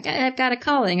 He's like, I've got a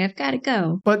calling. I've got to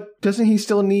go. But doesn't he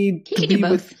still need He to can be do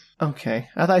both. with... Okay.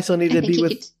 I thought he still needed to be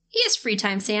with... He has free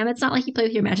time, Sam. It's not like you play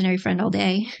with your imaginary friend all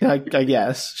day. I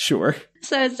guess. Sure.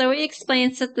 So Zoe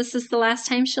explains that this is the last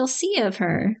time she'll see of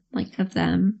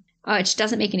them. Oh, it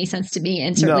doesn't make any sense to me,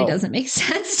 and certainly doesn't make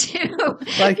sense to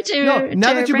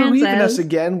now that you believe in us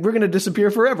again, we're going to disappear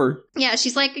forever. Yeah,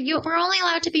 she's like, we're only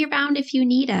allowed to be around if you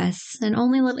need us, and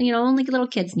only little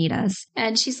kids need us.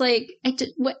 And she's like,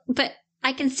 but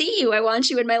I can see you. I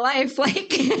want you in my life. Like,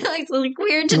 it's like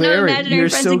weird to know imaginary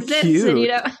friends exist.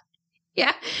 Cute. And,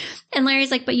 yeah. And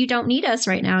Larry's like, but you don't need us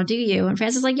right now, do you? And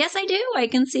Frances is like, yes, I do. I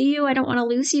can see you. I don't want to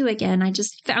lose you again. I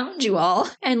just found you all.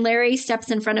 And Larry steps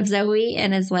in front of Zoe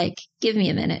and is like, give me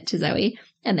a minute to Zoe.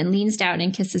 And then leans down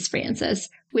and kisses Frances.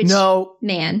 Which,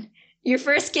 man, your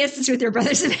first kiss is with your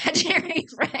brother's imaginary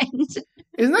friend.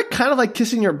 Isn't that kind of like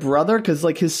kissing your brother? Because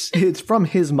like it's from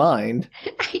his mind.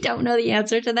 I don't know the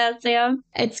answer to that, Sam.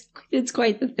 It's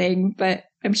quite the thing, but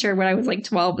I'm sure when I was like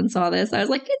 12 and saw this, I was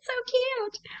like, it's so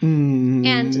cute.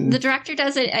 And the director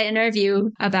does an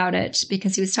interview about it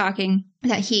because he was talking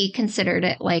that he considered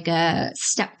it like a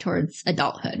step towards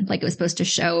adulthood. Like it was supposed to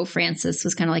show Frances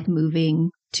was kind of like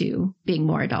moving to being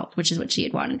more adult, which is what she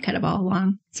had wanted kind of all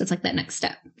along. So it's like that next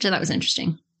step, which I thought was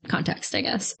interesting. Context, I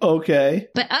guess. Okay.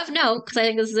 But of note, because I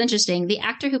think this is interesting, the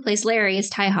actor who plays Larry is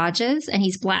Ty Hodges, and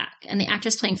he's black. And the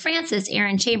actress playing Frances,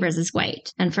 Erin Chambers, is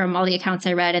white. And from all the accounts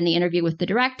I read in the interview with the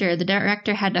director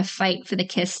had to fight for the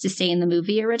kiss to stay in the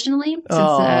movie originally,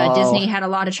 since Disney had a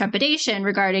lot of trepidation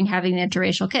regarding having the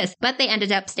interracial kiss. But they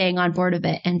ended up staying on board of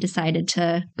it and decided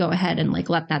to go ahead and like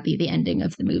let that be the ending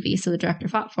of the movie. So the director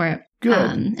fought for it. Good.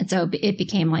 And so it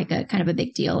became like a kind of a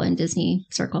big deal in Disney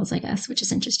circles, I guess, which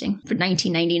is interesting for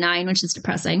 1999, which is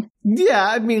depressing. Yeah,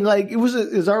 I mean, like it was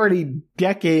already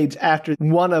decades after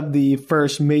one of the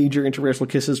first major interracial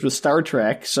kisses with Star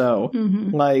Trek. So,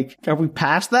 like, are we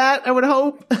past that? I would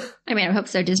hope. I mean, I hope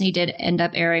so. Disney did end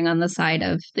up erring on the side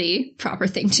of the proper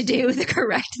thing to do, the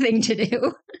correct thing to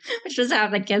do, which was have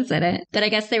the kids in it. But I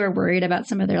guess they were worried about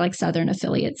some of their like Southern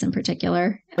affiliates in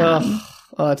particular.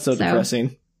 That's so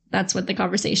depressing. That's what the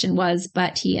conversation was,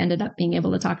 but he ended up being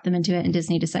able to talk them into it, and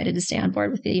Disney decided to stay on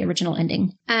board with the original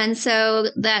ending. And so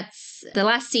that's the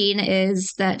last scene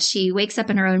is that she wakes up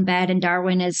in her own bed, and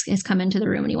Darwin has come into the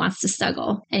room and he wants to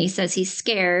snuggle. And he says he's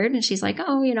scared, and she's like,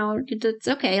 oh, it's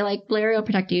okay. Like, Larry will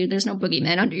protect you. There's no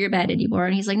boogeyman under your bed anymore.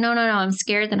 And he's like, no, I'm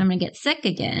scared that I'm going to get sick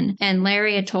again. And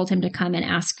Larry had told him to come and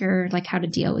ask her, like, how to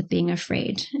deal with being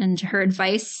afraid. And her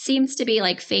advice seems to be,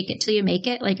 like, fake it till you make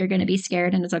it. Like, you're going to be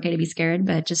scared, and it's okay to be scared,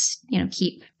 but just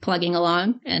keep plugging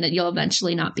along and you'll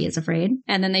eventually not be as afraid.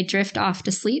 And then they drift off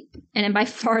to sleep. And in by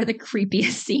far the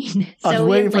creepiest scene. I was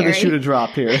waiting for the shoe to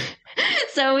drop here.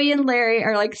 Zoe and Larry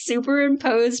are like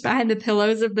superimposed behind the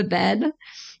pillows of the bed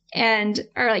and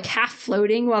are like half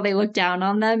floating while they look down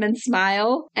on them and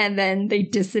smile. And then they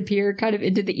disappear kind of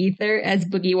into the ether as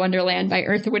Boogie Wonderland by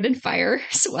Earth, Wind, and Fire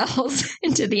swells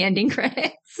into the ending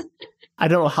credits. I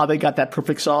don't know how they got that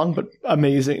perfect song, but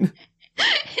amazing.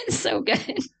 It's so good.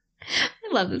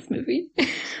 I love this movie.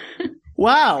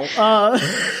 Wow.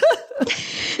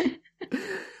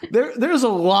 There's a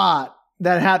lot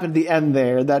that happened at the end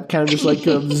there that kind of just like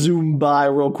zoomed by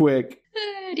real quick.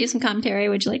 Do some commentary.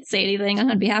 Would you like to say anything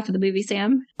on behalf of the movie,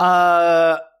 Sam?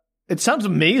 It sounds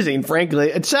amazing,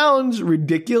 frankly. It sounds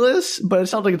ridiculous, but it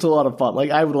sounds like it's a lot of fun.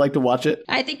 Like, I would like to watch it.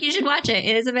 I think you should watch it.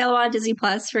 It is available on Disney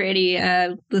Plus for any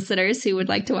listeners who would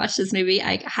like to watch this movie.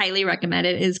 I highly recommend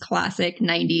it. It is classic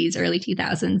 90s, early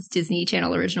 2000s Disney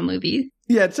Channel original movie.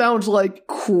 Yeah, it sounds like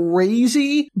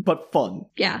crazy, but fun.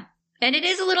 Yeah. And it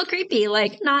is a little creepy,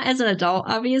 like not as an adult,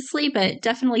 obviously, but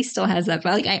definitely still has that.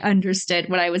 Like, I understood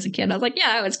when I was a kid. I was like,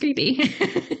 yeah, it was creepy.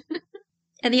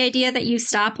 And the idea that you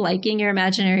stop liking your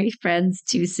imaginary friends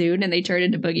too soon and they turn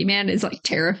into boogeyman is like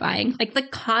terrifying. Like the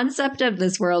concept of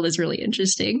this world is really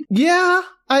interesting. Yeah,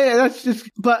 there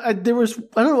was,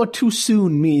 I don't know what too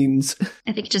soon means.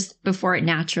 I think just before it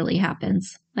naturally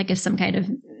happens. Like if some kind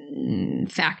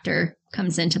of factor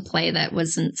comes into play that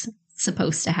wasn't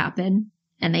supposed to happen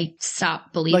and they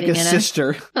stop believing Like a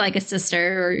sister. like a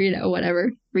sister or,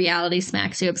 whatever. Reality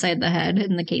smacks you upside the head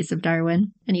in the case of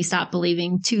Darwin, and you stop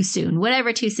believing too soon.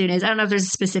 Whatever too soon is. I don't know if there's a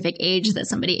specific age that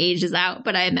somebody ages out,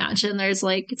 but I imagine there's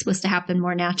it's supposed to happen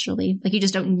more naturally. Like you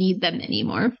just don't need them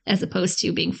anymore, as opposed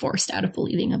to being forced out of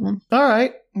believing of them. All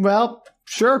right. Well,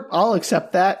 sure. I'll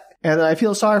accept that. And I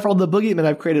feel sorry for all the boogeymen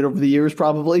I've created over the years,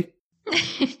 probably.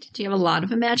 Do you have a lot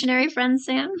of imaginary friends,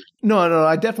 Sam? No,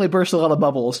 I definitely burst a lot of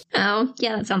bubbles. Oh,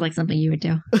 yeah, that sounds like something you would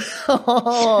do.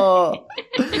 Oh,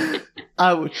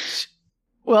 ouch.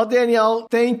 Well, Danielle,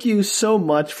 thank you so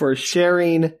much for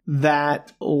sharing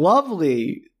that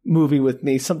lovely movie with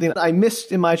me. Something that I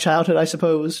missed in my childhood, I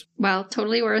suppose. Well,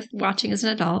 totally worth watching as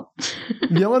an adult.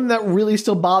 The one that really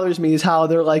still bothers me is how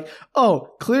they're like, oh,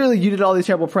 clearly you did all these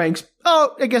terrible pranks.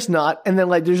 Oh, I guess not. And then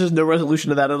there's just no resolution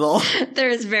to that at all. There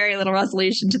is very little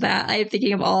resolution to that. I'm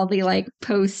thinking of all the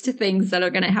post things that are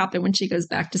going to happen when she goes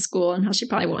back to school and how she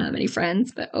probably won't have any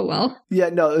friends, but oh well. Yeah,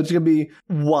 no, it's going to be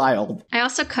wild. I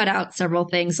also cut out several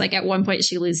things. At one point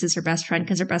she loses her best friend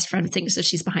because her best friend thinks that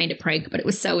she's behind a prank, but it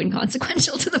was so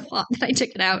inconsequential to the plot that I took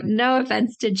it out. No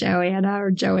offense to Joanne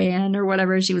or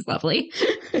whatever. She was lovely.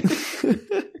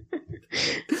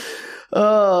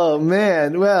 Oh,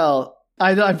 man. Well,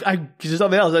 I just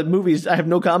something else. That movies, I have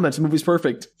no comments. The movie's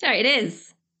perfect. Sorry, it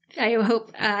is. I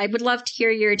hope, I would love to hear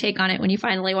your take on it when you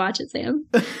finally watch it, Sam.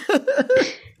 All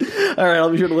right, I'll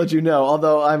be sure to let you know.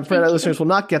 Although I'm afraid our listeners will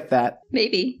not get that.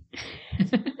 Maybe.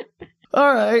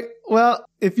 All right. Well,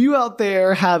 if you out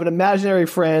there have an imaginary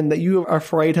friend that you are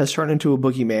afraid has turned into a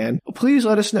boogeyman, please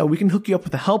let us know. We can hook you up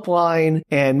with a helpline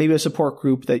and maybe a support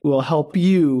group that will help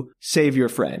you save your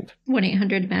friend.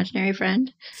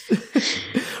 1-800-IMAGINARY-FRIEND.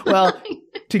 Well,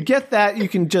 to get that, you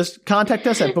can just contact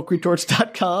us at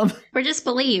bookretorts.com. Or just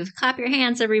believe. Clap your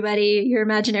hands, everybody. Your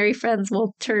imaginary friends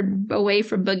will turn away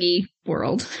from boogie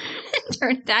world and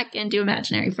turn back into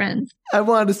imaginary friends. I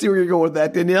wanted to see where you're going with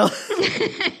that, Danielle.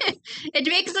 It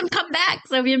makes them come back.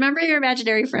 So if you remember your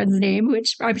imaginary friend's name,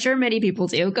 which I'm sure many people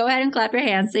do, go ahead and clap your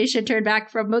hands. They should turn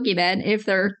back from boogeymen if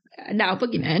they're now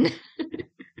boogeymen.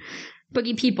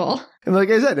 Boogie people. And like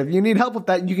I said, if you need help with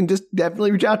that, you can just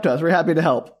definitely reach out to us. We're happy to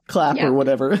help. Clap or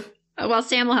whatever. Well,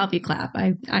 Sam will help you clap.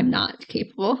 I'm not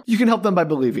capable. You can help them by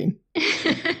believing.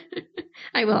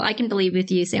 I will. I can believe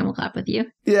with you. Sam will clap with you.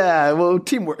 Yeah, well,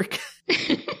 teamwork.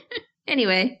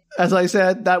 Anyway. As I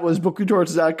said, that was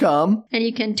bookretorts.com. And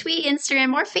you can tweet,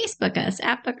 Instagram, or Facebook us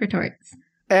at bookretorts.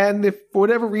 And if for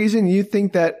whatever reason you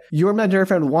think that your imaginary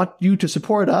friend want you to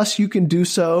support us, you can do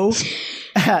so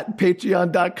at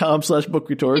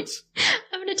patreon.com/bookretorts.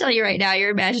 I'm going to tell you right now,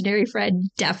 your imaginary friend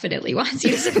definitely wants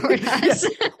you to support us.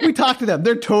 Yeah, we talked to them.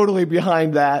 They're totally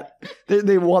behind that.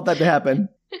 They want that to happen.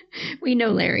 We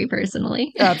know Larry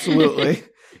personally. Absolutely.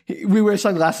 We wear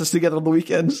sunglasses together on the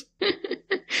weekends.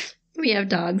 We have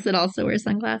dogs that also wear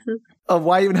sunglasses. Oh,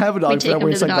 why even have a dog if they're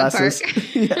wearing sunglasses?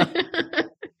 Yeah.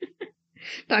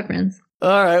 Dog friends.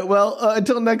 All right. Well,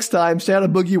 until next time, stay out of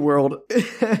boogie world.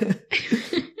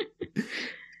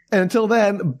 And until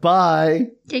then, bye.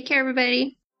 Take care,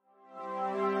 everybody.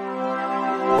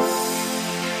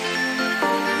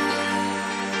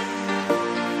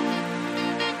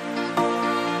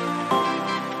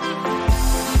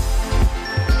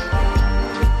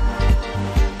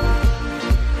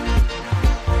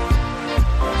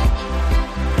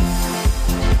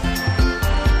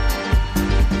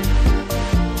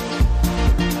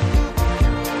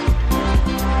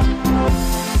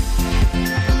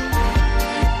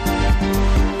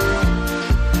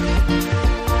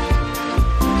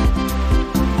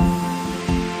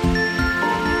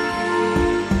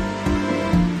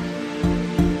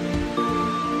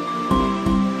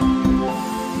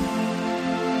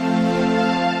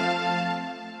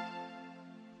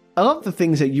 I love the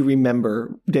things that you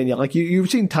remember, Danielle. Like you've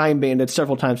seen Time Bandits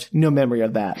several times, no memory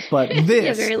of that. But this,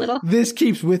 yeah, very little. This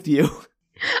keeps with you. I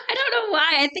don't know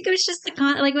why. I think it was just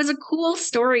it was a cool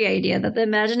story idea that the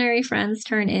imaginary friends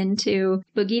turn into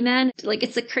boogeymen.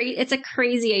 It's a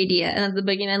crazy idea, and the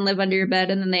boogeymen live under your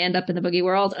bed, and then they end up in the boogie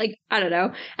world. I don't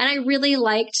know. And I really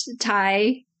liked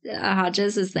Ty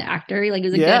Hodges as the actor. He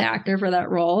was a good actor for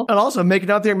that role. And also making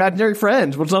out their imaginary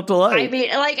friends. What's up to like? I mean,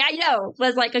 I know.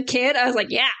 Was a kid, I was like,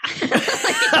 yeah.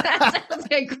 That sounds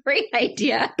like a great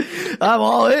idea. I'm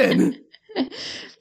all in.